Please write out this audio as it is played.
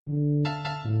Good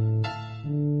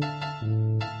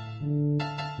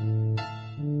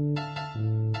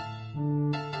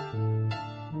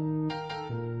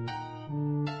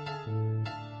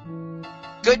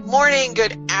morning,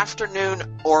 good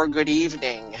afternoon, or good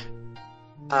evening,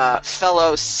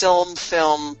 fellow Silm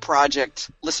Film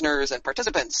Project listeners and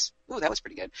participants. Ooh, that was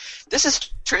pretty good. This is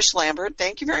Trish Lambert.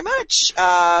 Thank you very much.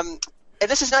 And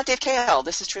this is not Dave Cahill.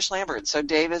 This is Trish Lambert. So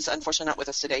Dave is unfortunately not with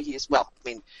us today. He's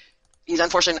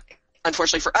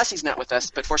unfortunately for us, he's not with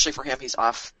us, but fortunately for him, he's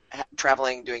off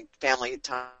traveling, doing family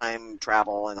time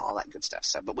travel and all that good stuff.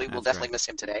 So, but we will definitely miss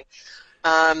him today.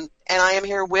 And I am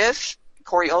here with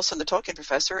Corey Olson, the Tolkien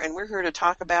professor, and we're here to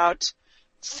talk about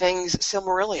things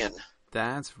Silmarillion.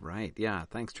 That's right. Yeah.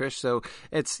 Thanks, Trish. So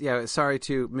sorry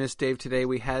to miss Dave today.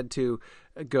 We had to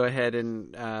go ahead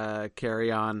and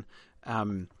carry on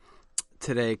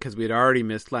today because we had already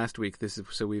missed last week. We've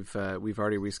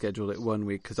already rescheduled it 1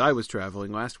 week because I was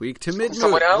traveling last week to Midmoot,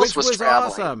 Someone else which was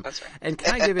traveling. awesome. That's right. And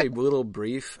can I give a little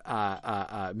brief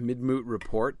Midmoot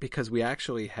report, because we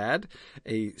actually had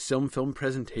a film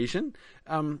presentation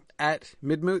at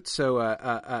Midmoot.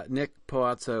 So Nick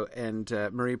Palazzo and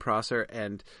Marie Prosser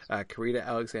and Karita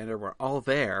Alexander were all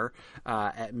there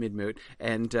at Midmoot,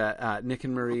 and Nick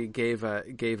and Marie gave a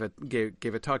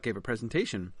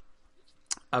presentation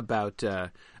about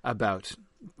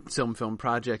Film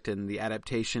Project and the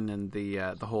adaptation and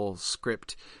the whole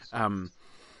script,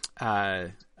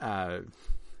 the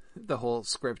whole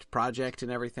script project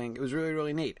and everything. It was really,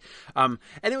 really neat. And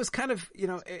it was kind of,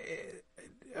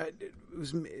 it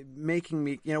was making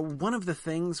me, one of the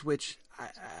things which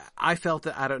I felt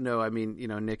that, I don't know, I mean,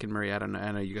 Nick and Marie, I don't know,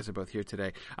 I know you guys are both here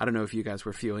today. I don't know if you guys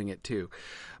were feeling it too,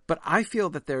 but I feel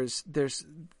that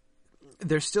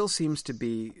there still seems to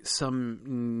be some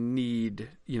need,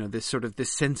 this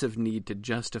sense of need to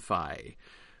justify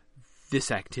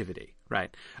this activity,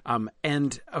 right?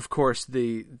 And of course,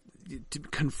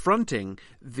 confronting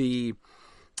the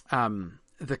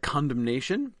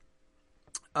condemnation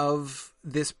of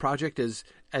this project as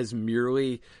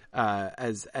merely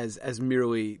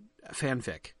merely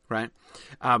fanfic, right?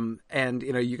 And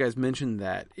you guys mentioned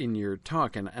that in your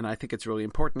talk, and I think it's really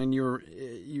important. And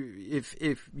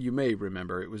if you may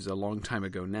remember, it was a long time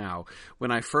ago now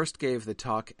when I first gave the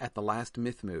talk at the last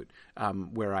Mythmoot,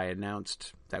 where I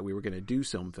announced that we were going to do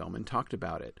Film and talked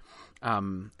about it.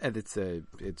 And it's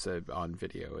on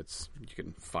video. You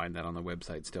can find that on the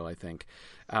website still, I think.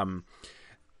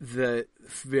 The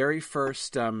very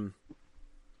first, the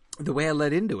way I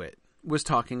led into it was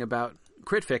talking about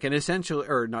critfic and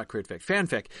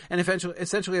fanfic, and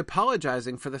essentially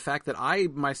apologizing for the fact that I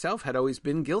myself had always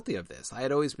been guilty of this. I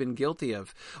had always been guilty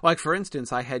of, like, for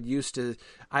instance, I had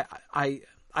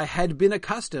been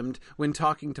accustomed when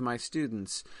talking to my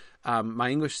students, my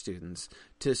English students,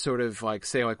 to sort of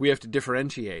say we have to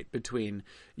differentiate between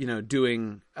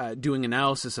doing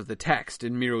analysis of the text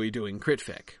and merely doing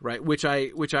critfic, right? Which I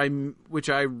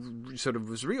sort of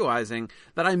was realizing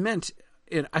that I meant.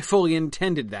 I fully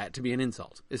intended that to be an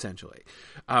insult, essentially,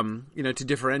 to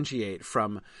differentiate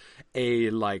from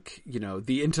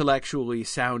the intellectually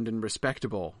sound and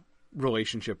respectable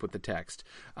relationship with the text,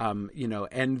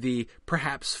 and the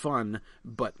perhaps fun,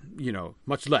 but,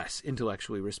 much less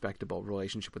intellectually respectable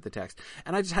relationship with the text.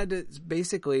 And I just had to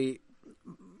basically,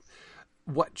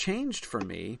 what changed for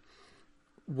me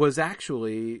was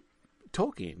actually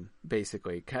Tolkien,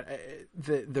 basically.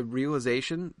 The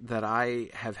realization that I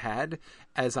have had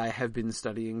as I have been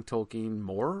studying Tolkien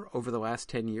more over the last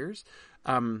 10 years.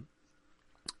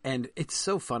 And it's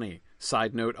so funny,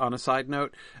 side note on a side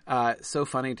note, so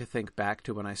funny to think back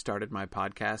to when I started my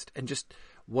podcast, and just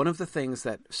one of the things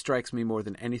that strikes me more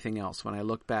than anything else when I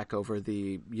look back over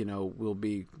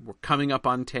we're coming up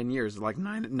on 10 years, like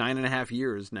nine and a half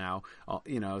years now,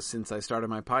 since I started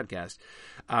my podcast.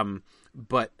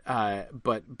 But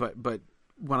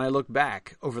when I look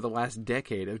back over the last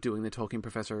decade of doing the Tolkien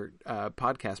Professor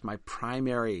podcast, my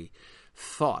primary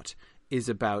thought is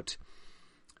about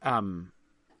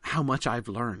how much I've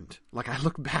learned. Like, I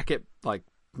look back at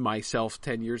myself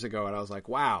 10 years ago, and I was like,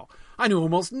 wow, I knew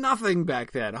almost nothing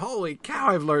back then. Holy cow,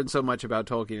 I've learned so much about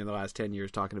Tolkien in the last 10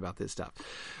 years talking about this stuff.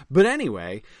 But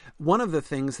anyway, one of the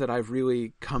things that I've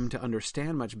really come to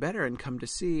understand much better and come to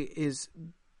see is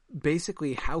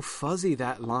basically how fuzzy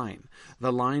that line,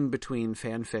 the line between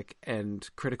fanfic and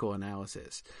critical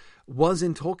analysis, was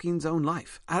in Tolkien's own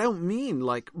life. I don't mean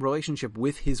relationship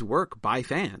with his work by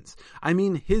fans. I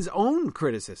mean his own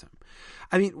criticism.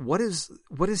 I mean, what is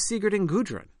Sigurd and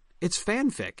Gudrun? It's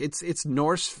fanfic. It's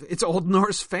Norse. It's Old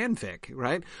Norse fanfic,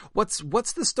 right? What's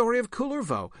the story of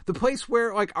Kullervo? The place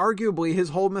where arguably his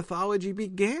whole mythology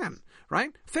began, right?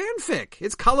 Fanfic.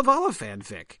 It's Kalevala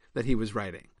fanfic that he was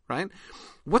writing, right?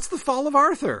 What's the Fall of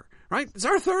Arthur? Right? It's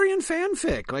Arthurian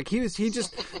fanfic. Like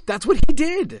that's what he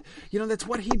did. That's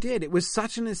what he did. It was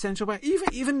such an essential part.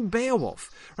 Even Beowulf.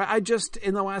 Right? I just,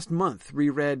 in the last month,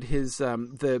 reread his,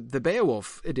 the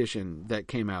Beowulf edition that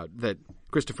came out that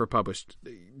Christopher published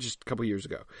just a couple years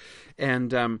ago.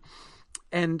 And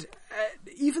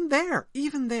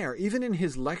even in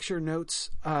his lecture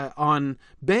notes, on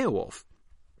Beowulf,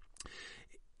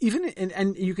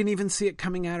 and you can even see it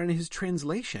coming out in his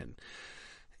translation.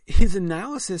 His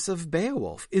analysis of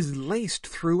Beowulf is laced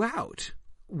throughout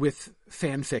with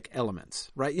fanfic elements,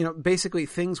 right? Basically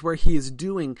things where he is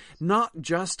doing not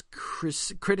just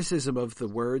criticism of the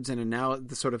words and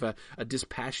the sort of a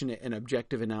dispassionate and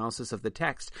objective analysis of the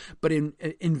text, but in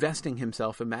investing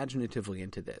himself imaginatively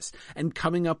into this and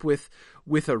coming up with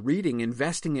a reading,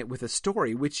 investing it with a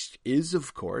story, which is,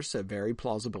 of course, a very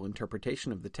plausible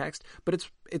interpretation of the text, but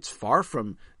it's far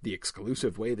from the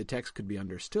exclusive way the text could be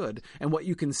understood. And what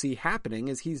you can see happening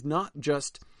is he's not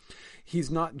just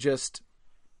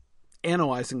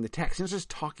analyzing the text. He's not just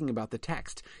talking about the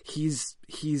text. He's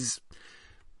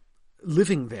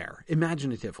living there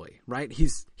imaginatively, right?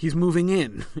 He's moving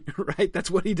in, right? That's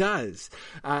what he does.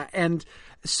 And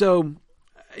so,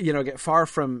 get far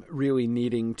from really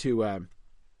needing to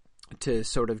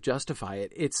sort of justify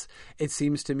it. It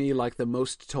seems to me like the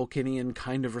most Tolkienian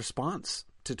kind of response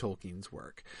to Tolkien's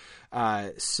work.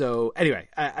 So anyway,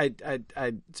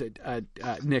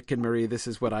 Nick and Marie, this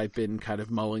is what I've been kind of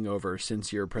mulling over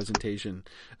since your presentation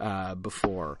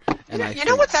before. And you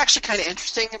know what's actually kind of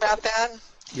interesting about that?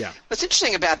 Yeah. What's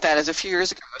interesting about that is a few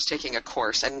years ago I was taking a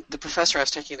course, and the professor I was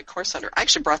taking the course under, I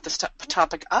actually brought this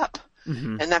topic up,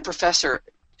 and that professor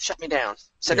shut me down.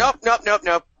 Said, nope,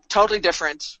 totally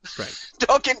different. Right.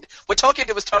 What Tolkien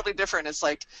did was totally different. It's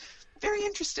like, very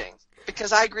interesting.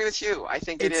 Because I agree with you. I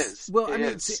think it is. Well,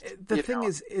 the thing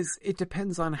is it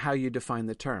depends on how you define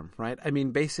the term, right? I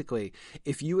mean, basically,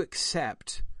 if you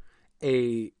accept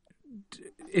if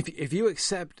you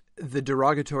accept the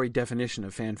derogatory definition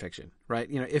of fan fiction, right?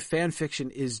 If fan fiction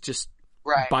is just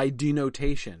by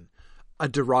denotation a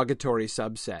derogatory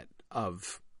subset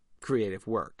of creative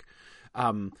work,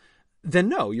 then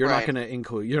no, you're not going to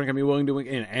include. You're not going to be willing to,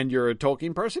 and you're a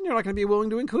Tolkien person. You're not going to be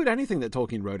willing to include anything that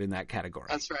Tolkien wrote in that category.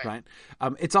 That's right. Right.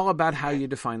 It's all about how you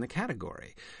define the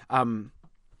category. But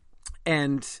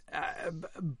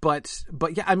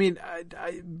yeah, I mean,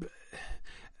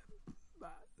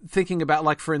 thinking about,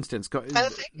 like, for instance,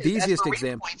 the easiest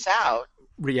example. Points out.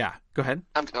 Yeah, go ahead.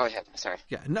 Go ahead. Sorry.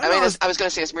 Yeah, I was going to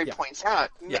say, as Marie points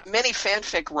out, many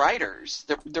fanfic writers,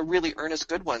 the really earnest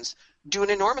good ones, do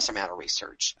an enormous amount of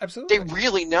research. Absolutely. They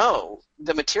really know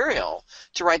the material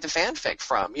to write the fanfic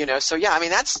from. So yeah, I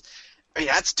mean that's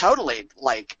totally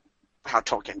like how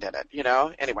Tolkien did it.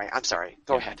 Anyway, I'm sorry.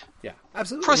 Go ahead. Yeah,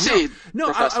 absolutely. Proceed.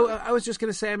 No, I was just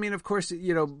going to say. I mean, of course,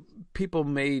 people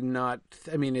may not.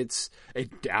 I mean,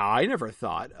 I never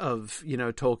thought of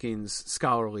Tolkien's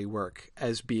scholarly work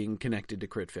as being connected to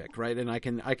critfic, right? And I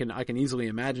can easily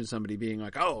imagine somebody being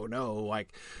like, oh no,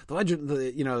 like the legend,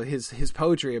 his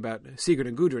poetry about Sigurd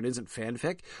and Gudrun isn't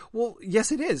fanfic. Well,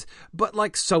 yes, it is, but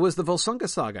like so is the Volsunga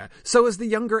saga, so is the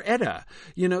Younger Edda,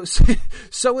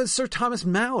 so is Sir Thomas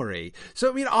Malory.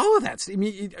 So I mean, all of that. I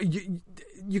mean,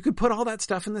 you could put all that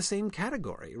stuff in the same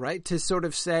category, right? To sort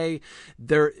of say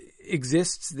there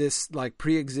exists this like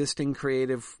pre-existing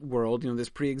creative world, this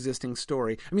pre-existing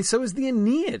story. I mean, so is the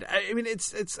Aeneid. I mean,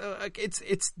 it's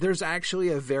there's actually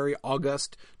a very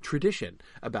august tradition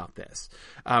about this.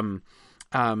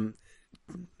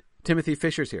 Timothy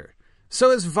Fisher's here.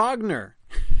 So is Wagner.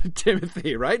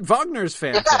 Timothy, right? Wagner's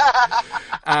fanfic.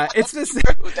 It's this.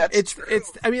 It's.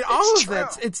 I mean, all of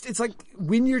that. It's like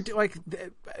when you're like,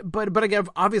 but again,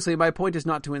 obviously, my point is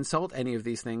not to insult any of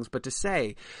these things, but to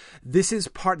say this is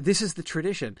the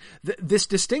tradition. This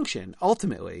distinction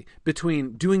ultimately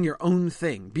between doing your own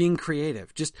thing, being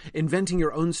creative, just inventing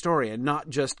your own story, and not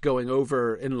just going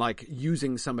over and like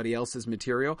using somebody else's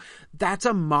material. That's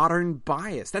a modern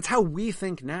bias. That's how we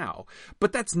think now,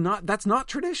 but that's not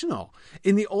traditional.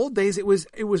 In the old days, it was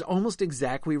almost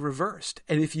exactly reversed.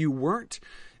 And if you weren't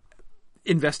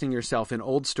investing yourself in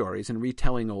old stories and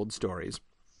retelling old stories,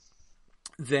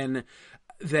 then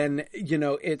then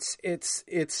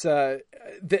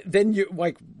you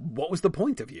like, what was the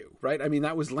point of you, right? I mean,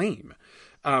 that was lame.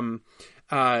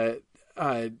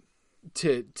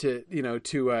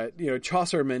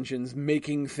 Chaucer mentions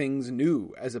making things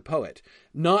new as a poet,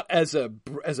 not as a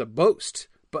boast,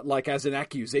 but like as an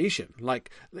accusation, like,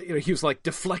 you know, he was like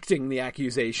deflecting the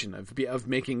accusation of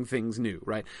making things new,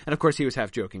 right? And of course he was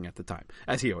half joking at the time,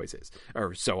 as he always is,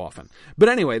 or so often. But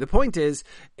anyway, the point is,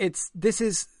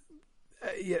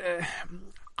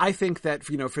 I think that,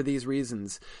 you know, for these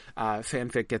reasons,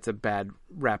 fanfic gets a bad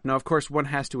rap. Now, of course, one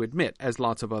has to admit, as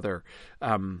lots of other,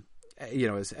 you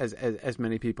know, as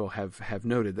many people have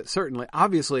noted, that certainly,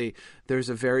 obviously, there's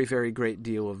a very, very great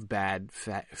deal of bad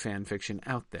fan fiction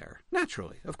out there.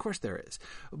 Naturally, of course there is.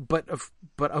 But of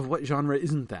what genre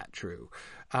isn't that true?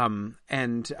 You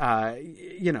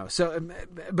know, so,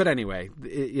 but anyway,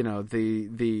 you know,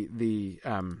 the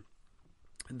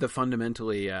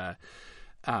fundamentally,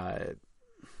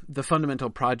 the fundamental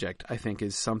project, I think,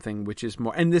 is something which is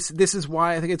more, and this is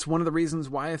why I think it's one of the reasons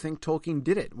why I think Tolkien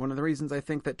did it. One of the reasons I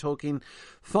think that Tolkien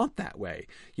thought that way,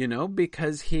 you know,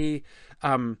 because he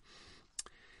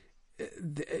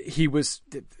was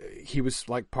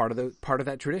like part of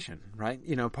that tradition, right?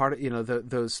 You know,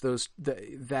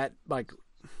 that like,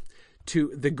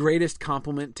 to the greatest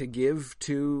compliment to give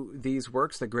to these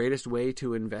works, the greatest way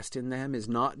to invest in them is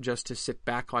not just to sit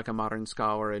back like a modern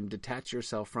scholar and detach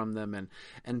yourself from them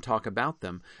and talk about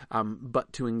them,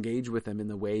 but to engage with them in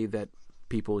the way that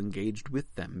people engaged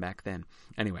with them back then.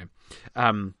 Anyway,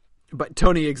 but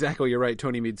Tony, exactly, you're right.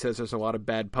 Tony Mead says there's a lot of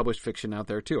bad published fiction out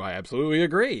there too. I absolutely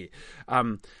agree.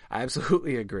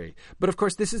 But of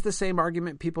course, this is the same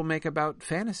argument people make about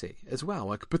fantasy as well.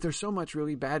 Like, but there's so much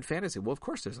really bad fantasy. Well, of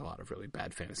course, there's a lot of really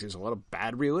bad fantasy. There's a lot of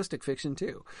bad realistic fiction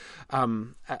too.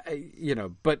 You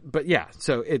know, but yeah.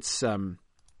 So it's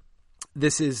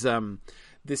this is I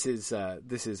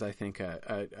think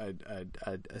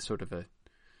a sort of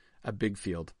a big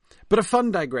field, but a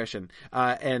fun digression,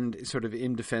 and sort of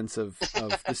in defense of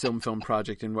the Film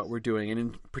Project and what we're doing, and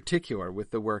in particular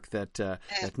with the work that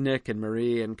Nick and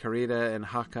Marie and Carita and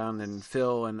Hakan and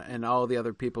Phil and all the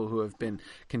other people who have been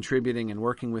contributing and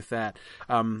working with that.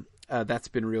 That's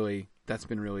been really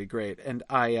great, and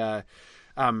I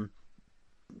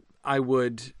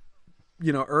would,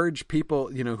 you know, urge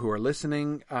people, you know, who are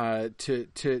listening,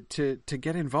 to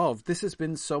get involved. This has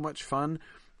been so much fun.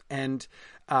 And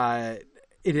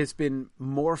it has been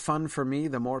more fun for me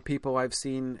the more people I've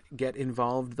seen get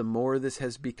involved, the more this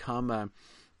has become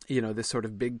this sort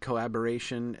of big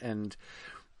collaboration. And,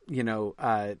 you know,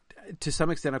 to some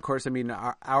extent, of course, I mean,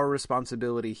 our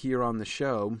responsibility here on the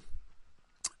show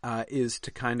is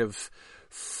to kind of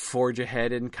forge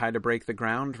ahead and kind of break the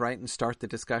ground, right, and start the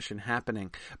discussion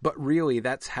happening. But really,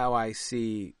 that's how I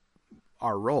see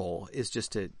our role, is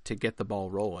just to get the ball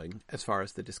rolling as far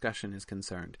as the discussion is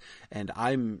concerned. And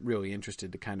I'm really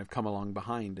interested to kind of come along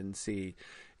behind and see,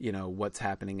 you know, what's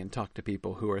happening and talk to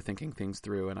people who are thinking things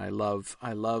through. And I love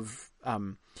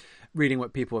reading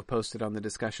what people have posted on the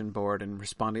discussion board and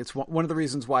responding. It's one of the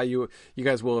reasons why you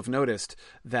guys will have noticed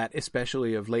that,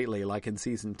 especially of lately, like in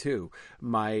season 2,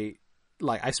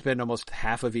 I spend almost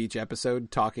half of each episode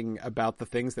talking about the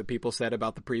things that people said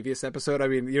about the previous episode. I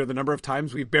mean, you know, the number of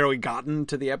times we've barely gotten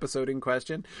to the episode in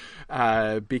question,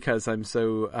 because I'm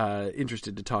so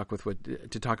interested to talk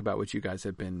about what you guys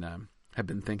have been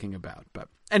thinking about. But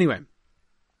anyway,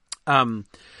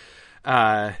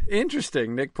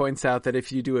 interesting. Nick points out that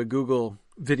if you do a Google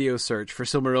video search for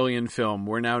Silmarillion film,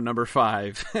 we're now number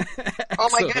 5. Oh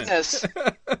my goodness.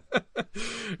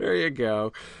 There you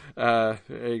go.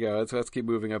 Let's keep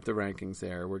moving up the rankings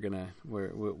there. We'll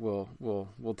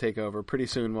take over. Pretty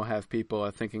soon we'll have people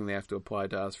thinking they have to apply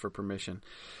to us for permission.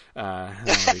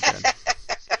 That'll be good.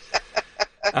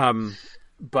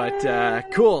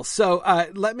 But cool. So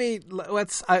I want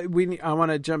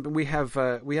to jump. We have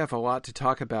a lot to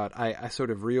talk about. I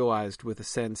sort of realized, with a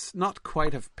sense not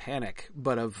quite of panic,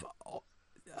 but of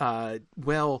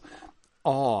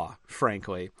awe,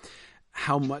 frankly,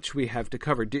 how much we have to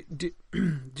cover. Do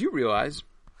you realize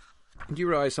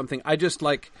something? I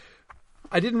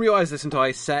didn't realize this until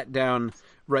I sat down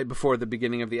right before the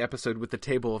beginning of the episode with the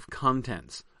table of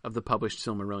contents of the published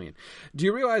Silmarillion. Do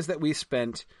you realize that we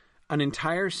spent an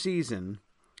entire season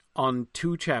on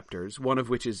 2 chapters, one of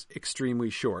which is extremely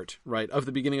short, right? Of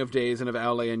the beginning of days and of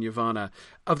Aule and Yavanna.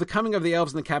 Of the coming of the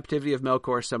elves and the captivity of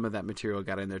Melkor, some of that material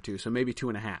got in there too. So maybe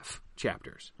 2.5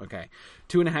 chapters. Okay.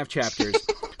 2.5 chapters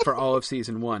for all of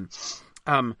season 1.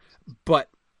 But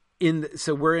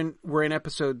so we're in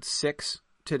episode 6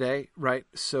 today, right?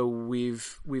 So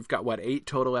we've got 8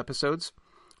 total episodes,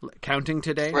 counting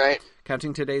today, right?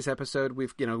 Counting today's episode.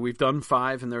 We've done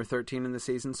 5 and there are 13 in the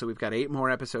season. So we've got 8 more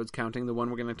episodes, counting the one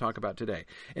we're going to talk about today.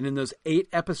 And in those 8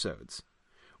 episodes,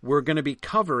 we're going to be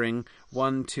covering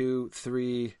 1, 2,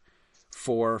 3,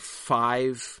 4,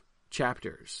 5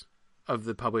 chapters of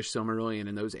the published Silmarillion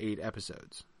in those 8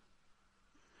 episodes.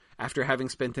 after having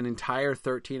spent an entire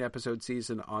 13-episode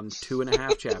season on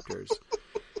 2.5 chapters,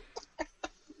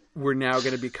 we're now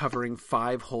going to be covering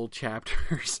 5 whole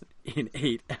chapters in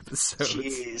 8 episodes.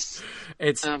 Jeez.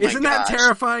 Isn't that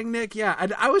terrifying, Nick? Yeah,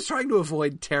 I was trying to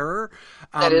avoid terror.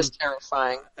 That is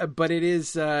terrifying. But it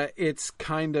is. It's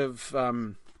kind of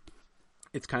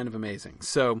amazing.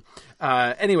 So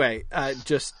anyway,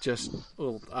 just a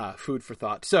little food for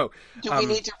thought. So we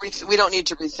need to? We don't need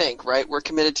to rethink, right? We're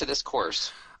committed to this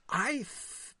course. I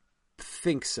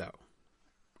think so.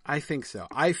 I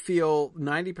feel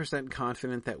 90%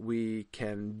 confident that we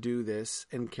can do this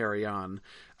and carry on.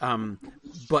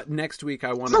 But next week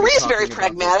I want to. Marie's very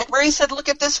pragmatic. Marie said, "Look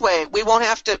at this way. We won't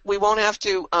have to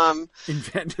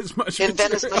invent as much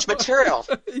material."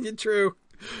 True.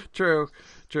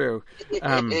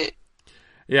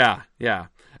 Yeah.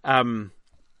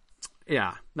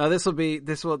 No, this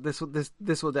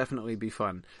will definitely be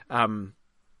fun.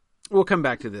 We'll come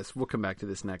back to this. We'll come back to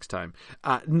this next time.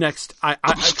 Next, I'm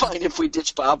fine if we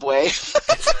ditch Bob Way.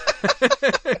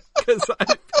 Because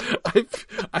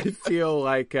I feel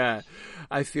like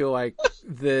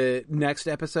the next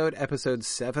episode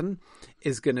 7,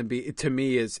 is going to be, to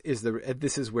me,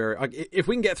 this is where, if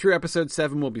we can get through episode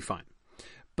 7, we'll be fine.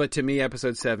 But to me,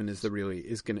 episode 7 is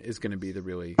going to be the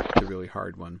really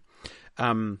hard one.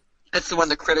 That's the one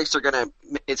the critics are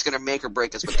it's gonna make or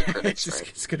break us with the critics.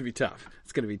 It's gonna be tough.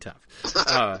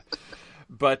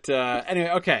 But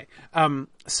anyway, okay.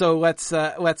 So let's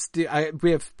do.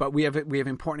 We have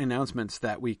important announcements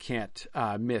that we can't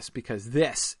miss, because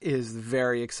this is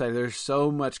very exciting. There's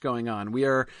so much going on. We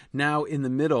are now in the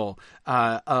middle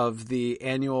of the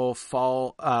annual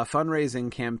fall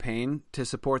fundraising campaign to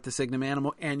support the Signum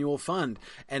Annual Fund,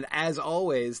 and as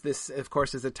always, this of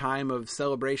course is a time of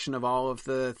celebration of all of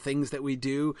the things that we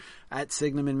do at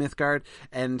Signum and Mythgard,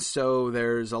 and so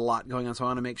there's a lot going on. So I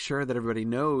want to make sure that everybody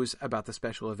knows about the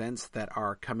special events that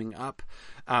are coming up,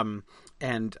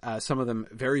 and some of them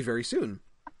very, very soon.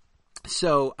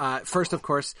 So first, of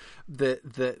course,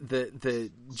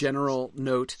 the general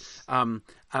note.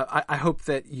 I hope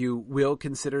that you will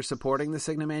consider supporting the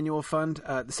Signum Annual Fund.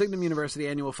 The Signum University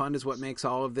Annual Fund is what makes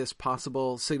all of this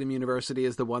possible. Signum University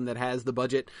is the one that has the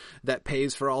budget that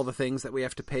pays for all the things that we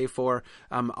have to pay for.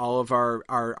 All of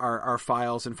our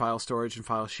files and file storage and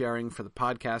file sharing for the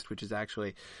podcast, which is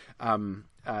actually,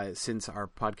 since our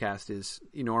podcast is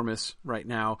enormous right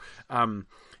now,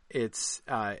 it's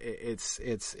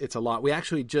a lot. We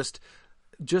actually just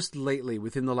lately,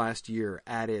 within the last year,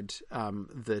 added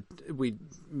we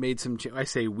made some. I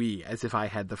say we as if I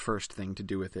had the first thing to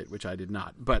do with it, which I did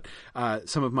not. But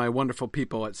some of my wonderful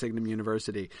people at Signum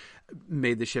University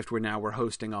made the shift where now we're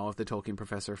hosting all of the Tolkien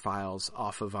Professor files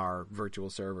off of our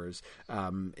virtual servers,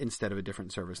 instead of a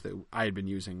different service that I had been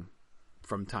using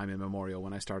from time immemorial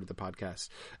when I started the podcast,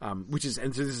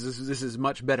 and so this is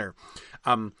much better.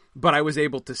 But I was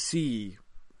able to see,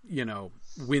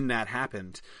 when that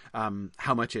happened,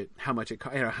 how much the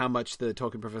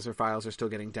Tolkien Professor files are still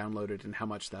getting downloaded and how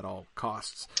much that all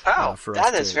costs for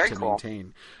us to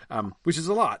maintain, which is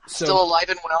a lot. So, still alive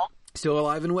and well. Still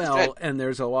alive and well, and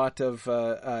there's a lot of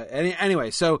anyway.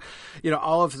 So,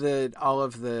 all of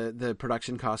the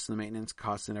production costs and the maintenance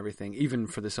costs and everything, even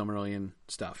for the Silmarillion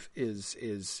stuff, is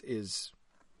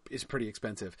pretty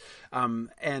expensive.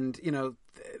 And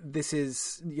this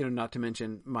is not to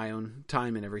mention my own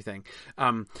time and everything.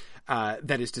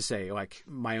 That is to say, like,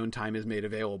 my own time is made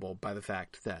available by the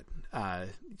fact that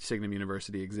Signum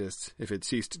University exists. If it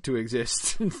ceased to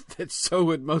exist, that so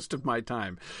would most of my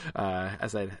time,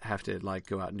 as I'd have to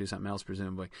go out and do something else,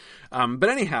 presumably. But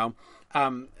anyhow,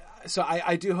 so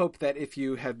I do hope that if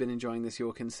you have been enjoying this, you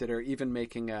will consider even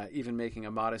making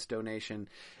a modest donation.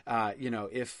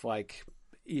 If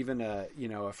even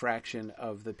a fraction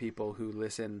of the people who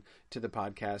listen to the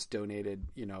podcast donated,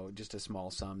 just a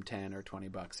small sum, $10 or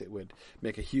 $20, it would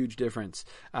make a huge difference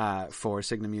for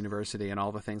Signum University and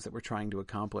all the things that we're trying to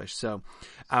accomplish. So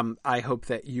I hope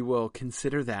that you will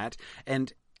consider that.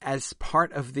 And as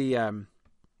part of the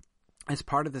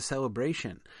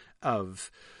celebration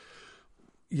of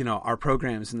our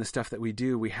programs and the stuff that we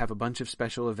do, we have a bunch of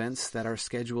special events that are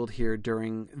scheduled here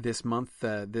during this month.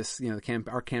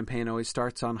 Our campaign always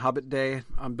starts on Hobbit Day,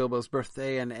 on Bilbo's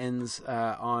birthday, and ends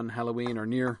on Halloween or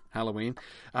near Halloween.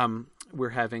 We're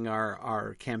having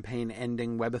our campaign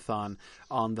ending webathon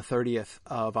on the 30th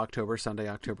of October, Sunday,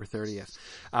 October 30th.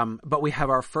 But we have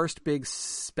our first big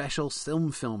special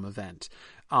film event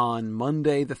on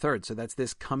Monday the 3rd. So that's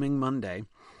this coming Monday,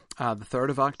 the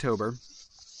 3rd of October.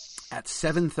 at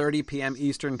 7:30 p.m.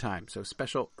 Eastern time, so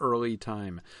special early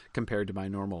time compared to my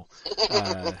normal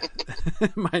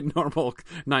my normal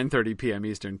 9:30 p.m.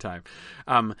 Eastern time.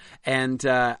 And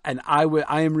I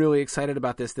am really excited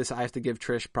about this. This, I have to give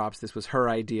Trish props. This was her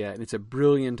idea, and it's a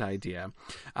brilliant idea.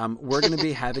 We're going to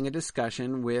be having a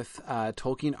discussion with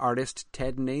Tolkien artist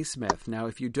Ted Naismith. Now,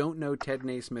 if you don't know Ted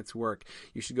Naismith's work,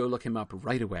 you should go look him up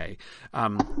right away.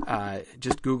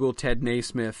 Just Google Ted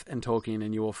Naismith and Tolkien,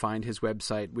 and you will find his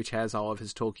website, which has all of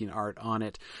his Tolkien art on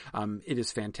it. It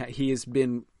is fantastic. He has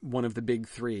been one of the big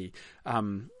three.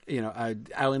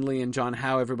 Alan Lee and John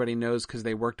Howe, everybody knows because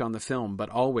they worked on the film, but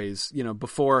always,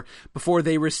 before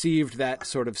they received that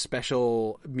sort of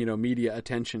special, media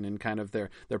attention, and kind of their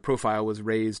profile was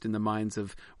raised in the minds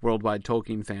of worldwide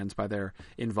Tolkien fans by their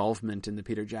involvement in the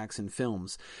Peter Jackson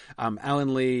films.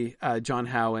 Alan Lee, John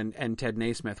Howe, and Ted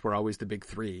Naismith were always the big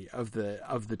three of the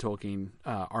Tolkien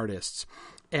artists.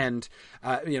 And,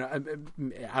 I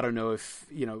don't know if,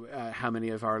 how many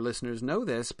of our listeners know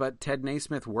this, but Ted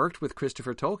Naismith worked with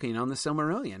Christopher Tolkien on the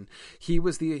Silmarillion.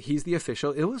 He's the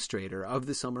official illustrator of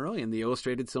the Silmarillion, the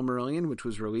illustrated Silmarillion, which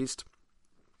was released,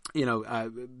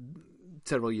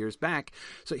 several years back.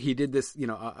 So he did this,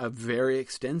 a very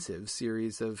extensive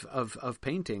series of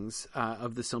paintings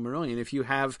of the Silmarillion. If you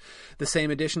have the same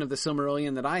edition of the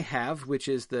Silmarillion that I have, which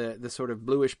is the sort of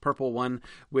bluish purple one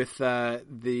with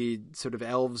the sort of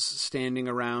elves standing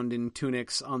around in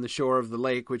tunics on the shore of the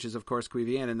lake, which is of course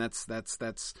Cuiviénen, and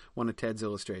that's one of Ted's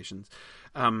illustrations.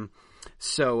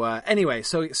 Anyway,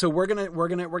 so we're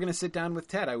gonna sit down with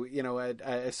Ted.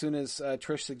 As soon as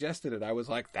Trish suggested it, I was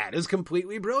like, that is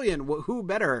completely brilliant. Who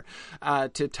better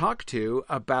to talk to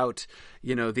about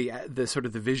the sort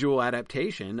of the visual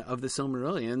adaptation of the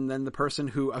Silmarillion than the person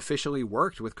who officially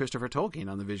worked with Christopher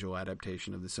Tolkien on the visual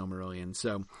adaptation of the Silmarillion.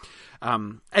 So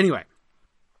anyway.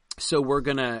 So we're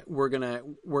gonna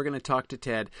talk to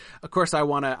Ted. Of course,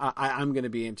 I'm gonna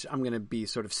be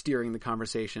sort of steering the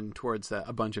conversation towards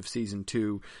a bunch of season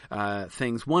 2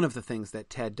 things. One of the things that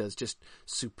Ted does just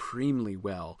supremely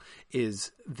well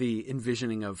is the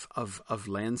envisioning of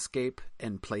landscape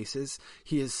and places.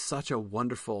 He is such a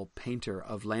wonderful painter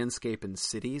of landscape and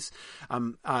cities.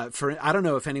 I don't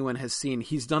know if anyone has seen.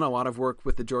 He's done a lot of work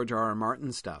with the George R.R.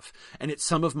 Martin stuff, and it's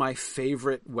some of my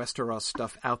favorite Westeros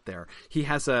stuff out there. He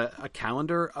has a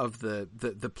calendar of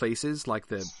the places, like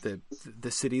the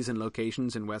cities and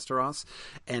locations in Westeros,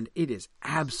 and it is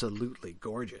absolutely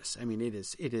gorgeous. I mean, it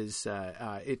is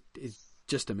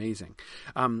just amazing.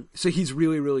 So he's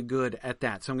really, really good at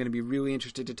that. So I'm going to be really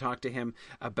interested to talk to him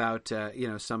about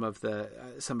some of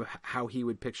how he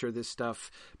would picture this stuff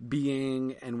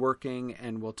being and working,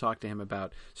 and we'll talk to him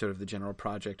about sort of the general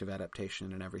project of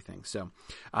adaptation and everything. So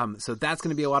that's going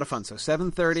to be a lot of fun. So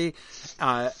 7:30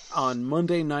 on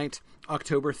Monday night,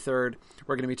 October 3rd,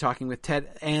 we're going to be talking with Ted,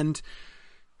 and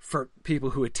for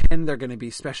people who attend, there are going to be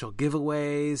special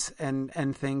giveaways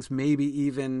and things. Maybe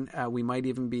even we might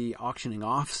even be auctioning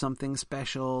off something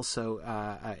special. So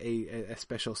a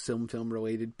special film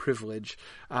related privilege.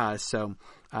 So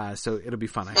it'll be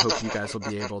fun. I hope you guys will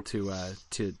be able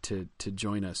to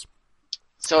join us.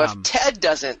 So if Ted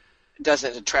doesn't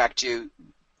attract you,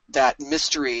 that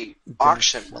mystery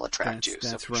auction will attract you.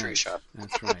 That's so right. Sure you show up.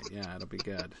 That's right. Yeah, it'll be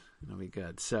good. It'll be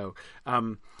good. So.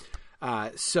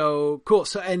 So cool.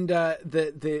 So, and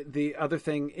the other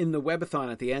thing in the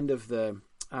webathon at the end of the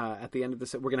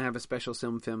set, we're going to have a special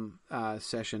film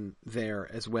session there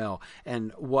as well.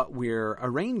 And what we're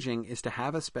arranging is to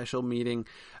have a special meeting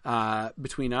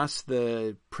between us,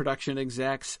 the production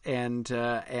execs, and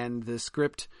the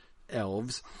script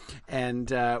elves, and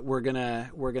we're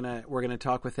gonna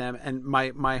talk with them. And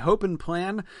my hope and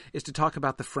plan is to talk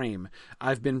about the frame.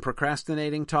 I've been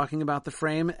procrastinating talking about the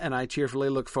frame, and I cheerfully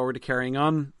look forward to carrying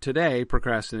on today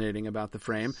procrastinating about the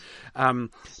frame,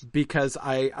 because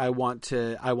I want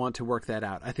to work that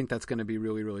out. I think that's going to be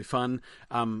really, really fun.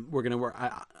 We're gonna work.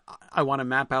 I want to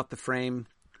map out the frame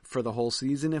for the whole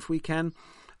season if we can,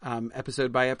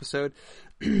 episode by episode,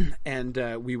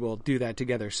 and we will do that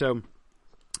together. So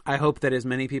I hope that as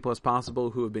many people as possible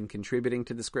who have been contributing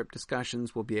to the script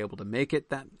discussions will be able to make it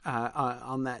that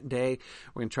on that day.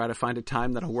 We're going to try to find a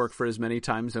time that'll work for as many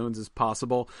time zones as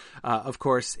possible. Of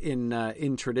course,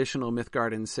 in traditional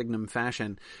Mythgard and Signum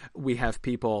fashion, we have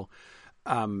people,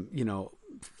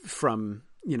 from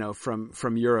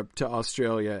Europe to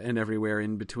Australia and everywhere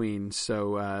in between.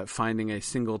 So finding a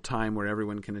single time where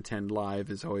everyone can attend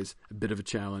live is always a bit of a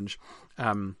challenge.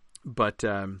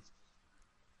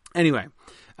 Anyway,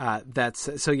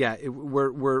 that's so. Yeah,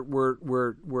 we're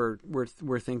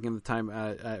thinking of the time.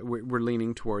 We're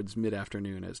leaning towards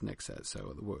mid-afternoon, as Nick says.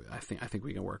 So I think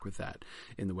we can work with that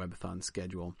in the Webathon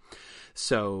schedule.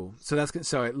 So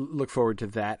I look forward to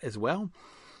that as well.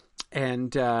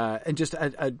 And just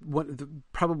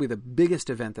probably the biggest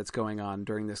event that's going on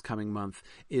during this coming month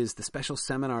is the special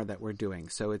seminar that we're doing.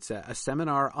 So it's a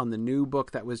seminar on the new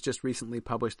book that was just recently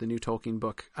published, the new Tolkien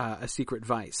book, A Secret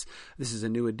Vice. This is a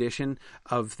new edition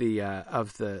of the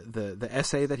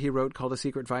essay that he wrote called A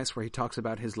Secret Vice, where he talks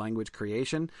about his language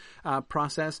creation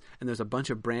process. And there's a bunch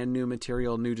of brand new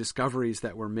material, new discoveries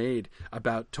that were made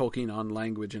about Tolkien on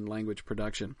language and language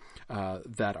production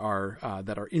that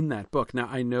are in that book. Now,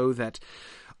 I know that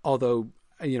although,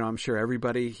 I'm sure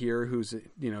everybody here who's,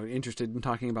 interested in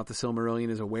talking about the Silmarillion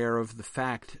is aware of the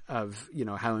fact of,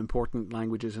 how important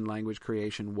languages and language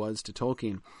creation was to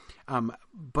Tolkien.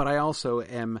 But I also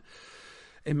am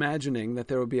imagining that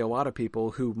there will be a lot of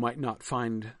people who might not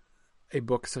find a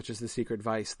book such as The Secret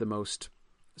Vice the most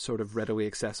sort of readily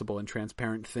accessible and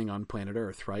transparent thing on planet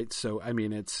Earth, right? So, I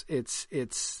mean,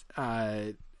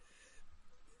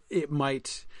 it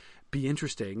might be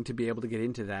interesting to be able to get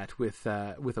into that with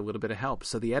a little bit of help.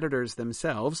 So the editors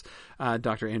themselves,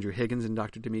 Dr. Andrew Higgins and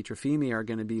Dr. Dimitra Fimi, are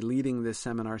going to be leading this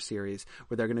seminar series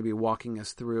where they're going to be walking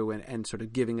us through and sort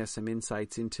of giving us some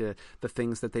insights into the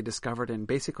things that they discovered and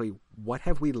basically what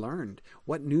have we learned?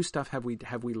 What new stuff have we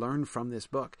learned from this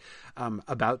book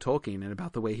about Tolkien and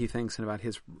about the way he thinks and about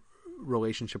his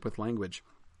relationship with language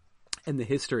and the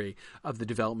history of the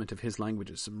development of his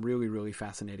languages. Some really, really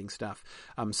fascinating stuff.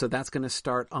 So that's going to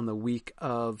start on the week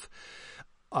of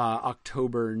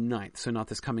October 9th. So not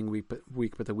this coming week, but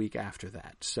the week after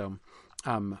that. So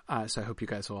I hope you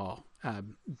guys will all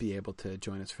be able to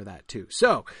join us for that too.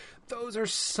 So those are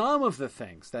some of the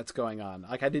things that's going on.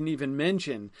 Like I didn't even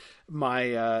mention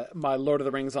my Lord of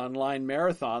the Rings Online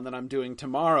marathon that I'm doing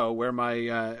tomorrow, where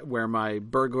my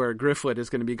burglar Grifflet is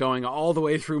going to be going all the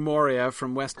way through Moria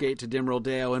from Westgate to Dimril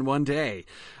Dale in one day,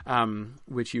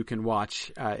 which you can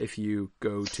watch if you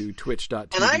go to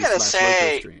twitch.tv/LotroStream. And I gotta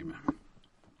say,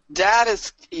 that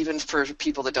is even for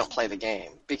people that don't play the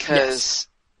game, because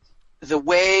the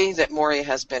way that Moria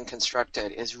has been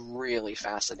constructed is really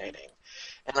fascinating.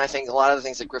 And I think a lot of the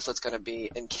things that Grifflet's going to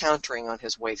be encountering on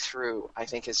his way through, I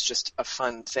think is just a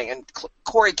fun thing. And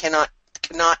Corey cannot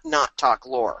not talk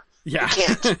lore. Yeah. He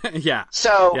can't. Yeah.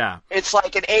 So it's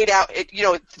like an 8 hour,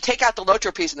 take out the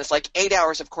Lotro piece and it's like 8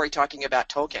 hours of Corey talking about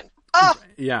Tolkien. Oh,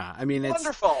 yeah. I mean, it's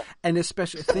wonderful. And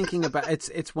especially thinking about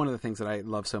it's one of the things that I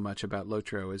love so much about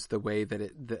Lotro is the way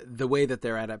that the way that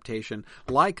their adaptation,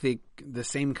 like the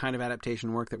same kind of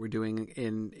adaptation work that we're doing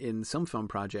in some film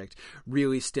project,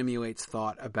 really stimulates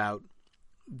thought about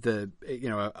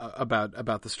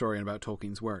about the story and about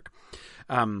Tolkien's work.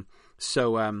 Robert,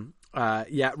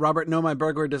 no, my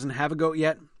burglar doesn't have a goat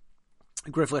yet.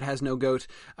 Grifflet has no goat.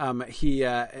 He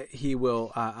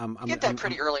will. Get that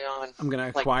pretty early on. I'm going to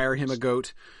acquire him a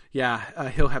goat. Yeah,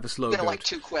 he'll have a slow goat. Like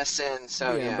 2 quests in,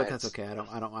 so yeah. But that's okay. I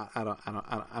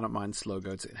don't mind slow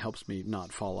goats. It helps me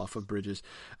not fall off of bridges.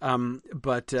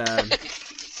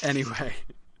 Anyway.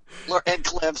 And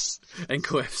cliffs. And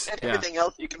everything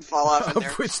else you can fall off in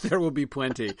there. Of which there will be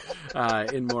plenty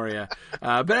in Moria.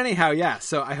 But anyhow, yeah.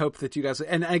 So I hope that you guys,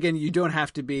 and again, you don't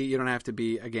have to be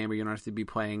a gamer. You don't have to be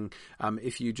playing.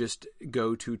 If you just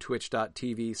go to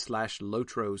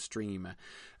twitch.tv/LotroStream,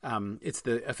 it's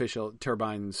the official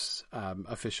Turbine's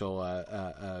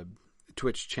official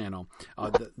Twitch channel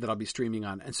that I'll be streaming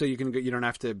on. And so you can go, you don't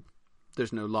have to.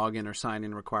 There's no login or sign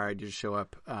in required. You just show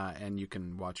up and you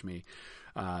can watch me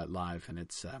live, and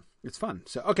it's fun.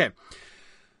 So okay,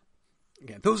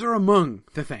 again, those are among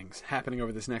the things happening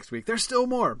over this next week. There's still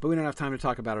more, but we don't have time to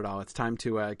talk about it all. It's time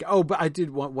to but I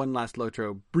did want one last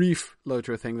brief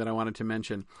Lotro thing that I wanted to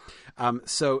mention.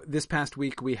 So this past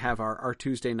week we have our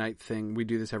Tuesday night thing. We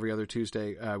do this every other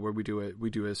Tuesday where we do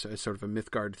a sort of a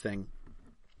Mythgard thing.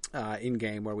 In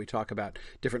game, where we talk about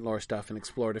different lore stuff and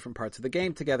explore different parts of the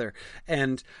game together.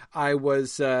 And I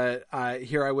was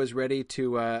ready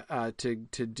to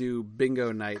do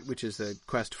Bingo Night, which is a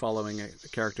quest following a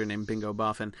character named Bingo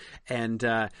Boffin. And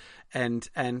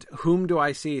whom do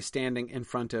I see standing in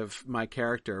front of my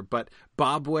character but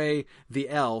Bobway the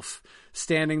elf,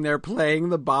 standing there playing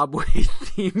the Bobway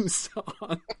theme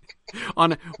song.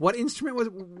 On what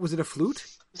instrument was it? A flute?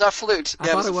 It was a flute. I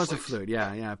thought it was a flute.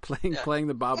 Yeah. Playing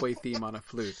the Bobway theme on a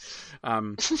flute,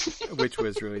 which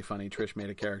was really funny. Trish made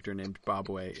a character named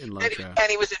Bobway in Lotro. And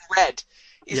he was in red.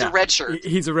 He's a red shirt.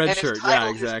 He's a red shirt. Yeah,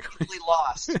 exactly.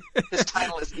 His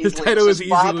title is easily lost. His title is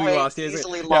easily lost.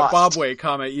 Easily lost.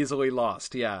 Bobway, easily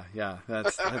lost. Yeah.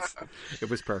 That's it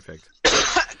was perfect.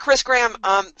 Chris Graham,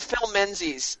 Phil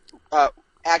Menzies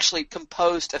actually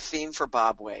composed a theme for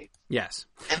Bobway. Yes.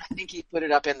 And I think he put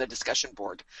it up in the discussion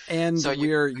board. And so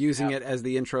we're using it as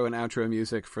the intro and outro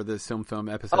music for the Film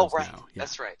episodes now. Yeah.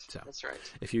 That's right. So that's right.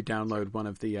 If you download one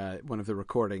of the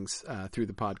recordings through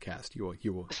the podcast, you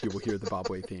will hear the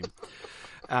Bobway theme.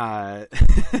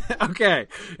 Okay.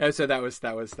 So that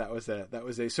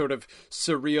was a sort of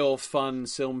surreal, fun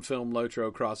film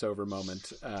Lotro crossover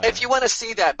moment. If you want to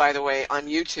see that, by the way, on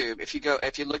YouTube, if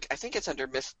you look, I think it's under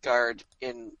Mythgard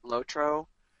in Lotro.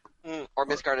 Or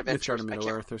Mythgard Adventures. Mythgard of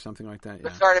Middle-earth or something like that. Yeah.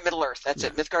 Mythgard of Middle-earth. That's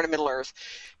it. Mythgard of Middle-earth.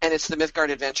 And it's the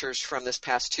Mythgard Adventures from this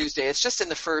past Tuesday. It's just in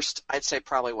the first, I'd say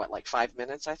probably, 5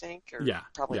 minutes, I think? Or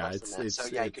probably less than that. So,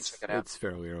 you can check it out. It's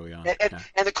fairly early on.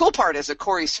 And the cool part is that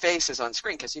Corey's face is on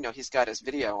screen because, he's got his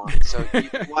video on. So you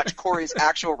can watch Corey's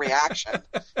actual reaction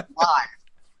live.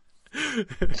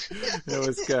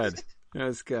 It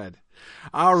was good.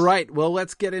 All right. Well,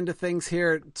 let's get into things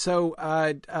here. So,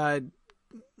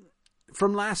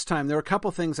 from last time, there were a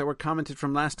couple things that were commented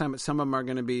from last time, but some of them we're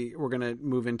going to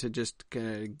move into just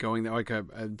going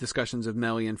discussions of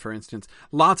Melian, for instance.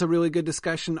 Lots of really good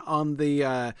discussion on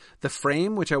the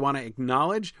frame, which I want to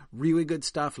acknowledge. Really good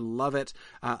stuff. Love it.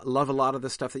 Love a lot of the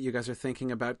stuff that you guys are thinking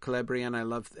about Celebrian. I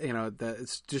love,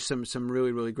 it's just some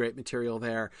really, really great material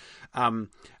there. I'm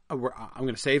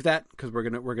going to save that because we're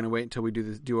going to wait until we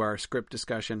do our script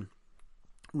discussion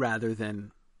rather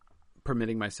than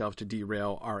permitting myself to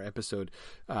derail our episode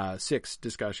 6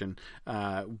 discussion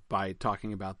by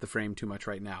talking about the frame too much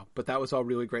right now. But that was all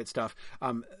really great stuff.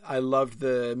 I loved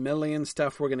the Melian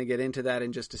stuff. We're going to get into that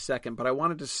in just a second. But I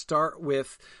wanted to start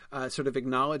with sort of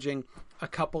acknowledging a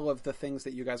couple of the things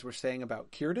that you guys were saying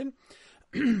about Círdan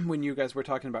when you guys were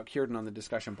talking about Círdan on the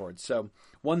discussion board. So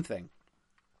one thing.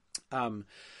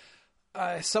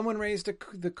 Someone raised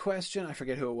the question, I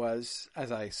forget who it was,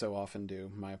 as I so often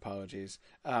do, my apologies,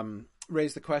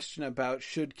 raised the question about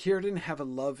should Círdan have a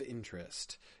love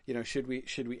interest? Should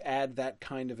we add that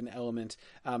kind of an element?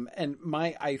 And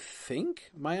I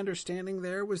think my understanding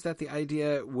there was that the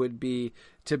idea would be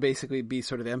to basically be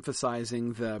sort of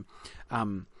emphasizing the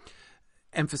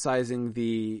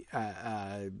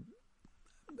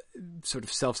sort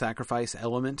of self-sacrifice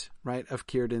element, right, of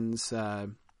Círdan's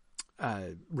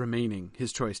remaining,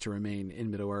 his choice to remain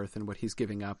in Middle-earth and what he's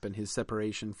giving up and his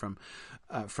separation from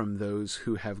those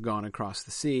who have gone across the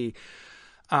sea.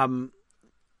 I mean,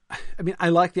 I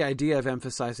like the idea of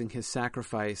emphasizing his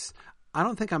sacrifice. I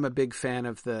don't think I'm a big fan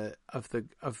of the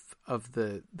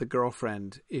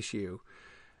girlfriend issue.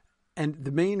 And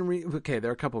the main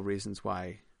there are a couple of reasons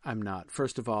why I'm not.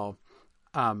 First of all,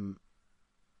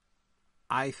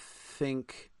 I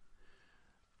think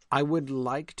I would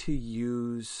like to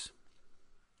use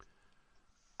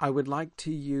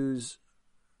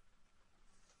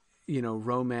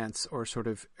romance or sort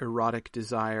of erotic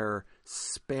desire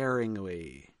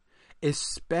sparingly,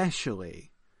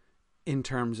 especially in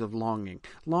terms of longing.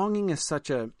 Longing is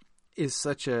such a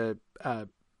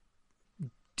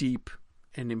deep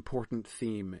and important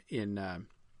theme in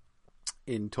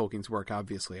Tolkien's work.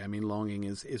 Obviously, I mean, longing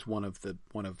is one of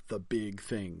the big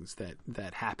things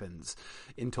that happens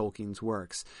in Tolkien's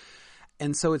works.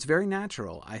 And so it's very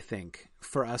natural, I think,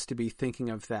 for us to be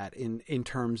thinking of that in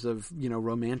terms of,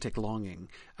 romantic longing,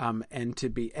 and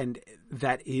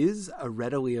that is a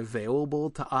readily available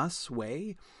to us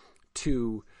way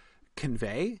to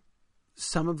convey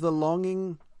some of the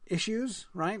longing issues,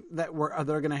 right? That are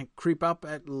going to creep up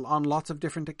on lots of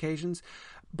different occasions.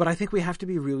 But I think we have to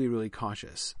be really, really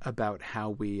cautious about how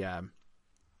we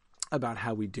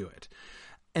do it.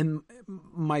 And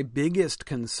my biggest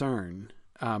concern,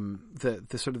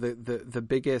 the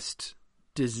biggest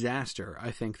disaster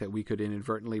I think that we could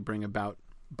inadvertently bring about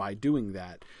by doing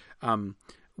that,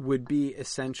 would be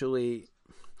essentially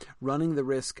running the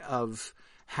risk of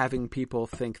having people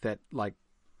think that, like,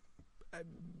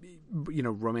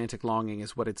 romantic longing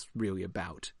is what it's really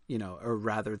about, or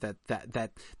rather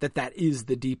that is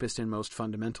the deepest and most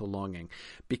fundamental longing,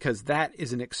 because that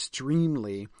is an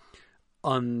extremely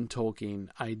un-Tolkien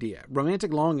idea.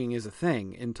 Romantic longing is a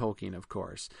thing in Tolkien, of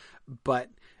course, but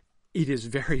it is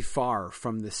very far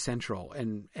from the central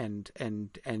and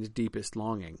deepest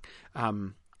longing.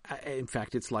 In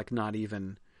fact, it's like not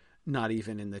even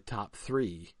in the top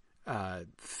 3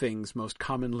 things most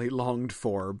commonly longed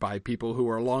for by people who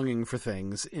are longing for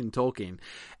things in Tolkien.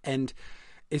 And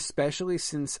especially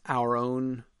since our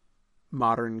own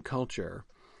modern culture,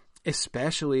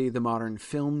 especially the modern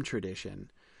film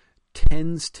tradition,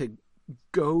 tends to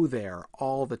go there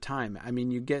all the time. I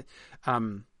mean, you get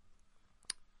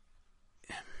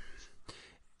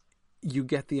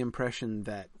the impression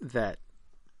that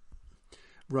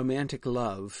romantic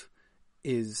love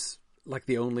is like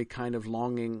the only kind of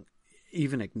longing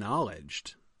even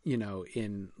acknowledged,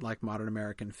 in like modern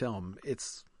American film.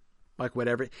 It's like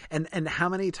whatever. And how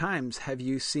many times have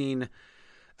you seen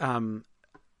an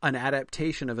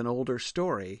adaptation of an older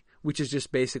story, which is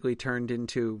just basically turned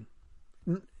into,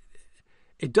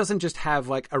 it doesn't just have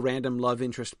like a random love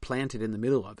interest planted in the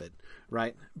middle of it,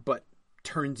 right? But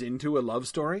turns into a love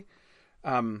story,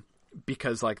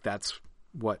 because like that's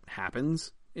what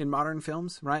happens in modern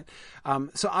films, right?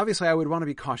 So obviously I would want to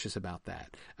be cautious about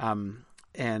that.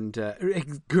 And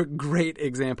great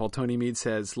example, Tony Mead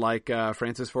says, like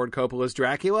Francis Ford Coppola's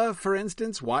Dracula, for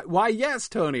instance. Why, yes,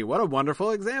 Tony, what a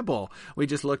wonderful example. We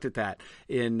just looked at that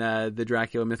in the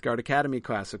Dracula Mythgard Academy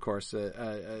class, of course,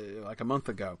 like a month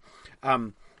ago.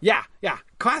 Yeah,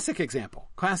 classic example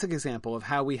of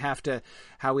how we have to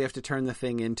turn the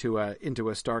thing into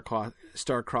a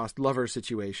star-crossed lover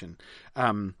situation.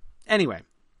 Anyway.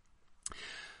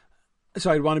 So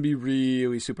I'd want to be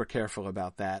really super careful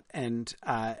about that. And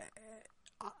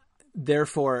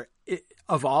therefore,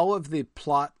 of all of the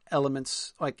plot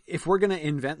elements, like if we're going to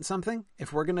invent something,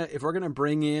 if we're going to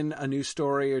bring in a new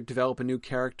story or develop a new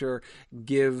character,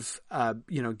 give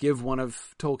one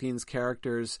of Tolkien's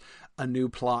characters a new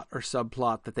plot or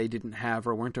subplot that they didn't have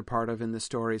or weren't a part of in the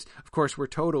stories, of course, we're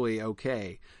totally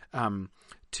okay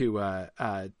to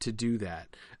do that.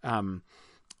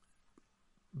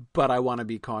 But I want to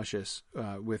be cautious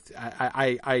with.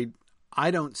 I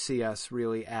don't see us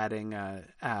really adding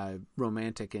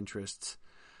romantic interests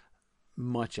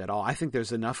much at all. I think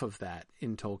there's enough of that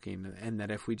in Tolkien, and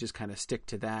that if we just kind of stick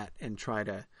to that and try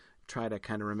to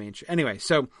kind of remain. Anyway,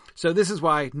 so this is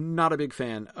why not a big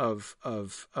fan of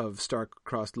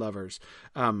star-crossed lovers,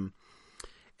 yeah.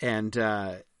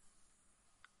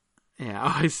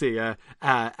 Oh, I see.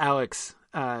 Alex.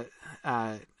 Now,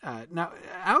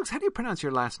 Alex, how do you pronounce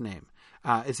your last name?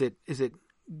 Is it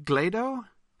Glado?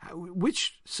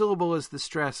 Which syllable is the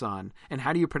stress on, and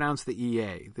how do you pronounce the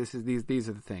EA? These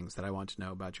are the things that I want to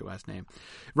know about your last name.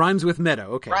 Rhymes with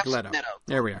meadow. Okay, Gledo.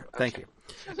 There we are. Thank you.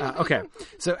 Okay,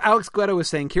 so Alex Gledo was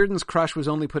saying Círdan's crush was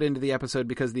only put into the episode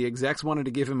because the execs wanted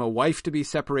to give him a wife to be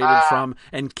separated from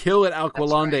and kill at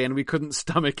Alqualondë, right. And we couldn't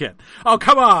stomach it. Oh,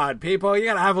 come on, people! You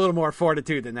gotta have a little more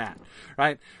fortitude than that,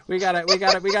 right? We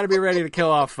gotta be ready to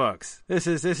kill off folks. This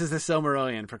is the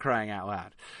Silmarillion, for crying out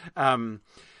loud.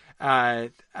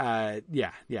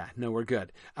 Yeah, no, we're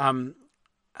good. On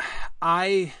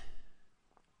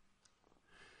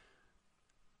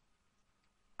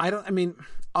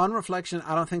reflection,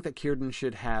 I don't think that Círdan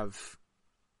should have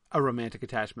a romantic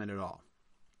attachment at all.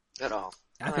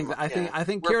 I think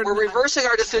Círdan, we're reversing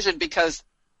our decision because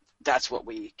that's what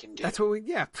we can do.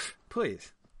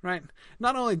 Please. Right.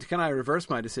 Not only can I reverse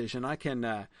my decision, I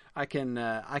can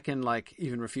like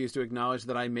even refuse to acknowledge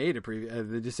that I made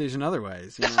the decision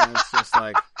otherwise. It's just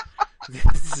like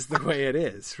this is the way it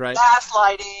is, right?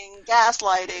 Gaslighting. That's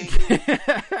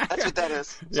what that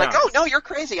is. It's like, oh no, you're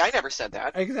crazy. I never said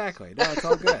that. Exactly. No, it's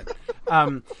all good.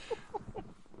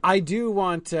 I do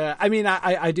want.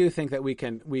 I do think that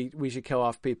we should kill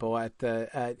off people at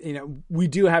the. We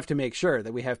do have to make sure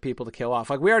that we have people to kill off.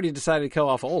 Like we already decided to kill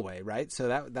off Olwe, right?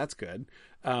 So that's good.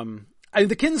 The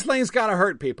kinslaying's got to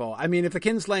hurt people. I mean, if the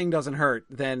kinslaying doesn't hurt,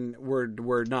 then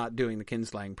we're not doing the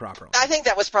kinslaying properly. I think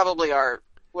that was probably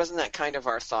wasn't that kind of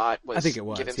our thought? I think it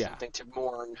was. Give him something to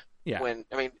mourn. Yeah.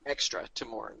 Extra to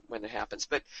mourn when it happens.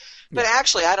 But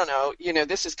actually, I don't know.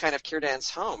 This is kind of Círdan's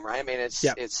home, right? I mean, it's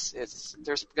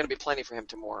there's going to be plenty for him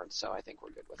to mourn, so I think we're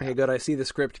good with that. Okay, good. I see the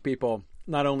script people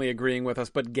not only agreeing with us,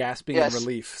 but gasping in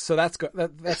relief. So that's good.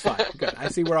 That's fine. Good. I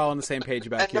see we're all on the same page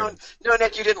about Círdan. No,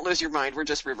 Nick, you didn't lose your mind. We're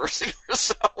just reversing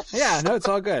ourselves. Yeah, no, it's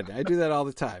all good. I do that all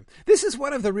the time. This is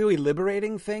one of the really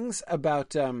liberating things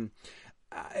about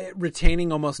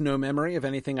retaining almost no memory of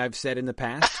anything I've said in the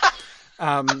past.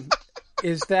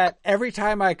 Is that every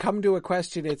time I come to a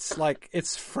question, it's like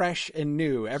it's fresh and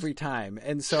new every time,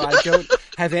 and so I don't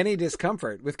have any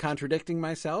discomfort with contradicting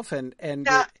myself, and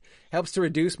it helps to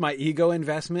reduce my ego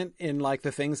investment in like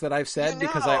the things that I've said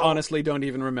because I honestly don't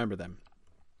even remember them.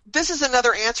 This is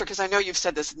another answer, because I know you've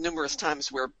said this numerous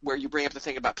times where you bring up the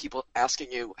thing about people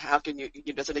asking you, how can you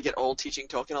doesn't it get old teaching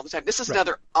Tolkien all the time? This is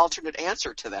another alternate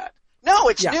answer to that. No,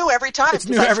 it's new every time. It's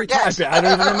new every time. I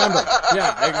don't even remember.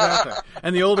 Yeah, exactly.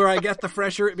 And the older I get, the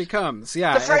fresher it becomes.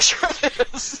 Yeah, the fresher it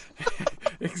is.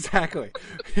 Exactly.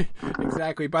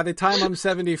 Exactly. By the time I'm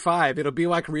 75, it'll be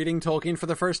like reading Tolkien for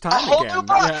the first time again. A whole again. new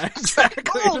book. Yeah,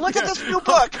 exactly. Oh, look at this new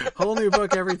book. Whole new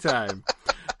book every time.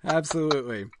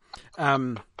 Absolutely.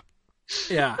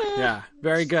 Yeah.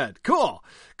 Very good. Cool.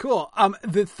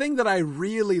 The thing that I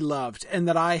really loved and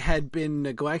that I had been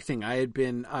neglecting, I had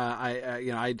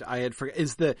forgotten,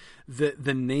 is the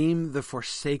name The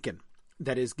Forsaken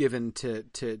that is given to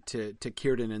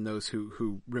Círdan and those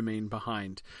who remain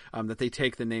behind, that they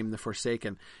take the name The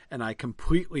Forsaken. And I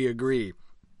completely agree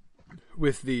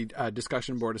with the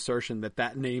discussion board assertion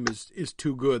that name is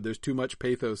too good. There's too much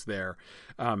pathos there,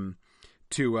 to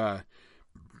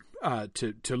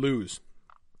lose.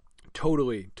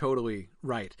 Totally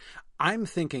right. I'm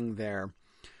thinking there,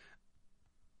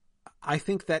 I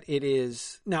think that it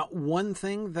is now one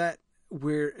thing that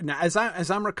as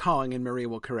I'm recalling, and Marie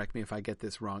will correct me if I get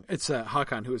this wrong. It's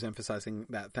Hakan who is emphasizing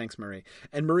that. Thanks, Marie.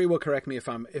 And Marie will correct me if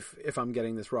I'm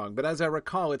getting this wrong. But as I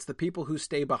recall, it's the people who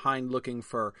stay behind looking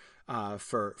for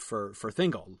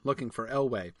Thingol, looking for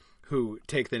Elwë, who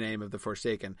take the name of the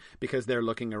Forsaken because they're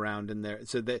looking around and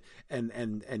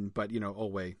but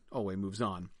Olwë moves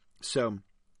on. So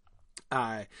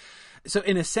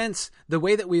in a sense, the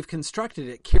way that we've constructed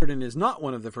it, Círdan is not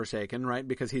one of the Forsaken, right?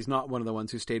 Because he's not one of the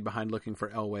ones who stayed behind looking for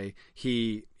Elwë.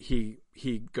 He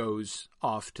goes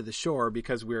off to the shore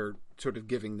because we're sort of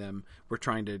we're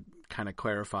trying to kind of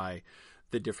clarify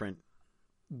the different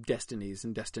destinies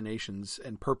and destinations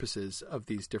and purposes of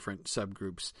these different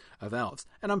subgroups of elves.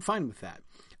 And I'm fine with that.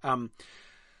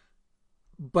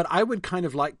 But I would kind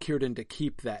of like Círdan to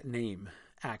keep that name.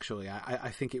 Actually, I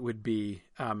think it would be.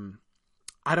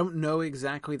 I don't know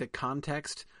exactly the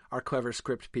context. Our clever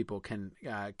script people can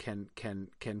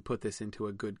put this into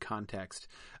a good context.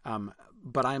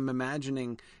 But I'm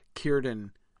imagining Círdan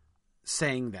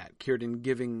saying that, Círdan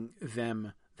giving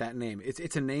them that name.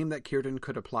 It's a name that Círdan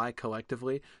could apply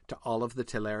collectively to all of the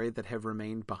Teleri that have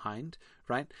remained behind,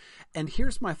 right? And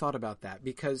here's my thought about that,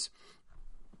 because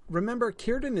remember,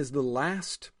 Círdan is the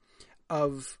last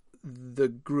of the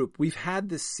group. We've had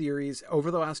this series over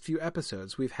the last few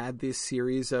episodes. We've had this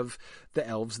series of the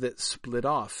elves that split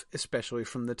off, especially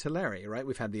from the Teleri, right?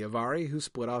 We've had the Avari who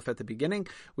split off at the beginning.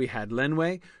 We had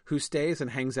Lenwë who stays and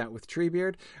hangs out with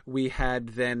Treebeard. We had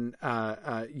then,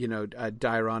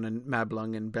 Daeron and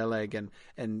Mablung and Beleg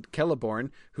and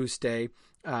Celeborn who stay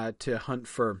to hunt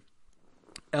for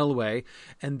Elwë,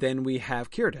 and then we have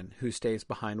Círdan who stays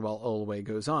behind while Olwë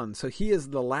goes on. So he is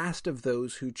the last of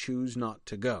those who choose not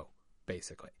to go,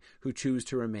 basically, who choose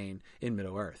to remain in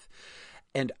Middle-earth.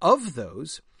 And of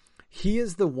those, he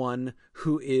is the one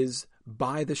who is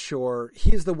by the shore.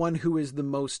 He is the one who is the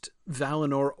most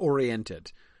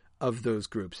Valinor-oriented of those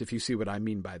groups, if you see what I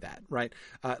mean by that, right?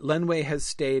 Lenwë has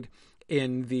stayed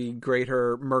in the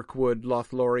greater Mirkwood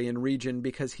Lothlorien region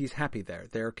because he's happy there.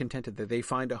 They're contented there. They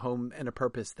find a home and a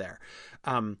purpose there.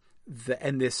 And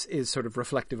this is sort of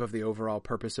reflective of the overall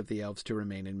purpose of the elves to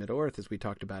remain in Middle-earth, as we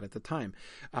talked about at the time.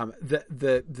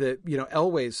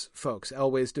 Elwë's folks,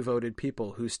 Elwë's devoted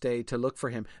people who stay to look for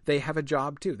him, they have a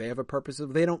job too. They have a purpose.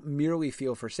 They don't merely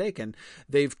feel forsaken.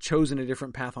 They've chosen a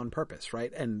different path on purpose,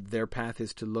 right? And their path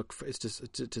is to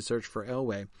to search for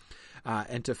Elwë.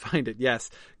 And to find it, yes,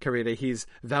 Karita, he's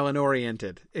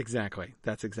Valinor-oriented. Exactly.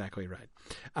 That's exactly right.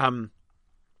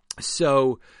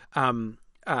 So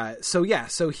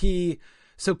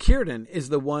Círdan is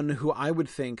the one who I would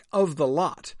think of the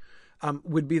lot,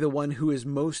 would be the one who is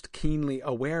most keenly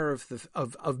aware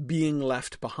of being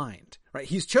left behind, right?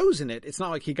 He's chosen it. It's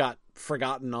not like he got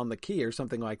forgotten on the key or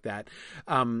something like that.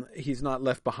 He's not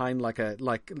left behind like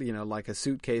a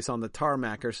suitcase on the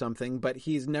tarmac or something, but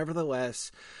he's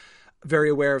nevertheless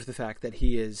very aware of the fact that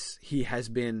he has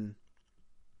been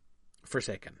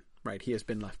forsaken, right? He has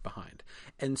been left behind.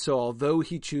 And so although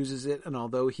he chooses it and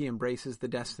although he embraces the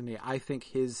destiny, I think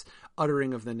his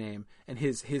uttering of the name and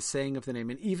his saying of the name,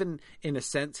 and even in a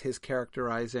sense his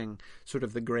characterizing sort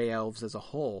of the Grey Elves as a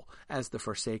whole as the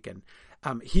Forsaken,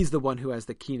 he's the one who has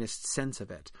the keenest sense of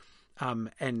it.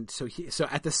 And so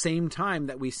at the same time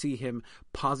that we see him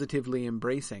positively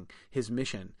embracing his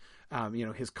mission,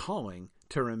 his calling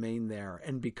to remain there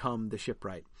and become the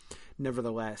shipwright,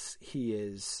 nevertheless, he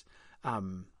is,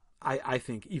 I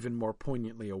think, even more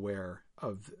poignantly aware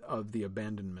of the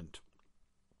abandonment.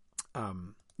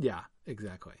 Yeah,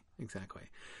 exactly.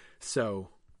 So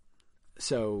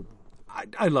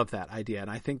I love that idea, and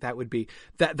I think that would be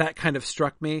that kind of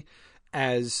struck me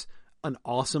as an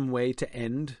awesome way to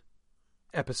end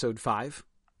episode 5.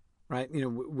 right?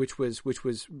 Which was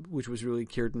really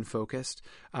Círdan focused.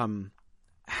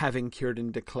 Having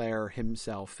Círdan declare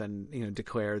himself and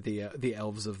declare the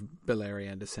elves of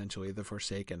Beleriand, essentially the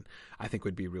Forsaken, I think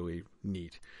would be really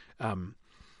neat.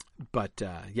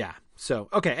 Yeah. So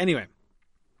okay. Anyway.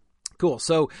 Cool.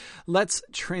 So let's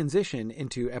transition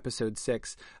into episode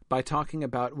 6 by talking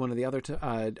about one of the other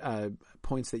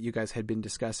points that you guys had been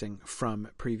discussing from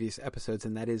previous episodes,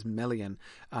 and that is Melian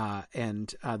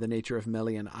and the nature of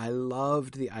Melian. I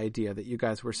loved the idea that you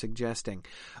guys were suggesting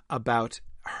about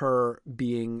her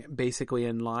being basically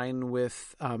in line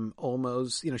with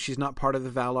Ulmo's, she's not part of the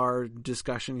Valar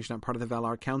discussion, she's not part of the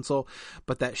Valar Council,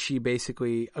 but that she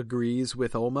basically agrees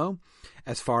with Ulmo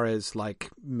as far as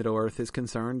like Middle-earth is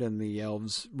concerned and the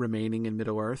elves remaining in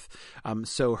Middle-earth.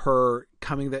 So her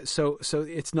coming so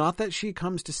it's not that she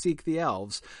comes to seek the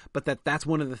elves, but that's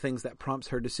one of the things that prompts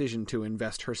her decision to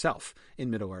invest herself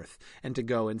in Middle-earth and to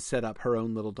go and set up her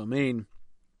own little domain,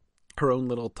 her own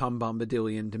little Tom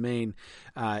Bombadilian domain,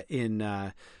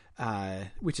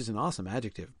 which is an awesome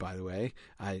adjective, by the way.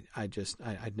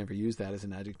 I'd never used that as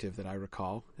an adjective that I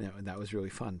recall. That was really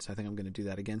fun. So I think I'm going to do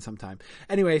that again sometime.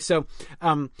 Anyway, so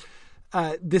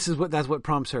that's what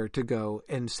prompts her to go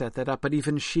and set that up. But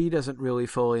even she doesn't really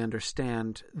fully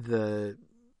understand the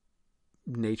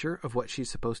nature of what she's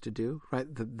supposed to do, right?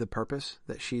 The purpose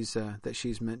that she's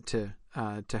meant to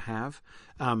have.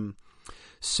 That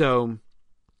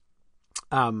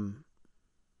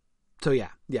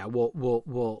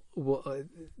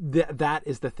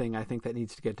is the thing I think that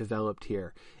needs to get developed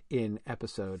here in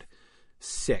episode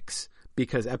 6,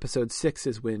 because episode 6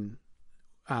 is when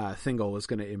Thingol is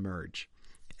going to emerge.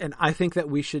 And I think that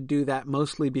we should do that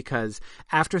mostly because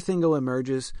after Thingol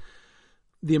emerges,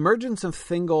 the emergence of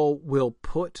Thingol will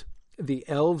put the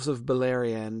elves of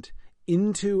Beleriand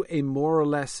into a more or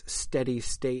less steady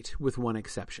state, with one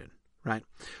exception, right?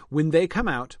 When they come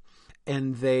out,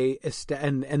 and Thingol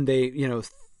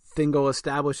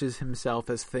establishes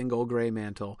himself as Thingol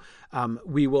Greymantle.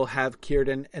 We will have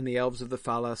Círdan and the elves of the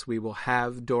Falas. We will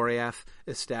have Doriath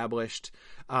established,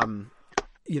 and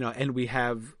we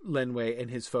have Lenwë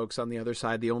and his folks on the other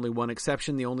side. The only one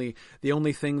exception, the only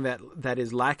thing that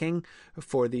is lacking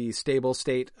for the stable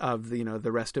state of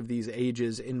the rest of these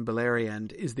ages in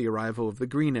Beleriand is the arrival of the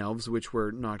Green Elves, which we're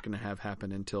not going to have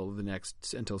happen until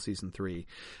season 3.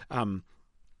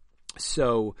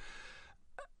 So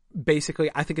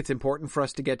basically, I think it's important for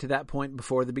us to get to that point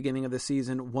before the beginning of the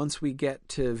season. Once we get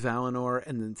to Valinor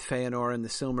and then Feanor and the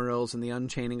Silmarils and the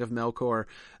Unchaining of Melkor,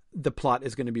 the plot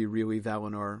is going to be really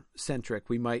Valinor-centric.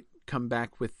 We might come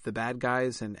back with the bad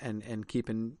guys and keep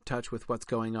in touch with what's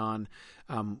going on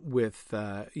with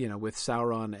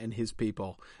Sauron and his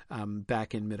people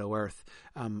back in Middle-earth.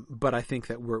 But I think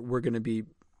that we're going to be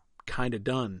kind of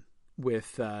done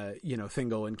with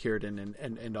Thingol and Círdan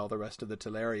and all the rest of the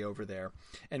Teleri over there,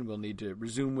 and we'll need to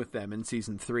resume with them in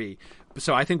season 3.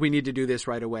 So I think we need to do this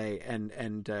right away, and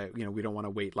we don't want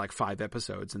to wait like 5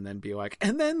 episodes and then be like,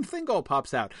 and then Thingol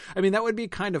pops out. I mean, that would be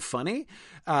kind of funny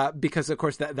because of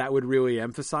course that would really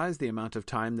emphasize the amount of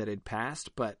time that had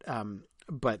passed, but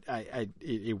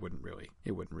it wouldn't really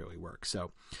work. So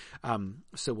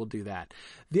we'll do that.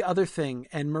 The other thing,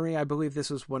 and Marie, I believe this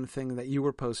was one thing that you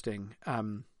were posting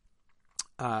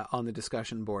on the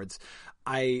discussion boards,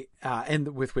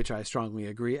 and with which I strongly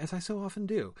agree, as I so often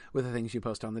do with the things you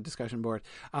post on the discussion board,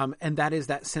 and that is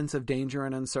that sense of danger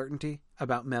and uncertainty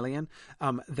about Melian,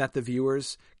 that the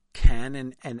viewers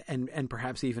can and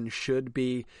perhaps even should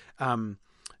be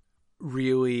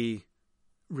really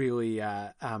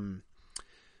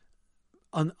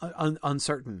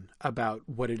uncertain about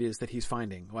what it is that he's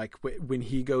finding. Like when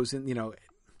he goes in,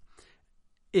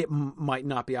 it might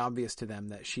not be obvious to them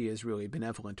that she is really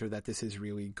benevolent or that this is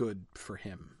really good for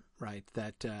him, right?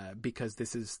 That because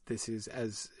this is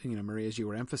as Marie, as you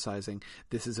were emphasizing,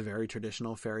 this is a very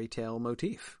traditional fairy tale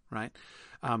motif, right?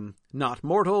 Not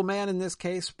mortal man in this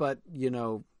case, but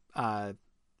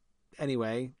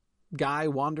anyway, guy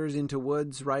wanders into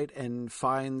woods, right, and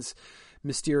finds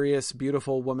mysterious,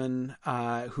 beautiful woman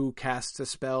who casts a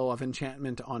spell of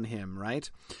enchantment on him,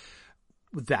 right?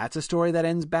 That's a story that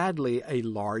ends badly a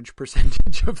large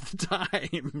percentage of the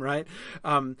time, right?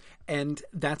 And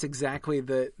that's exactly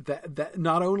that.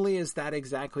 Not only is that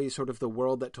exactly sort of the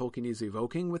world that Tolkien is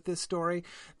evoking with this story,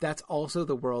 that's also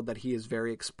the world that he is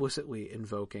very explicitly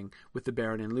invoking with the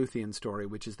Beren and Luthien story,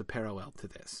 which is the parallel to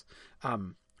this.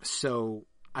 So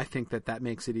I think that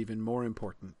makes it even more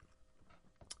important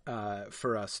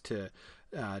for us to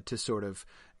sort of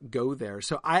go there.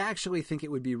 So I actually think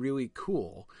it would be really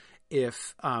cool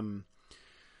if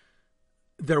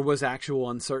there was actual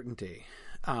uncertainty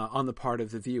on the part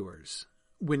of the viewers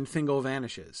when Thingol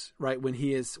vanishes, right? When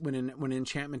when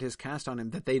enchantment is cast on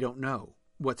him, that they don't know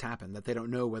what's happened, that they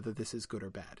don't know whether this is good or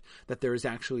bad, that there is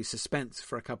actually suspense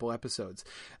for a couple episodes.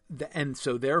 And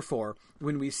so therefore,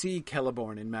 when we see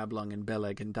Celeborn and Mablung and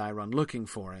Beleg and Dairon looking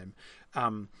for him,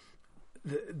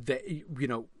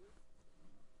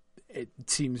 it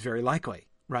seems very likely,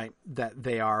 right, that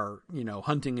they are,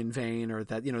 hunting in vain, or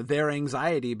that, their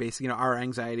anxiety, basically, our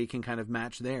anxiety can kind of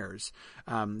match theirs,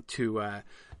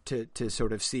 to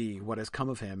sort of see what has come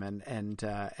of him and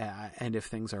if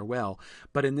things are well.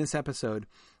 But in this episode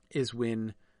is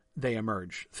when they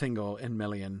emerge. Thingol and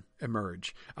Melian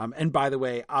emerge. And by the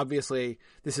way, obviously,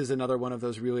 this is another one of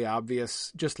those really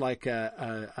obvious, just like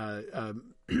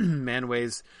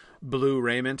Manway's blue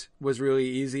raiment was really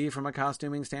easy from a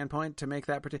costuming standpoint to make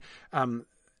that particular.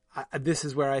 This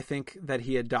is where I think that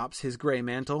he adopts his gray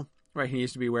mantle. Right, he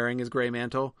needs to be wearing his gray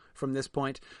mantle from this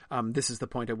point. This is the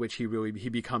point at which he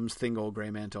becomes Thingol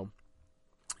Greymantle,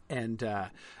 and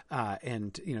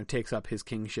takes up his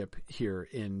kingship here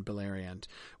in Beleriand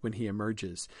when he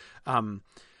emerges.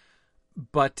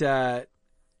 But the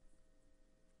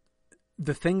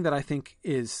thing that I think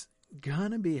is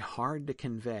gonna be hard to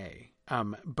convey,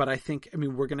 but I think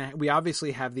we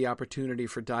obviously have the opportunity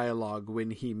for dialogue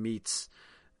when he meets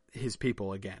his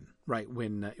people again, right?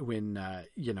 When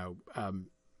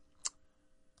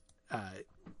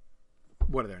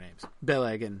what are their names?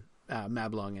 Beleg and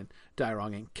Mablung and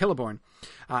Dairon and Celeborn.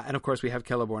 And of course we have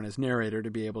Celeborn as narrator to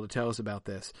be able to tell us about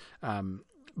this.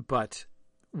 But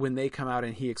when they come out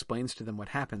and he explains to them what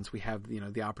happens, we have,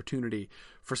 the opportunity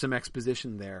for some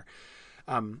exposition there.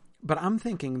 But I'm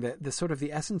thinking that the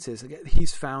essence is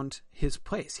he's found his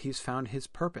place. He's found his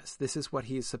purpose. This is what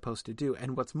he's supposed to do.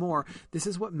 And what's more, this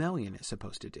is what Melian is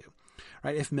supposed to do,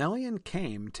 right? If Melian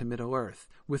came to Middle-earth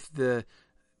with the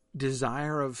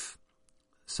desire of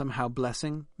somehow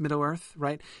blessing Middle-earth,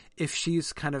 right? If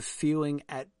she's kind of feeling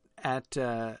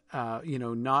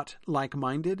not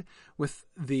like-minded with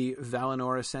the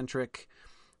Valinor-centric,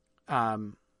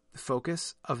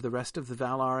 focus of the rest of the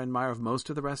Valar and Maiar, of most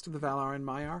of the rest of the Valar and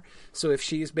Maiar. So if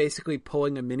she's basically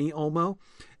pulling a mini Ulmo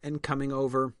and coming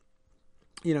over,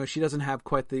 she doesn't have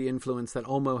quite the influence that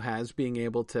Ulmo has, being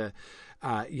able to,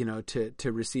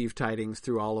 to receive tidings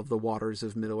through all of the waters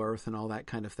of Middle Earth and all that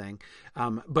kind of thing.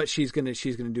 But she's gonna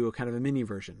do a kind of a mini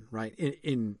version, right?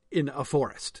 In a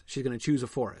forest. She's gonna choose a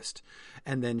forest,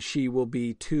 and then she will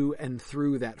be to and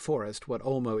through that forest what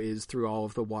Ulmo is through all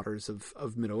of the waters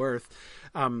of Middle Earth.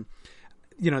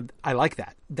 I like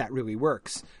that. That really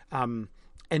works. And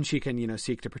she can,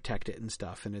 seek to protect it and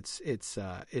stuff. And it's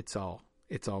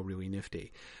all really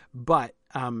nifty. But,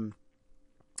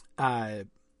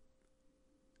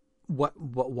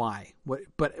 why?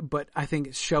 But I think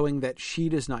it's showing that she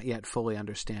does not yet fully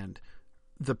understand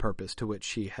the purpose to which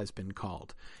she has been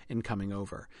called in coming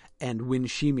over. And when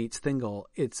she meets Thingol,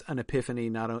 it's an epiphany.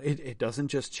 It doesn't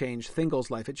just change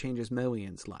Thingol's life, it changes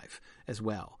Melian's life as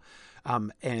well.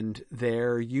 And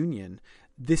their union,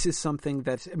 this is something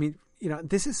that,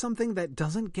 this is something that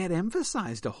doesn't get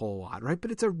emphasized a whole lot, right?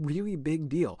 But it's a really big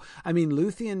deal.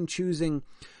 Luthien choosing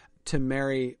to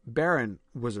marry Beren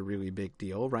was a really big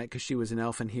deal, right? Because she was an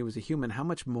elf and he was a human. How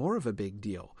much more of a big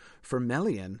deal for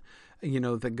Melian,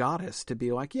 the goddess, to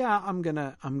be like, yeah, I'm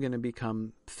gonna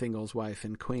become Thingol's wife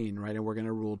and queen, right? And we're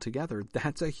gonna rule together.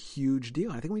 That's a huge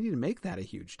deal. I think we need to make that a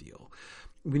huge deal.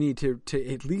 We need to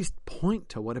at least point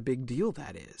to what a big deal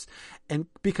that is. And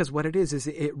because what it is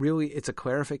it's a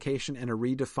clarification and a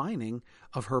redefining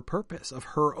of her purpose, of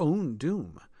her own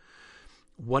doom.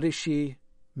 What is she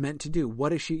meant to do?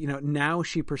 What is she, now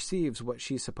she perceives what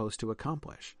she's supposed to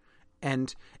accomplish.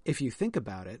 And if you think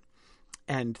about it,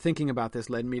 and thinking about this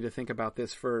led me to think about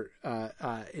this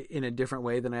in a different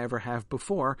way than I ever have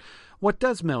before. What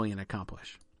does Melian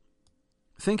accomplish?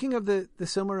 Thinking of the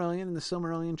Silmarillion and the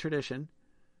Silmarillion tradition,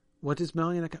 what is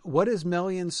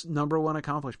Melian's number one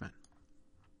accomplishment?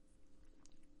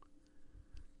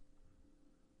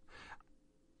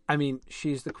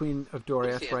 She's the queen of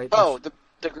Doriath, right? Oh,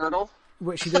 the girdle?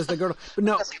 She does the girdle. But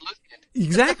no,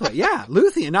 exactly. Yeah.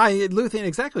 Luthien,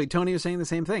 exactly. Tony was saying the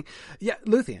same thing. Yeah.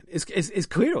 Luthien is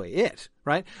clearly it,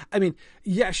 right?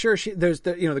 Yeah, sure. There's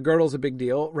the girdle's a big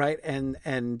deal, right? And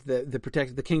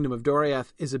the kingdom of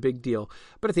Doriath is a big deal.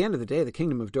 But at the end of the day, the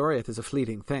kingdom of Doriath is a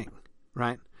fleeting thing,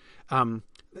 right?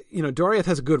 Doriath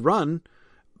has a good run,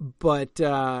 but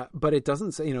it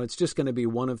doesn't say, it's just going to be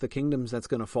one of the kingdoms that's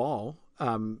going to fall,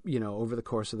 over the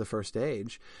course of the First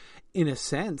Age. In a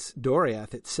sense,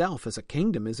 Doriath itself as a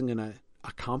kingdom isn't going to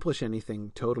accomplish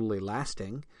anything totally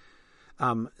lasting.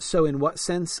 So in what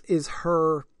sense is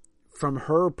her from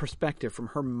her perspective, from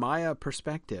her Maya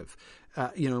perspective,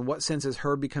 in what sense is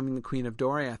her becoming the Queen of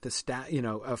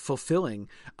Doriath, fulfilling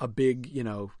a big,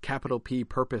 capital P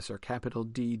purpose or capital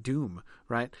D doom,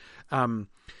 right?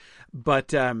 But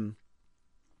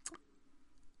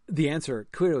the answer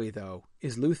clearly, though,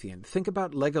 is Luthien. Think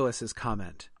about Legolas's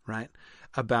comment, right,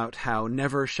 about how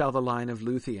never shall the line of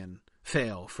Luthien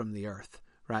fail from the earth,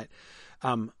 right?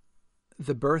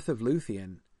 The birth of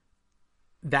Luthien,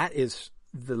 that is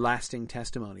the lasting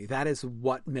testimony. That is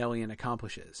what Melian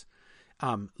accomplishes.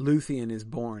 Luthien is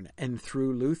born, and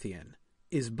through Luthien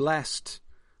is blessed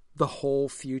the whole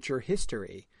future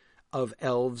history of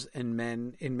elves and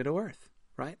men in Middle-earth,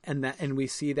 right? And we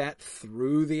see that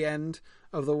through the end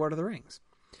of The Lord of the Rings.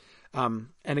 And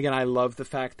again, I love the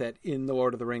fact that in The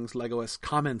Lord of the Rings, Legolas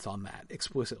comments on that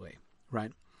explicitly,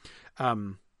 right?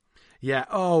 Yeah.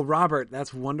 Oh, Robert,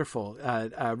 that's wonderful.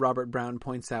 Robert Brown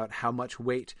points out how much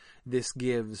weight this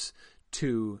gives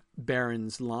to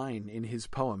Beron's line in his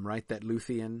poem, right? That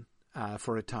Luthien,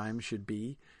 for a time, should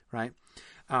be, right?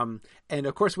 And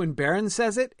of course, when Beren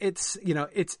says it, it's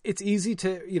easy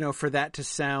to, for that to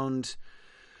sound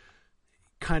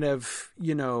kind of,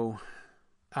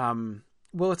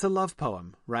 well, it's a love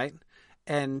poem, right?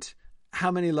 And how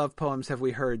many love poems have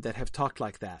we heard that have talked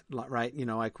like that, right?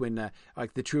 Like when,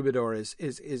 like the troubadour is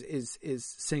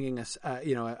singing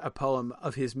a poem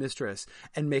of his mistress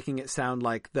and making it sound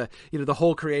like the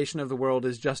whole creation of the world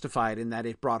is justified in that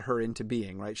it brought her into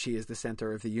being, right? She is the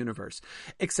center of the universe.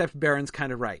 Except Beron's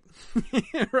kind of right,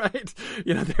 right?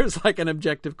 There's like an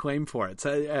objective claim for it.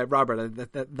 So,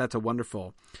 Robert, that's a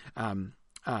wonderful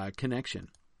connection.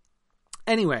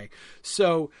 Anyway,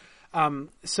 so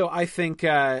I think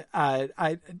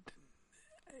obviously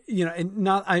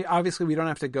we don't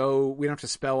have to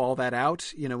spell all that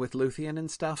out, with Luthien and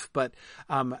stuff, but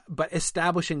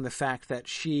establishing the fact that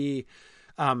she,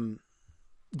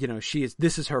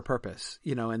 this is her purpose,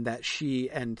 and that she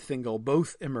and Thingol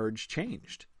both emerge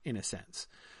changed in a sense.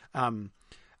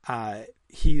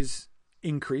 He's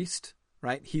increased,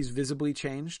 right? He's visibly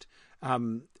changed,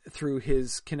 through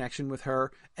his connection with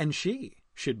her, and she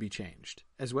should be changed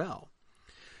as well.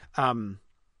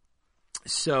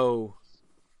 So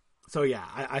yeah,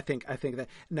 I think that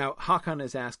now Hakan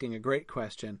is asking a great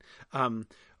question.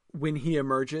 When he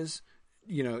emerges,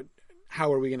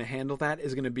 how are we going to handle that?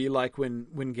 Is it going to be like when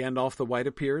Gandalf the White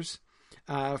appears,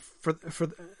 for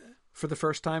the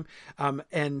first time?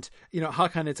 And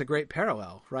Hakan, it's a great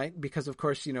parallel, right? Because of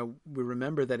course, we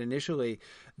remember that initially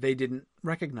they didn't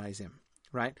recognize him,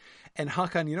 right? And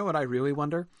Hakan, what I really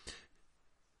wonder,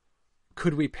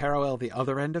 could we parallel the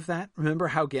other end of that? Remember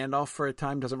how Gandalf for a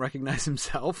time doesn't recognize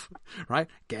himself, right?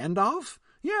 Gandalf?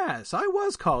 Yes, I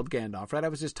was called Gandalf, right? I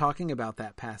was just talking about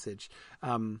that passage.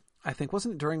 I think,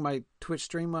 wasn't it during my Twitch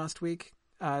stream last week?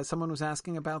 Someone was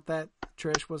asking about that.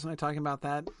 Trish, wasn't I talking about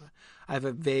that? I have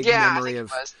a vague memory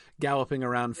of galloping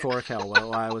around Thorkel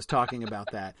while I was talking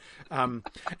about that.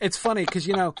 It's funny because,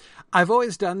 I've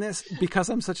always done this because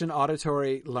I'm such an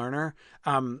auditory learner.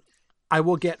 I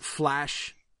will get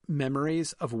flash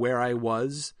memories of where I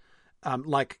was,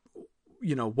 what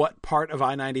part of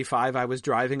I-95 I was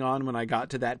driving on when I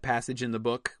got to that passage in the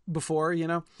book before,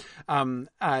 so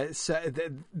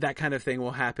that kind of thing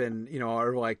will happen,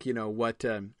 or like,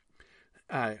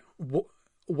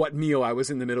 what meal I was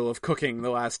in the middle of cooking the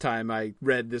last time I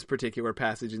read this particular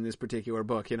passage in this particular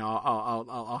book,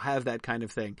 I'll have that kind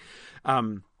of thing.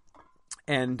 And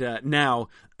now,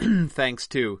 thanks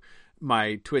to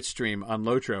my Twitch stream on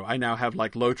Lotro, I now have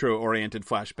like Lotro oriented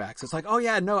flashbacks. It's like, oh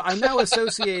yeah, no, I now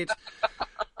associate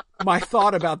my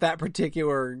thought about that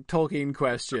particular Tolkien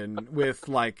question with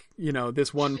like,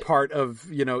 this one part of,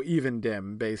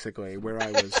 Evendim, basically, where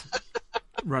I was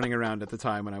running around at the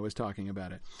time when I was talking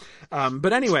about it.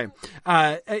 But anyway,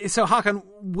 so Hakan,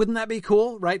 wouldn't that be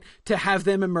cool, right? To have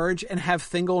them emerge and have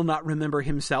Thingol not remember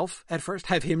himself at first,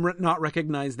 have him not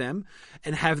recognize them,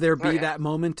 and have there be that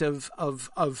moment of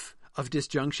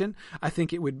disjunction. I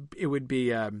think it would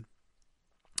be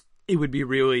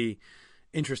really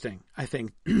interesting, I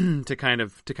think, to kind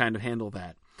of handle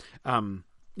that.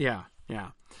 Yeah.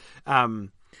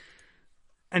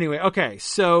 Anyway, okay,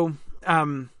 so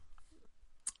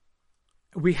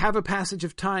we have a passage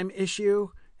of time issue,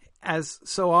 as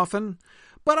so often,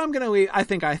 but I'm going to leave. I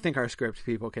think our script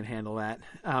people can handle that.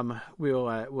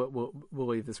 We'll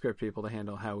leave the script people to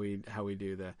handle how we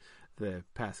do the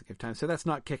passage of time. So that's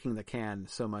not kicking the can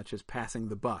so much as passing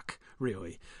the buck,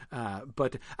 really.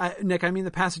 But Nick, I mean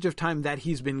the passage of time that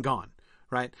he's been gone,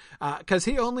 right? Because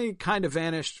he only kind of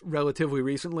vanished relatively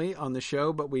recently on the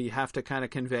show, but we have to kind of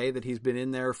convey that he's been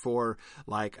in there for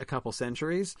like a couple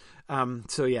centuries.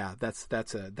 So yeah,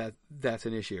 that's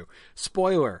an issue.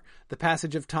 Spoiler: the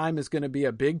passage of time is going to be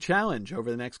a big challenge over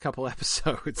the next couple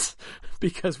episodes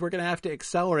because we're going to have to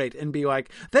accelerate and be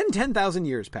like, then 10,000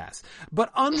 years pass.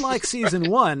 But unlike season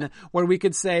 1, where we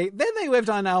could say, then they lived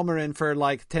on Almarin for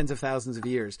like tens of thousands of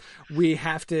years, we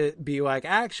have to be like,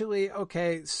 actually,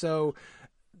 okay, so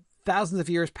thousands of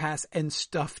years pass and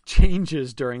stuff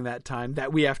changes during that time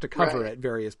that we have to cover at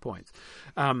various points.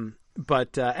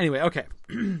 But anyway, okay.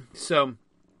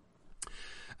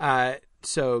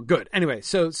 So good. Anyway,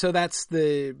 so that's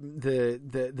the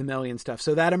Melian stuff.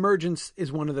 So that emergence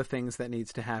is one of the things that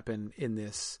needs to happen in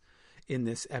this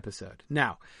episode.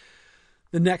 Now,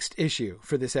 the next issue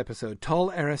for this episode, Tol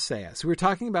Eressëa. So we're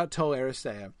talking about Tol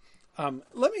Eressëa.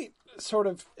 Let me sort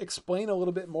of explain a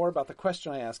little bit more about the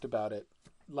question I asked about it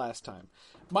last time.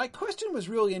 My question was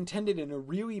really intended in a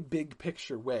really big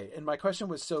picture way, and my question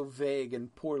was so vague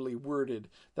and poorly worded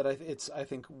that I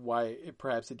think why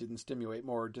perhaps it didn't stimulate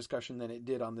more discussion than it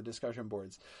did on the discussion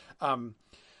boards. I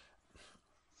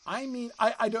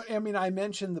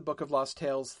mentioned the Book of Lost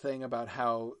Tales thing about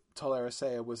how Tol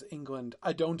Eressëa was England.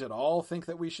 I don't at all think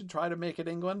that we should try to make it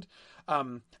England.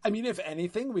 If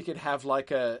anything, we could have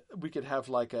like an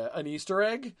Easter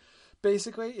egg,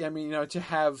 basically. To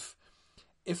have,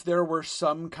 if there were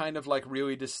some kind of like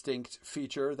really distinct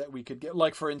feature that we could get,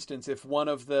 like for instance, if one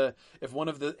of the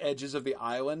edges of the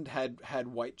island had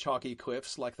white chalky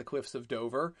cliffs, like the cliffs of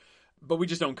Dover, but we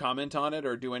just don't comment on it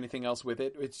or do anything else with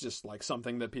it. It's just like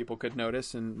something that people could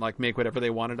notice and like make whatever they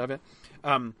wanted of it.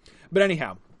 But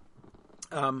anyhow,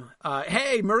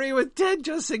 hey, Marie with Ted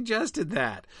just suggested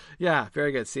that. Yeah,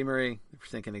 very good. See, Marie, we're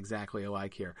thinking exactly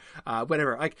alike here.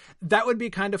 Whatever. Like, that would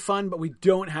be kind of fun, but we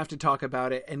don't have to talk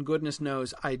about it. And goodness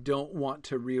knows, I don't want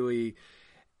to really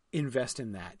invest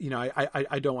in that.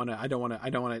 I don't want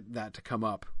that to come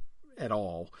up at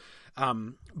all.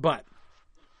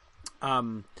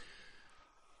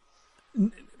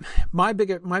 My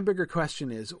bigger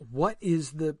question is, what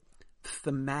is the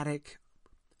thematic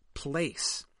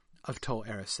place of Tol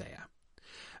Eressëa?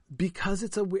 Because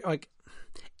it's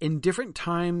in different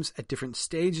times, at different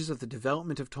stages of the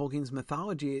development of Tolkien's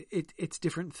mythology, it's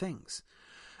different things.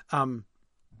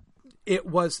 It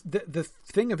was the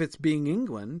thing of its being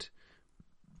England.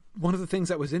 One of the things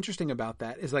that was interesting about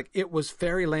that is like it was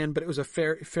fairyland, but it was a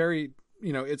fairy.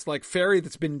 It's like fairy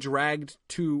that's been dragged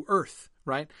to Earth,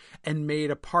 right, and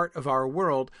made a part of our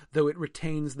world, though it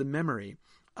retains the memory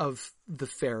of the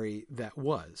fairy that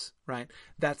was, right?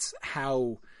 That's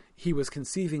how he was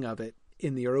conceiving of it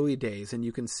in the early days, and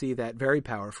you can see that very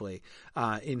powerfully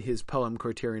in his poem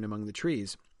Cortirion Among the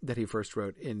Trees that he first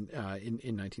wrote in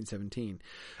 1917.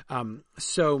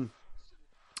 So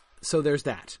there's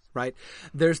that, right?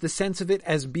 There's the sense of it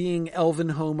as being elven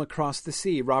home across the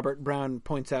sea. Robert Brown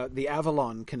points out the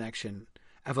Avalon connection,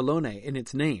 Avalone, in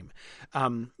its name.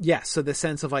 So the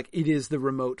sense of like it is the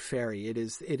remote fairy. It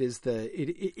is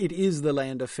the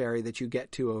land of fairy that you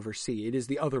get to over sea. It is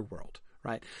the other world,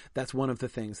 right? That's one of the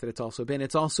things that it's also been.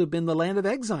 It's also been the land of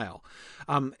exile.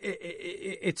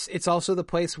 It's also the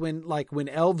place when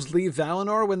elves leave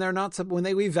Valinor, when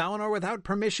they leave Valinor without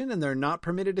permission and they're not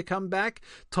permitted to come back.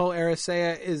 Tol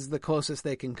Eressëa is the closest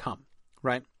they can come,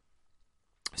 right?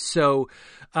 So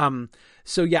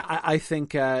yeah, I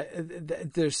think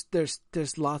there's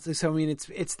lots of, so I mean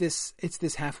it's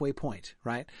this halfway point,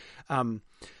 right?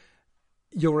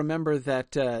 You'll remember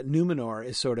that Numenor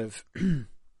is sort of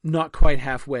not quite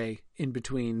halfway in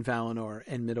between Valinor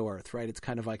and Middle-earth, right? It's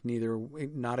kind of like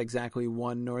not exactly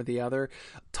one nor the other.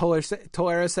 Tol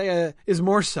Eressëa is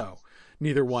more so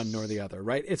neither one nor the other,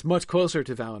 right? It's much closer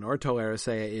to Valinor, Tol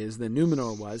Eressëa is, than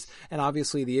Numenor was, and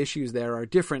obviously the issues there are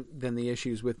different than the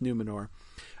issues with Numenor.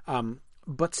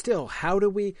 But still, how do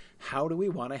we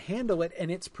want to handle it? And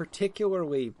it's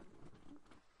particularly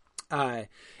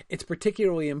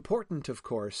important, of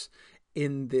course,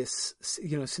 in this,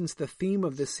 since the theme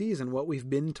of this season, what we've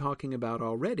been talking about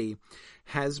already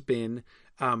has been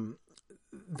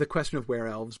the question of where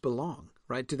elves belong,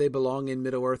 right? Do they belong in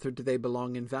Middle-earth or do they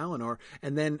belong in Valinor?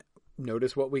 And then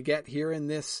notice what we get here in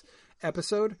this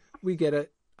episode. We get a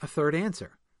third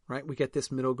answer, right? We get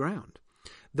this middle ground.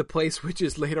 The place which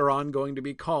is later on going to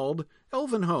be called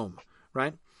Elvenhome,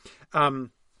 right?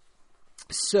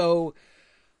 So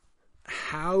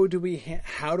how do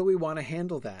we want to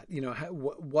handle that?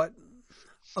 What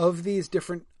of these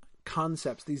different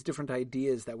concepts, these different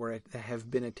ideas that have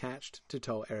been attached to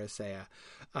Tol Eressëa,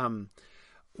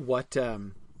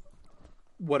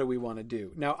 what do we want to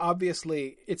do? Now,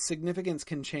 obviously, its significance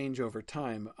can change over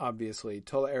time, obviously.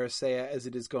 Tola Eressëa, as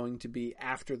it is going to be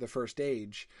after the First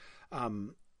Age,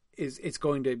 it's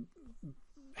going to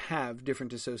have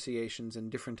different associations and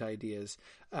different ideas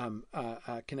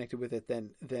connected with it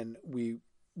than we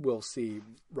will see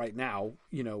right now,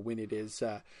 when it is,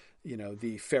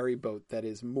 the ferry boat that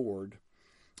is moored.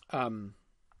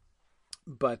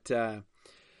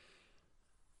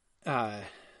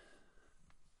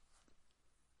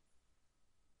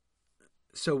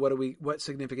 So what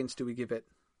significance do we give it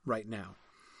right now?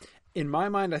 In my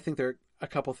mind, I think there are a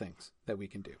couple things that we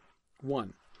can do.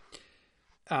 One,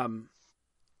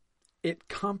 it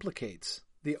complicates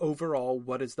the overall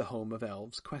what is the home of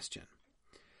elves question.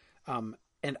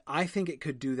 And I think it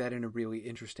could do that in a really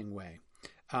interesting way.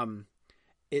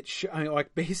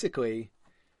 Basically,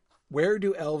 where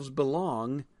do elves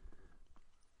belong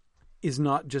is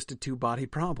not just a two-body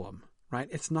problem, right?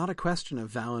 It's not a question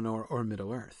of Valinor or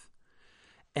Middle-earth.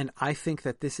 And I think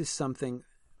that this is something,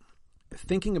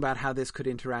 thinking about how this could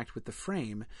interact with the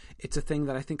frame, it's a thing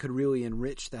that I think could really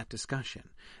enrich that discussion.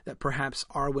 That perhaps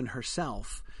Arwen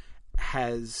herself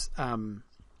has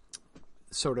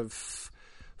sort of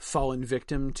fallen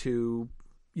victim to,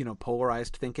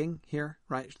 polarized thinking here,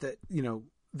 right? That,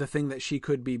 the thing that she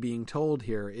could be being told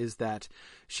here is that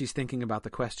she's thinking about the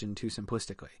question too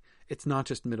simplistically. It's not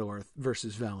just Middle-earth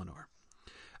versus Valinor.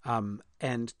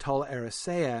 And Tola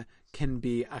Eressëa can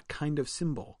be a kind of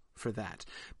symbol for that.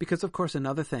 Because, of course,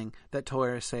 another thing that Tola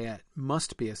Eressëa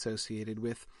must be associated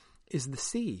with is the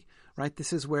sea, right?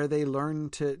 This is where they learn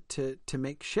to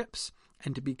make ships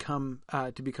and to become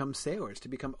sailors, to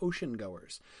become ocean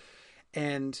goers.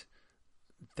 And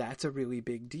that's a really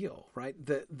big deal, right?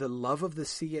 The love of the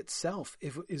sea itself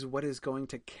is what is going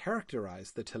to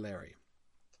characterize the Teleri.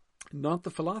 Not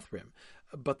the Falathrim,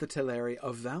 but the Teleri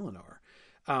of Valinor.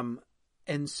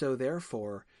 And so,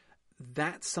 therefore,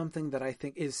 that's something that I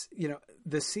think is,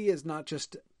 the sea is not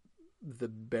just the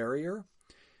barrier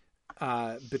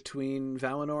between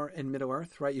Valinor and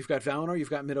Middle-earth, right? You've got Valinor, you've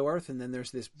got Middle-earth, and then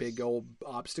there's this big old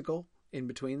obstacle in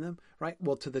between them, right?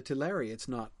 Well, to the Teleri, it's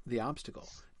not the obstacle.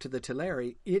 To the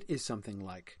Teleri, it is something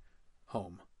like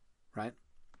home, right?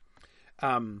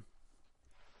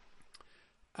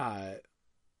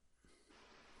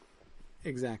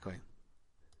 Exactly.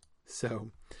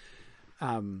 So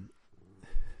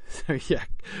yeah,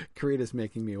 Karina's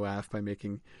making me laugh by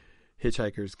making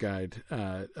Hitchhiker's Guide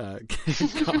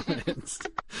comments.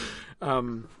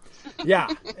 Yeah,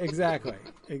 exactly.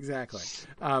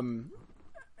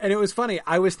 And it was funny.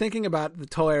 I was thinking about the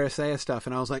Tola Eressëa stuff,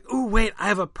 and I was like, "Ooh, wait! I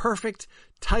have a perfect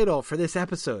title for this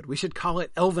episode. We should call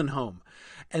it Elven Home."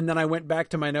 And then I went back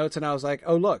to my notes, and I was like,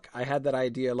 "Oh, look! I had that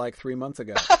idea like 3 months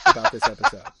ago about this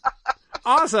episode."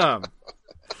 Awesome.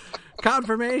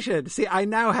 Confirmation. See, I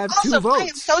now have two votes. I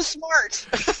am so smart.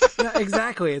 Yeah,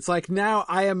 exactly. It's like now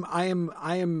I am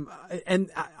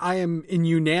in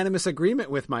unanimous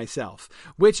agreement with myself,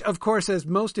 which, of course, as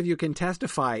most of you can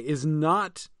testify, is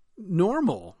not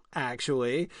normal,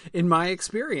 actually, in my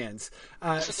experience.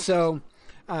 So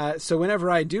whenever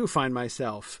I do find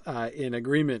myself in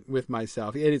agreement with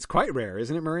myself, it's quite rare,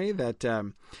 isn't it, Marie? That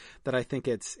I think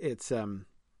it's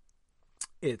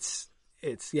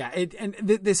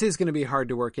this is going to be hard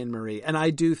to work in, Marie. And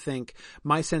I do think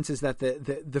my sense is that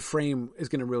the frame is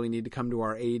going to really need to come to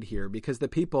our aid here, because the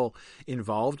people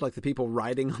involved, like the people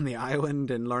riding on the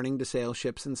island and learning to sail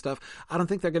ships and stuff, I don't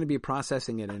think they're going to be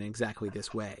processing it in exactly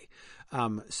this way.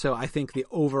 So I think the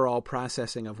overall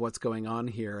processing of what's going on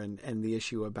here and the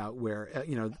issue about where,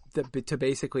 to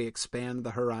basically expand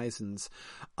the horizons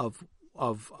of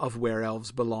where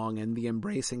elves belong, and the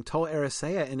embracing Tola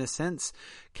Eressëa, in a sense,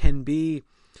 can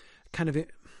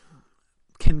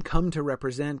come to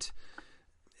represent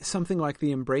something like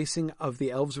the embracing of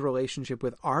the elves' relationship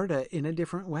with Arda in a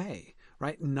different way,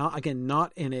 right? Not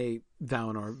in a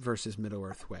Valinor versus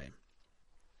Middle-earth way.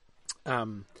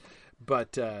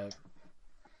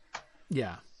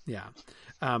 Yeah.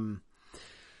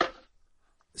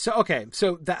 So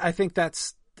I think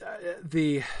that's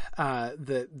the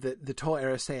Tola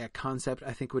Eressëa concept,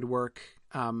 I think, would work.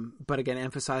 But again,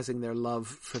 emphasizing their love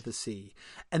for the sea,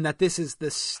 and that this is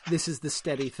the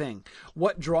steady thing.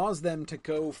 What draws them to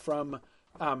go from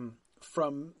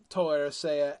Tola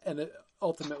Eressëa and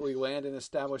ultimately land and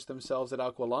establish themselves at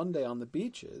Aqualonde on the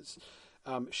beaches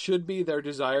should be their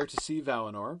desire to see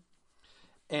Valinor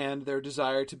and their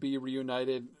desire to be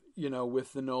reunited,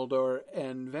 with the Noldor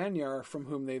and Vanyar, from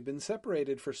whom they've been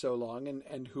separated for so long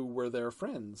and who were their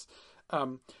friends.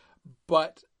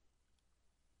 But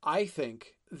I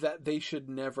think that they should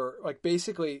never,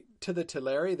 basically, to the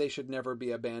Teleri, they should never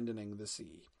be abandoning the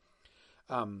sea.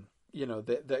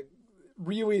 That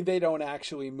really they don't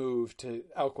actually move to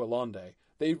Alqualande.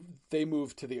 They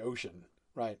move to the ocean,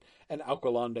 right? And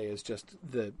Alqualande is just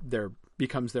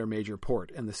becomes their major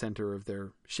port and the center of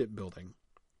their shipbuilding.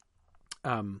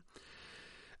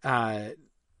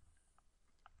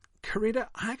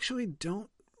 Karita,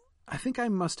 I think I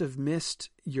must have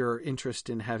missed your interest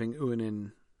in having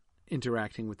Uinen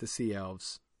interacting with the Sea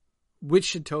Elves, which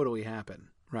should totally happen,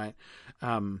 right?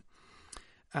 That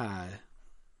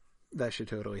should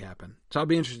totally happen. So I'll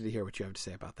be interested to hear what you have to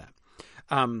say about that.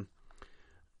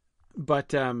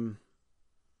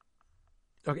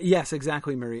 Okay, yes,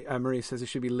 exactly, Marie. Marie says it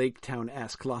should be Lake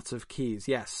Town-esque, lots of quays.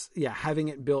 Yes, yeah, having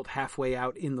it built halfway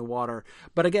out in the water.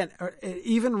 But again,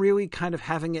 even really kind of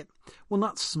having it, well,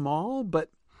 not small, but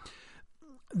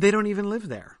they don't even live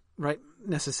there, right?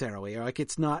 Necessarily. Like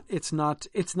it's not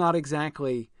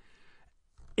exactly,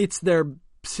 it's their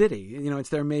city, it's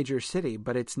their major city,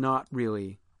 but it's not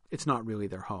really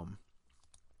their home.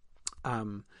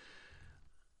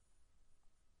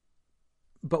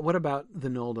 But what about the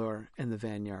Noldor and the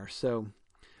Vanyar? So,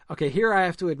 okay, here I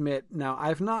have to admit, now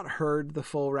I've not heard the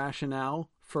full rationale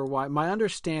for why. My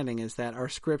understanding is that our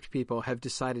script people have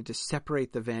decided to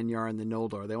separate the Vanyar and the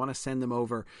Noldor. They want to send them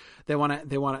over. They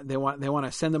want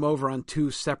to send them over on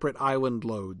 2 separate island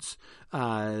loads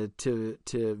to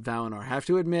Valinor. I have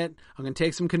to admit, I'm going to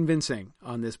take some convincing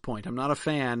on this point. I'm not a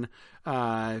fan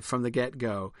from the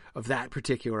get-go of that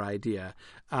particular idea.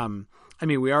 I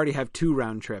mean, we already have 2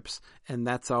 round trips, and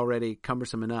that's already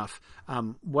cumbersome enough.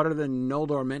 What are the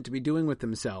Noldor meant to be doing with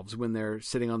themselves when they're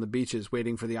sitting on the beaches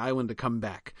waiting for the island to come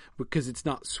back? Because it's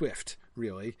not swift,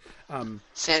 really.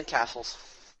 Sandcastles.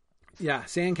 Yeah,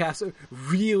 sandcastle.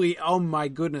 Really, oh my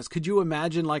goodness. Could you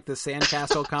imagine like the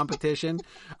sandcastle competition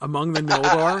among the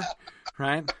Noldor?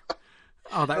 Right?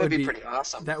 Oh, that would be pretty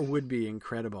awesome. That would be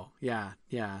incredible. Yeah.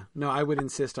 No, I would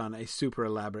insist on a super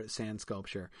elaborate sand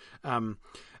sculpture.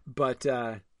 But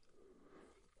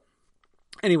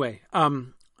anyway,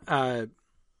 helping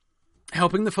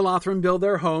the Philothrim build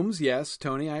their homes. Yes,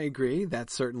 Tony, I agree.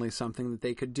 That's certainly something that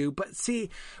they could do. But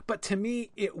to me,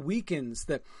 it weakens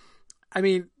the. I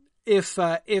mean, if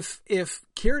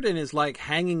Círdan is like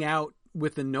hanging out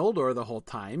with the Noldor the whole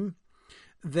time,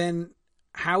 then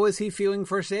how is he feeling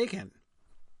forsaken?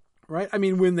 Right? I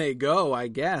mean, when they go, I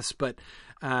guess, but.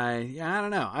 I don't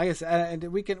know. I guess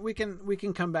we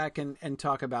can come back and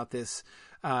talk about this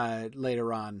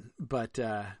later on. But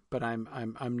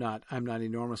I'm not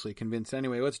enormously convinced.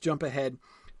 Anyway, let's jump ahead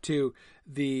to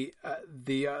the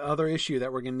other issue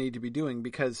that we're going to need to be doing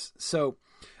because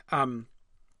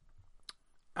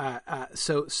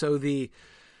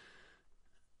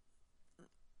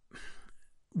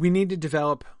we need to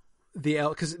develop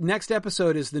because next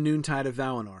episode is the Noontide of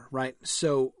Valinor, right?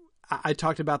 So. I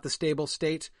talked about the stable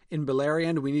state in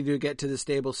Beleriand. We need to get to the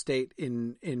stable state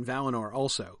in Valinor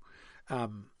also.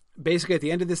 Basically, at the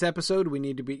end of this episode, we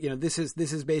need to be, this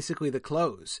is basically the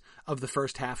close of the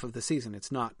first half of the season.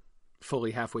 It's not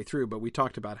fully halfway through, but we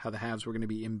talked about how the halves were going to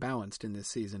be imbalanced in this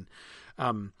season.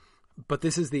 But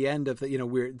this is the end of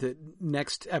the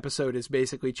next episode is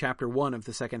basically chapter 1 of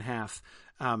the second half.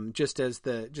 Just as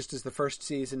the first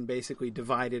season basically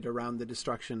divided around the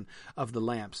destruction of the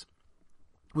lamps.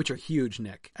 Which are huge,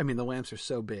 Nick. I mean, the lamps are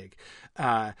so big.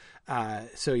 So,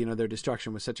 their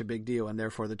destruction was such a big deal and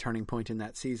therefore the turning point in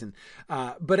that season.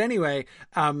 But anyway,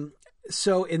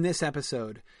 so in this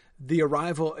episode, the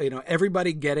arrival,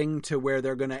 everybody getting to where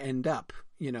they're going to end up,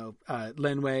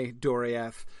 Lenwë,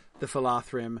 Doriath, the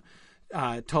Philothrim,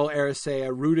 Tol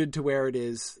Eressëa rooted to where it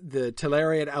is, the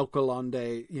Teleri at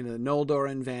Alqualande, Noldor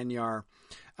and Vanyar,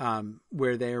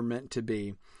 where they are meant to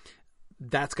be.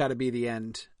 That's got to be the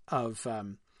end of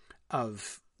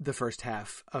the first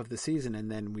half of the season,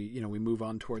 and then we move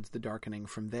on towards the darkening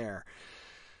from there.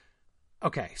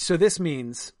 Okay, so this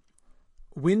means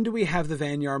when do we have the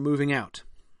Vanyar moving out?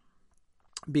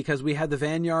 Because we had the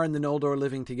Vanyar and the Noldor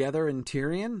living together in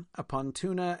Tirion upon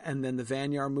Tuna, and then the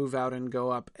Vanyar move out and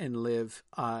go up and live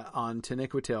on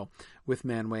Taniquetil with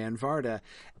Manwë and Varda.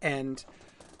 And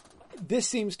this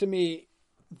seems to me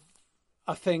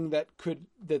a thing that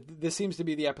this seems to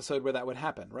be the episode where that would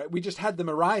happen, right? We just had them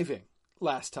arriving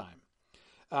last time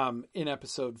in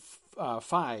episode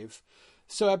 5.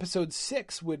 So episode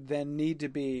 6 would then need to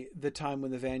be the time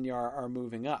when the Vanyar are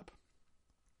moving up.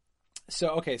 So,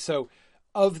 okay, so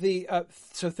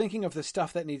thinking of the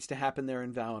stuff that needs to happen there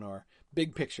in Valinor,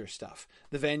 big picture stuff.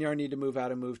 The Vanyar need to move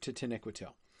out and move to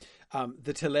Taniquetil.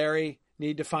 The Teleri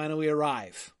need to finally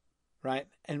arrive, right?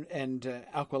 And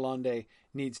Alqualande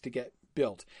needs to get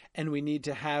built, and we need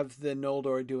to have the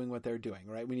Noldor doing what they're doing,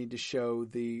 right? We need to show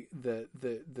the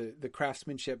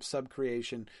craftsmanship,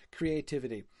 subcreation,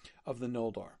 creativity of the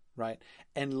Noldor, right?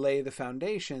 And lay the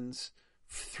foundations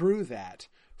through that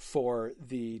for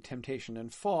the temptation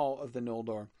and fall of the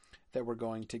Noldor that we're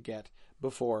going to get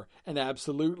before. And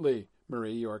absolutely,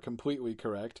 Marie, you are completely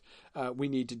correct. We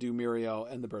need to do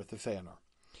Miriel and the birth of Feanor.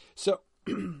 So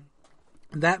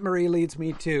that, Marie, leads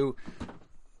me to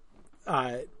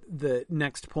the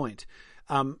next point.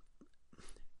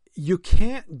 You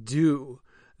can't do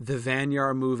the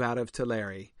Vanyar move out of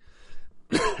Teleri.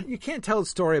 You can't tell a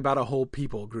story about a whole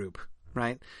people group,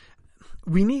 right?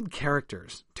 We need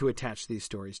characters to attach these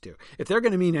stories to. If they're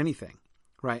going to mean anything,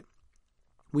 right?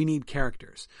 We need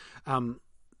characters.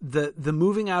 The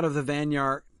moving out of the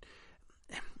Vanyar,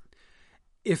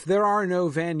 if there are no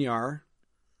Vanyar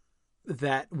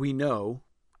that we know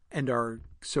and are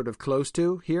sort of close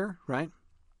to here, right?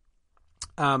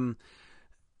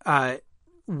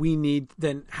 We need,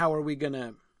 then how are we going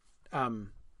to,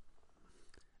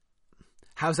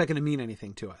 how's that going to mean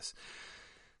anything to us?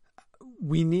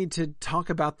 We need to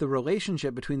talk about the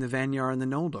relationship between the Vanyar and the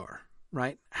Noldor,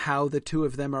 right? How the two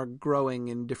of them are growing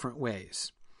in different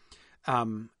ways.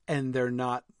 And they're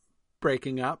not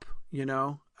breaking up,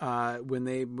 when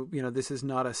they, this is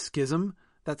not a schism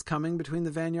that's coming between the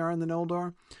Vanyar and the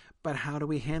Noldor, but how do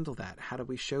we handle that? How do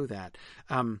we show that?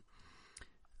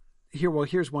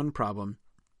 Here's one problem.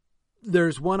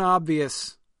 There's one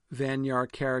obvious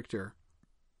Vanyar character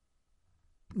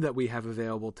that we have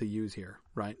available to use here,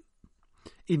 right?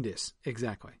 Indis,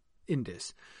 exactly.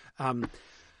 Indis. Well,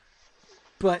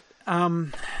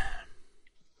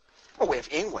 we have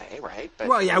Ingwe, right? But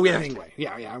we have Ingwe.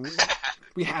 Yeah.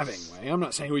 We have Ingwe. I'm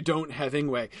not saying we don't have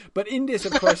Ingwe, but Indis,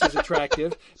 of course, is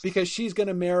attractive because she's going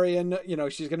to marry a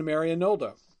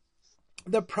Noldo.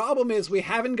 The problem is we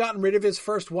haven't gotten rid of his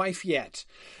first wife yet,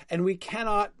 and we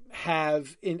cannot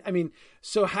have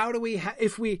so how do we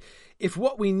if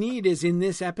what we need is in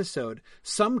this episode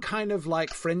some kind of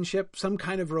like friendship, some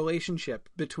kind of relationship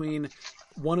between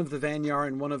one of the Vanyar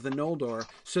and one of the Noldor,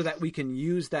 so that we can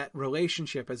use that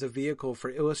relationship as a vehicle for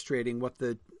illustrating what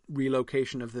the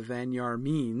relocation of the Vanyar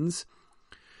means,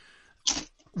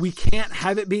 we can't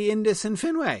have it be Indis and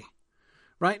Finwë.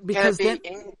 Right? Because can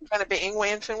it be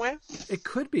Ingwe and Finwë? It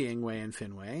could be Ingwe and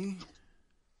Finwë.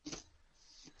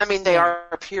 I mean, they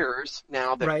are peers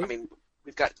now. Right. I mean,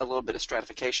 we've got a little bit of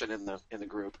stratification in the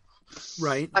group.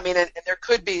 Right. I mean, and there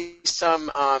could be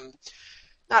some,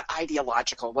 not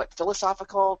ideological, but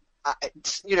philosophical,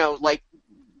 like,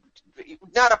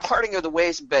 not a parting of the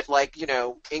ways, but like,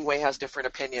 Ingwe has different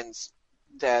opinions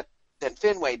than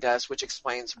Finwë does, which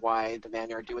explains why the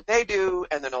Vanyar do what they do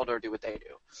and the Noldor do what they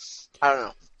do. I don't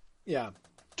know. Yeah.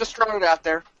 Just throwing it out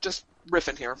there. Just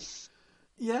riffing here.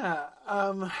 Yeah.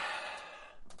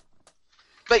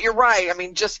 But you're right. I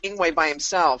mean, just Ingwe by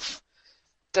himself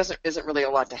isn't really a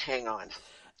lot to hang on.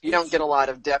 You don't get a lot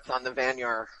of depth on the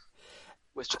Vanyar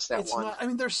with just that one. Not, I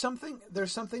mean, there's something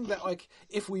that, like,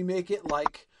 if we make it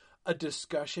like a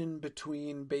discussion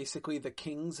between basically the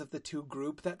kings of the two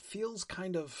group, that feels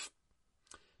kind of,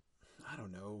 I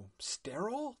don't know,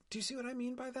 sterile? Do you see what I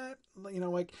mean by that?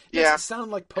 Makes it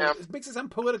sound like it makes it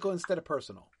sound political instead of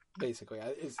personal. Basically,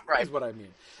 is what I mean.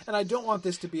 And I don't want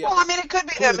this to be. It could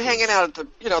be them hanging out at the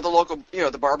the local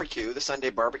the barbecue, the Sunday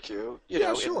barbecue.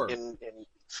 Sure. in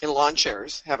lawn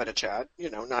chairs having a chat.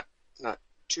 Not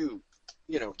too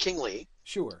kingly.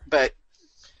 Sure. But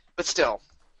still.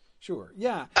 Sure.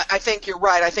 Yeah. I think you're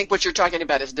right. I think what you're talking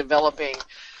about is developing.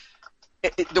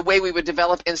 The way we would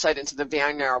develop insight into the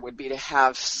Vanyar would be to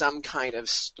have some kind of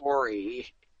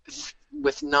story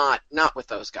with not with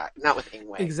those guys, not with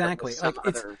Ingwe. Exactly. Like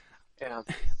other,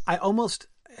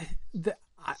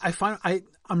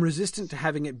 I'm resistant to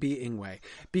having it be Ingwe,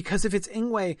 because if it's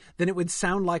Ingwe, then it would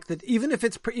sound like that. Even if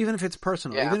it's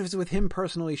personal, even if it's with him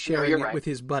personally sharing it with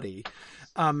his buddy,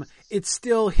 it's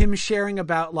still him sharing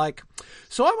about like.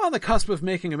 So I'm on the cusp of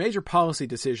making a major policy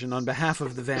decision on behalf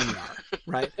of the Vanyar,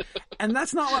 right? And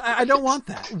that's not what I don't want.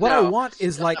 That what I want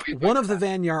is like one of the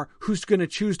Vanyar who's going to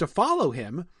choose to follow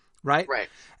him. Right.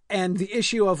 And the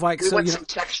issue of like, we want some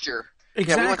texture.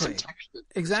 Exactly. Yeah, we want some texture.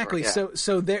 Exactly. Story, yeah.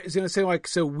 So there's going to say like,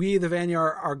 so we, the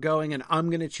Vanyar, are going, and I'm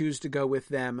going to choose to go with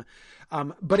them.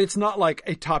 But it's not like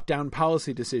a top-down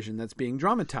policy decision that's being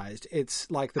dramatized. It's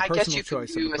like the personal choice of the person. I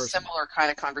guess you could do a similar kind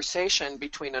of conversation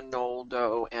between a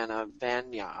Noldo and a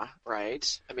Vanya,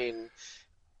 right? I mean,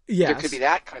 there could be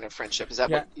that kind of friendship. Is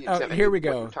that what? Here we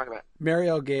go. What talking about?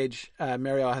 Mariel Gage.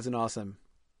 Mariel has an awesome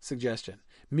suggestion.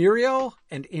 Miriel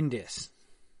and Indis.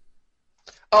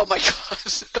 Oh my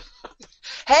gosh.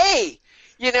 Hey,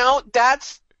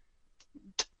 that's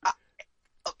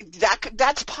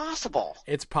that's possible.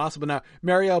 It's possible. Now,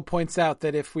 Marielle points out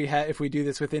that if we do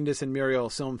this with Indus and Muriel,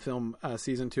 Film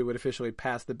season 2 would officially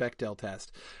pass the Bechdel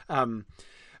test.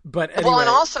 But anyway. Well, and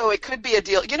also it could be a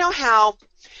deal. You know how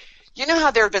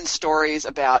there have been stories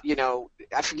about,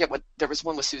 I forget there was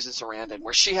one with Susan Sarandon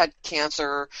where she had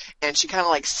cancer and she kind of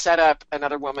like set up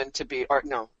another woman to be, or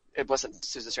no, it wasn't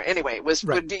Susan Sarandon. Anyway, it was,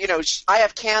 would be, I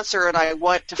have cancer and I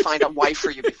want to find a wife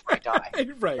for you before I die.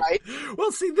 Right.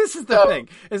 Well, see, this is the thing,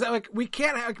 is that like we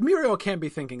can't, Muriel can't be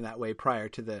thinking that way prior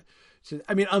to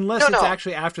unless it's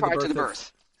actually after the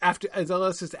birth.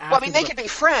 Unless it's after. Well, I mean, they could be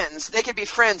friends. They could be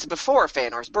friends before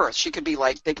Feanor's birth. They could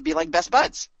be like best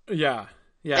buds. Yeah.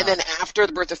 Yeah. And then after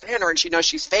the birth of Feanor and she knows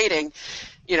she's fading,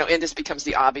 Indus becomes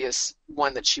the obvious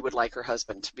one that she would like her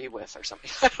husband to be with or something.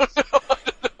 I don't know.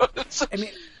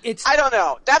 I don't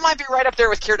know. That might be right up there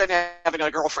with Kiernan having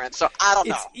a girlfriend, so I don't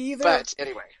know. But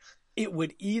anyway. It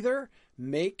would either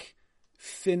make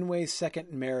Finway's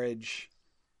second marriage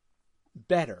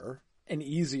better and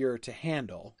easier to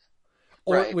handle,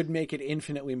 or it would make it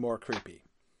infinitely more creepy.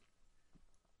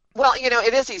 Well,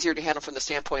 it is easier to handle from the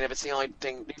standpoint of it's the only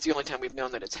time we've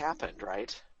known that it's happened,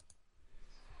 right?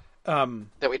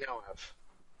 That we know of.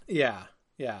 Yeah.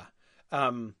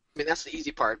 I mean, that's the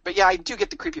easy part. But yeah, I do get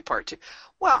the creepy part too.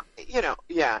 Well,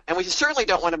 yeah. And we certainly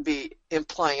don't want to be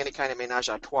implying any kind of ménage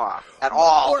à trois at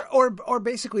all. Or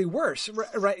basically worse,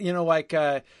 right?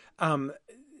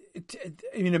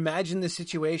 Imagine the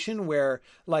situation where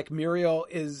like Muriel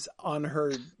is on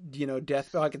her,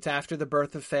 deathbed, like it's after the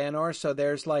birth of Feanor. So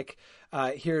there's like,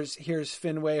 here's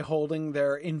Finway holding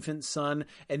their infant son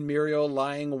and Muriel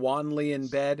lying wanly in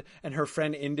bed and her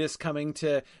friend Indus coming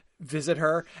to visit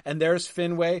her. And there's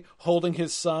Finway holding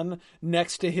his son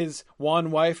next to his wan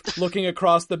wife, looking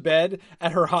across the bed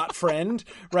at her hot friend.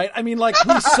 Right. I mean, like,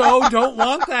 we so don't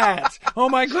want that. Oh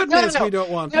my goodness. No. We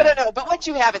don't want that. No. But what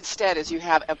you have instead is you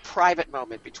have a private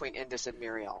moment between Indus and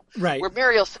Muriel. Right. Where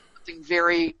Muriel says something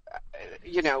very,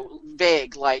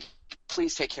 vague, like,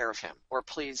 please take care of him, or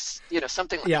please,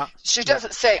 something like that. She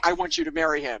doesn't say, I want you to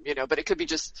marry him, but it could be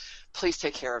just, please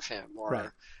take care of him,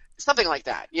 or something like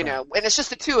that, and it's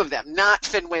just the two of them, not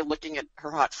Finway looking at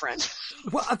her hot friend.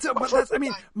 Well,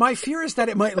 my fear is that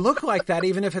it might look like that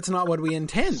even if it's not what we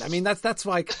intend. I mean, that's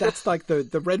like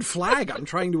the red flag I'm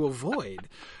trying to avoid.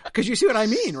 Because you see what I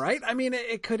mean, right? I mean,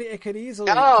 it could easily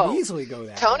go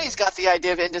that Tony's way. got the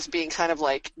idea of Indus being kind of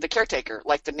like the caretaker,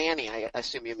 like the nanny, I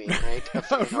assume you mean, right?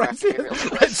 Right.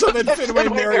 So then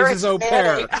Finway marries his au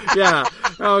pair. Yeah.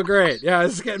 Oh, great. Yeah,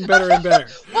 this is getting better and better.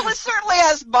 Well, it certainly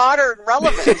has modern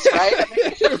relevance, right?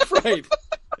 Right.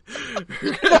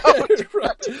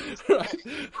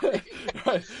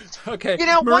 Right. Okay.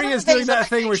 Marie is doing that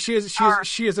thing where she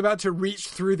is about to reach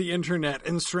through the internet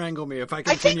and strangle me if I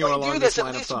continue along this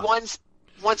line of thought. I think we do this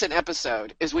once an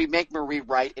episode is we make Marie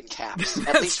write in caps.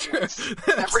 At least true.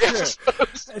 Every episode.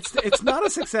 It's not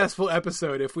a successful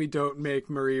episode if we don't make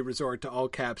Marie resort to all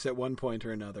caps at one point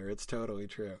or another. It's totally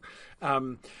true.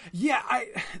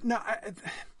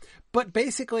 But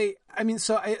basically, I mean,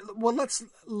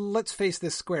 let's face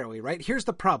this squarely, right? Here's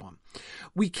the problem.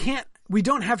 We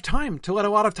don't have time to let a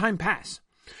lot of time pass.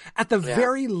 At the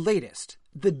very latest,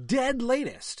 the dead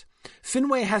latest,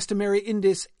 Finway has to marry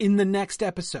Indus in the next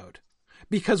episode.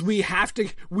 Because we need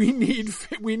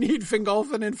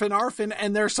Fingolfin and Finarfin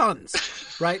and their sons,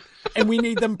 right? And we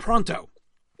need them pronto.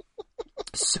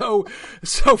 So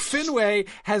Finway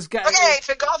has got... Okay,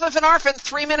 Fingolfin, Finarfin,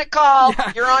 3-minute call.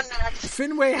 Yeah. You're on next.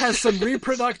 Finway has some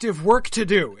reproductive work to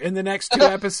do in the next 2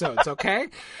 episodes, okay?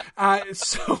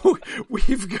 So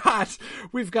we've got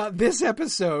this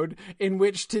episode in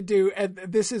which to do, and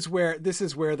this is where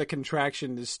the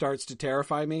contraction starts to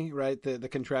terrify me, right? The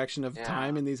contraction of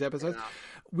time in these episodes. Yeah.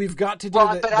 We've got to do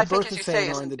the birth of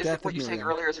Feanor and the death of Miriam. What you're saying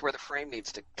earlier is where the frame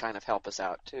needs to kind of help us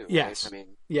out, too. Yes. Right? I mean,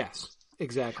 yes.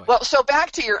 Exactly. Well, so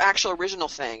back to your actual original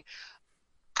thing.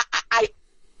 I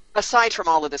aside from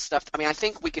all of this stuff, I mean, I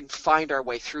think we can find our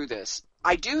way through this.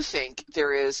 I do think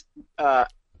there is a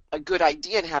good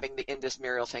idea in having the Indus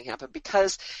Muriel thing happen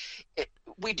because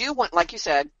we do want, like you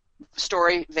said,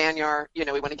 story, Vanyar, we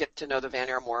want to get to know the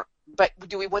Vanyar more, but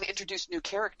do we want to introduce new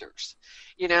characters?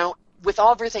 With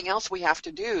everything else we have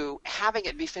to do, having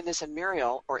it be Findus and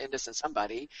Muriel, or Indus and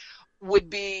somebody, would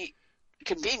be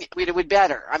convenient. It would be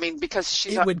better. I mean, because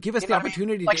it would give us the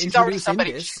opportunity to introduce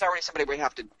Indus. She's already somebody we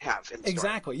have to have in the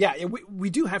Exactly. Story. Yeah, we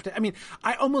do have to. I mean,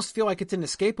 I almost feel like it's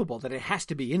inescapable that it has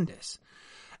to be Indus.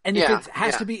 And if it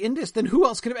has to be Indus, then who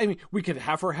else could it? I mean, we could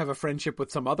have her have a friendship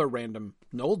with some other random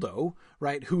Noldo,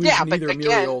 right? Who is neither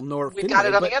Muriel nor Finway. We got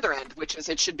it on the other end, which is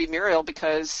it should be Muriel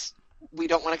because we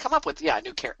don't want to come up with a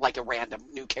like a random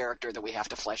new character that we have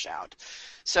to flesh out.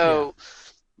 So,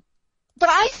 but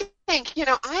I think,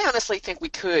 I honestly think we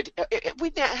could.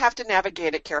 We have to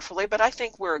navigate it carefully, but I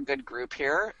think we're a good group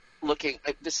here.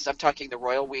 I'm talking the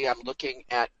royal we. I'm looking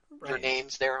at your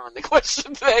names there on the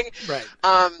question thing. Right.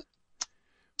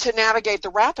 To navigate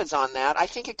the rapids on that, I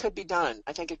think it could be done.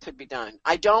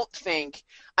 I do think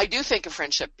a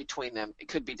friendship between them, it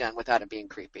could be done without it being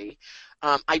creepy.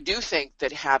 I do think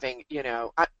that having,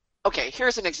 okay,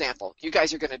 here's an example. You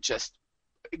guys are going to just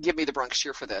give me the Bronx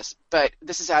cheer for this, but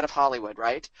this is out of Hollywood,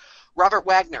 right? Robert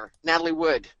Wagner, Natalie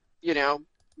Wood,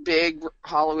 big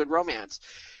Hollywood romance.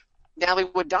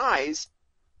 Natalie Wood dies.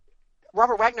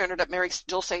 Robert Wagner ended up marrying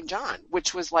Jill St. John,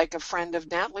 which was like a friend of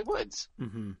Natalie Wood's.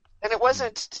 Mm-hmm. And it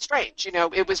wasn't strange,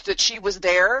 it was that she was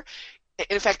there.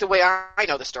 In fact, the way I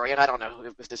know the story, and I don't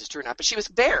know if this is true or not, but she was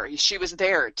there. She was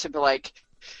there to be like,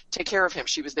 take care of him.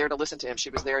 She was there to listen to him. She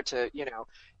was there to,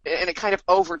 and it kind of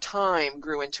over time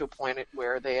grew into a point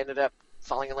where they ended up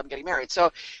falling in love and getting married.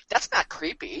 So that's not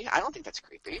creepy. I don't think that's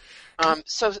creepy.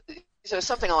 So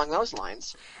something along those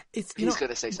lines. He's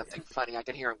going to say something funny. I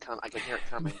can hear him come. I can hear it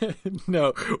coming.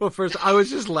 No. Well, first, I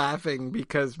was just laughing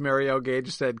because Marielle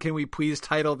Gage said, "Can we please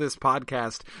title this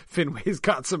podcast Finway's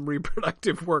Got Some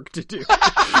Reproductive Work to Do?"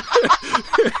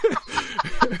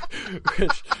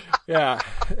 Which, yeah.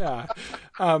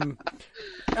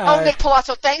 Nick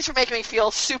Palazzo, thanks for making me feel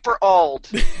super old.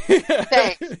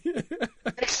 Thanks.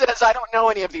 Nick says I don't know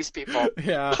any of these people.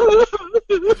 Yeah.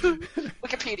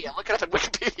 Wikipedia. Look it up in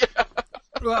Wikipedia.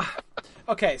 Well,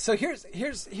 okay, so here's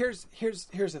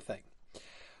the thing.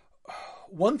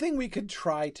 One thing we could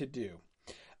try to do.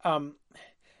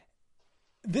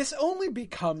 This only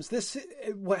becomes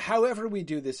however we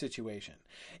do this situation,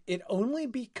 it only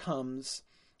becomes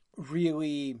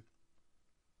really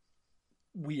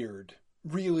weird,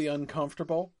 really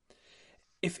uncomfortable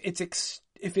if it's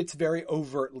very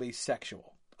overtly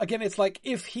sexual. Again, it's like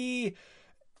if we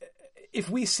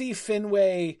see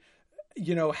Finway,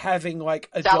 having like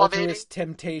adulterous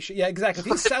temptation. Yeah, exactly. If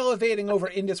he's salivating over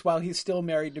Indus while he's still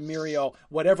married to Muriel,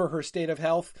 whatever her state of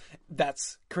health,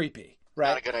 that's creepy, right?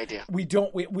 Not a good idea. We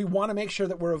want to make sure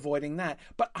that we're avoiding that.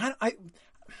 But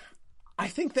I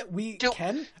think that we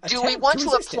can. Do we want to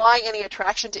apply any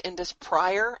attraction to Indus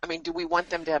prior? I mean, do we want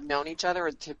them to have known each other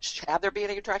or to have there be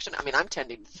any attraction? I mean, I'm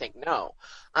tending to think no.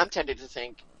 I'm tending to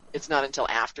think it's not until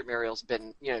after Muriel's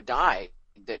been, died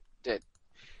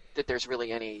that there's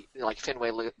really any, like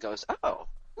Finway goes, oh,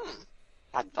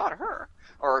 hadn't thought of her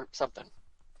or something.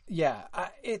 Yeah, I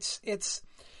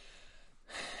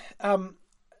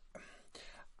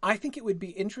think it would be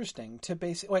interesting to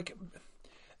basically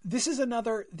This is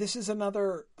another.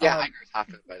 Yeah, I agree with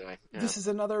Hoffman, by the way. Yeah. This is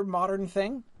another modern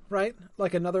thing, right?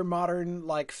 Like another modern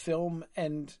film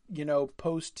and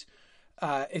post,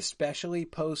 especially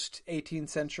post 18th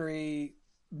century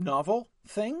novel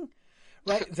thing,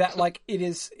 right? That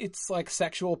it's like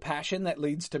sexual passion that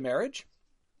leads to marriage.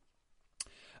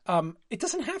 It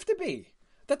doesn't have to be.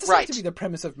 That doesn't have to be the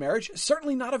premise of marriage.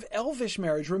 Certainly not of elvish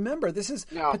marriage. Remember, this is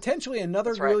potentially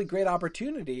another really great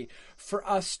opportunity for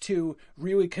us to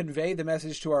really convey the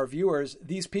message to our viewers.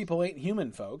 These people ain't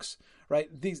human, folks, right?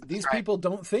 These people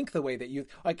don't think the way that you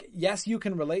like. Yes, you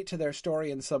can relate to their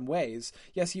story in some ways.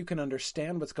 Yes, you can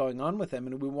understand what's going on with them,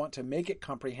 and we want to make it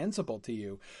comprehensible to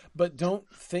you. But don't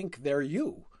think they're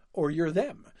you or you're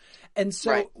them. And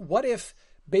so, what if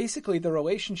basically the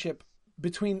relationship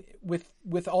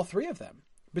with all three of them?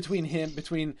 Between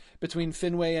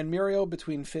Finway and Muriel,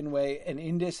 between Finway and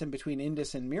Indus, and between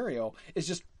Indus and Muriel is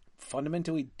just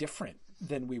fundamentally different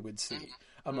than we would see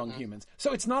among humans.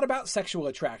 So it's not about sexual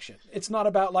attraction. It's not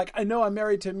about like, I know I'm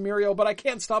married to Muriel, but I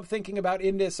can't stop thinking about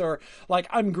Indus, or like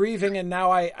I'm grieving and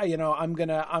now I'm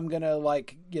gonna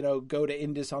like, go to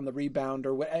Indus on the rebound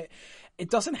or what. It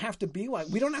doesn't have to be like,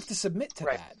 we don't have to submit to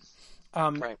that.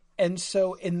 And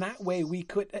so in that way we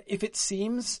could, if it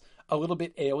seems a little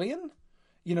bit alien,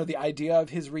 the idea of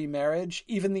his remarriage,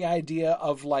 even the idea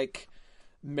of like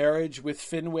marriage with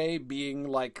Finway being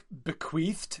like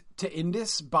bequeathed to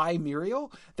Indus by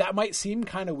Muriel, that might seem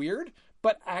kind of weird,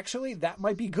 but actually that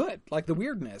might be good. Like the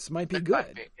weirdness might be good.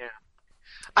 Might be, yeah.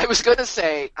 I was gonna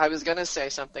say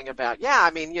something about,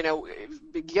 I mean,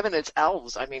 given it's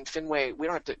elves, I mean, Finway, we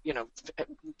don't have to,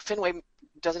 Finway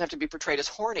doesn't have to be portrayed as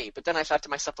horny, but then I thought to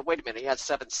myself, wait a minute, he has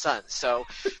 7 sons, so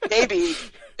maybe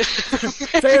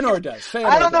Feanor does.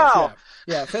 I don't know.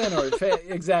 Yeah, Feanor,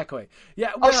 exactly.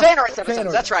 Yeah. Well, Feanor has 7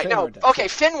 sons. That's right. Feanor does. Okay,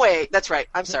 Finway. That's right.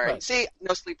 I'm sorry. Right. See,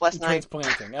 no sleepless night.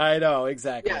 Transplanting. I know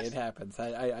exactly. Yes. It happens.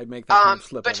 I make that kind of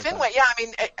slip. But Finway, I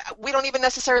mean, we don't even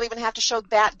necessarily have to show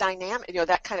that dynamic,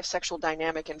 that kind of sexual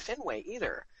dynamic in Finway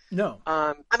either. No.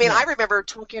 I remember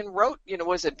Tolkien wrote,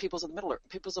 was it Peoples of Middle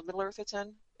Earth it's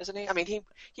in, isn't he? I mean,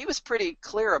 he was pretty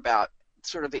clear about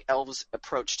sort of the elves'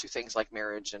 approach to things like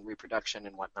marriage and reproduction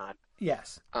and whatnot.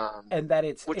 Yes. And that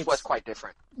it's was quite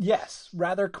different. Yes,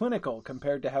 rather clinical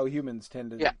compared to how humans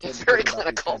tend to it's very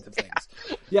clinical. These kinds of things.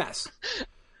 Yes.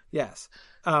 Yes.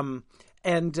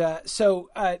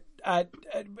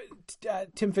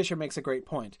 Tim Fisher makes a great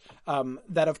point,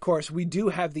 that of course we do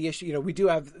have the issue, we do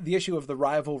have the issue of the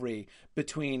rivalry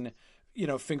between,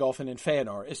 Fingolfin and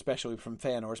Feanor, especially from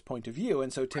Feanor's point of view.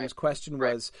 And so Tim's question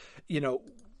was,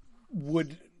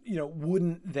 wouldn't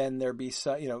then there be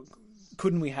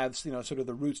couldn't we have, sort of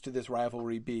the roots to this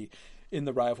rivalry be in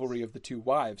the rivalry of the two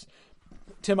wives?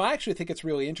 Tim, I actually think it's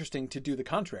really interesting to do the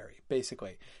contrary,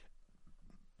 basically.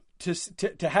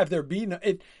 To have there be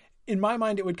in my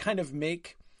mind, it would kind of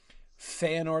make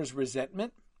Feanor's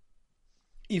resentment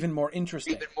even more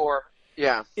interesting. Even more,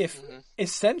 yeah. If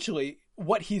essentially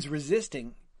what he's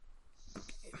resisting,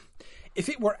 if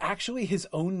it were actually his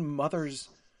own mother's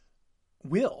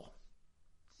will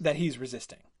that he's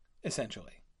resisting,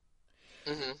 essentially.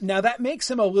 Mm-hmm. Now that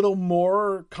makes him a little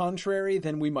more contrary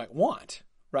than we might want,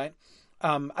 right?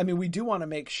 We do want to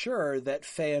make sure that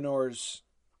Feanor's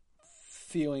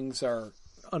feelings are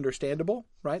understandable,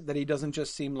 right? That he doesn't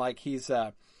just seem like he's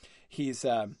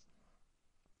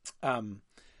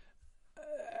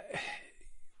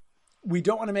we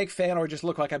don't want to make Feanor just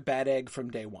look like a bad egg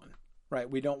from day one, right?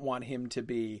 We don't want him to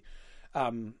be,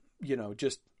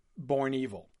 just born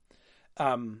evil.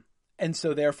 And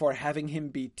so therefore having him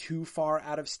be too far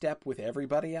out of step with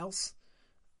everybody else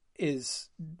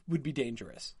would be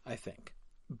dangerous, I think.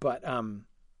 But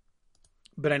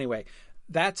anyway,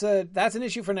 that's an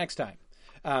issue for next time.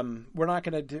 We're not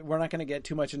going to get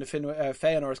too much into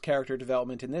Feanor's character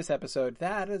development in this episode.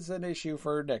 That is an issue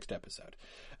for next episode.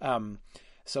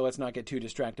 So let's not get too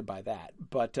distracted by that.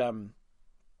 But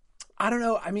I don't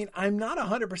know. I'm not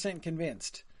 100%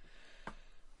 convinced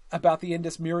about the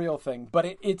Indus Muriel thing,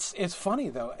 but it's funny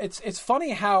though. It's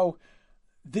funny how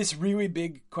this really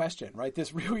big question, right?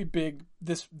 This really big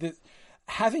this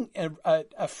having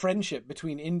a friendship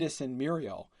between Indus and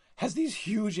Muriel has these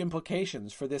huge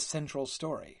implications for this central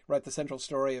story, right? The central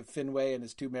story of Finwë and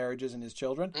his two marriages and his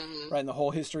children, right? And the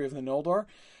whole history of the Noldor.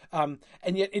 And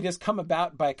yet it has come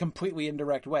about by a completely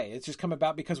indirect way. It's just come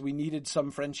about because we needed some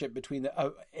friendship between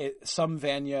some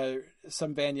Vanya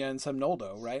and some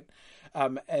Noldo, right?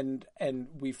 And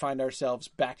we find ourselves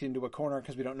backed into a corner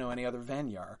because we don't know any other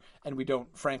Vanyar, and we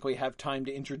don't, frankly, have time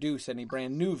to introduce any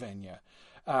brand new Vanya.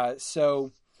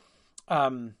 So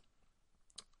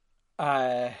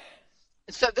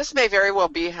this may very well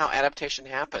be how adaptation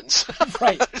happens.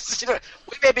 Right.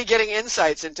 We may be getting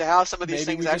insights into how some of these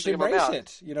things actually come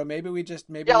about. Maybe we just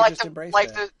embrace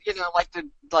it.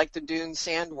 Like the Dune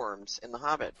sandworms in The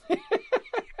Hobbit.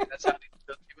 That's how they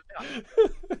came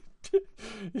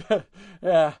about.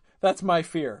 Yeah, that's my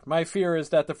fear. My fear is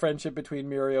that the friendship between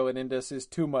Muriel and Indus is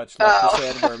too much like the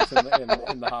sandworms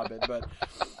in The Hobbit. But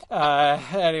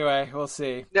anyway, we'll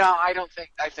see. No, I don't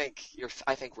think. I think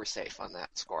we're safe on that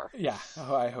score. Yeah,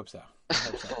 I hope so.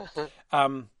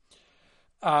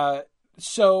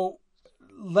 So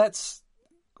let's.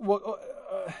 Well,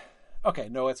 okay,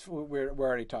 no, we're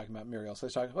already talking about Muriel. So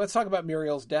let's talk about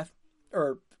Muriel's death,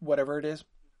 or whatever it is.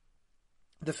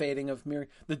 The fading of Muriel,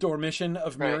 the dormition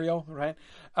of Muriel, right?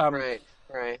 Right.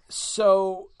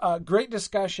 So, great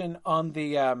discussion on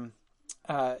the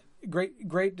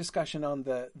great discussion on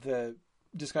the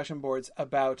discussion boards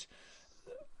about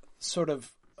sort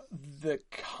of the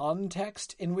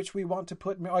context in which we want to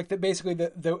put, like basically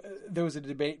there was a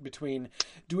debate between,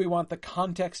 do we want the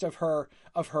context of her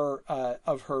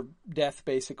death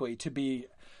basically to be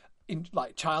in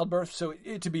like childbirth, so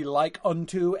it to be like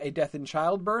unto a death in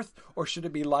childbirth, or should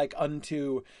it be like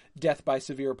unto death by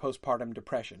severe postpartum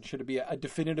depression? Should it be a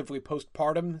definitively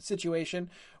postpartum situation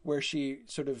where she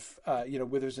sort of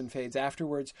withers and fades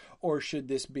afterwards, or should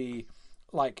this be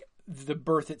like the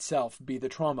birth itself be the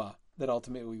trauma that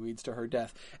ultimately leads to her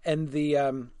death? And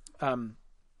the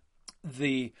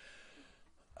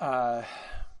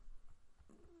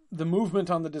movement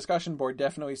on the discussion board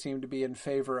definitely seemed to be in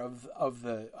favor of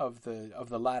the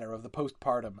latter, of the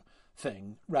postpartum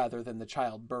thing, rather than the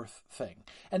childbirth thing.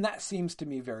 And that seems to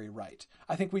me very right.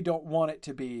 I think we don't want it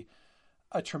to be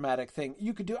a traumatic thing.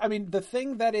 You could do, the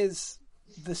thing that is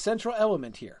the central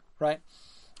element here, right?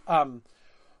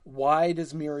 Why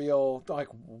does Muriel, like,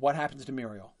 what happens to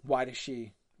Muriel? Why does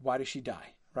she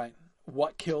die, right?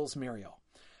 What kills Muriel?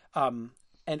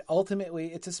 And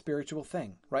ultimately, it's a spiritual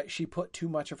thing, right? She put too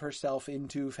much of herself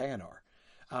into Feanor.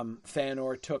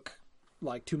 Feanor took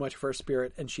like too much of her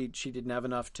spirit, and she didn't have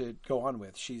enough to go on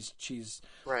with. She's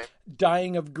right.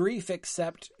 dying of grief,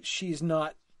 except she's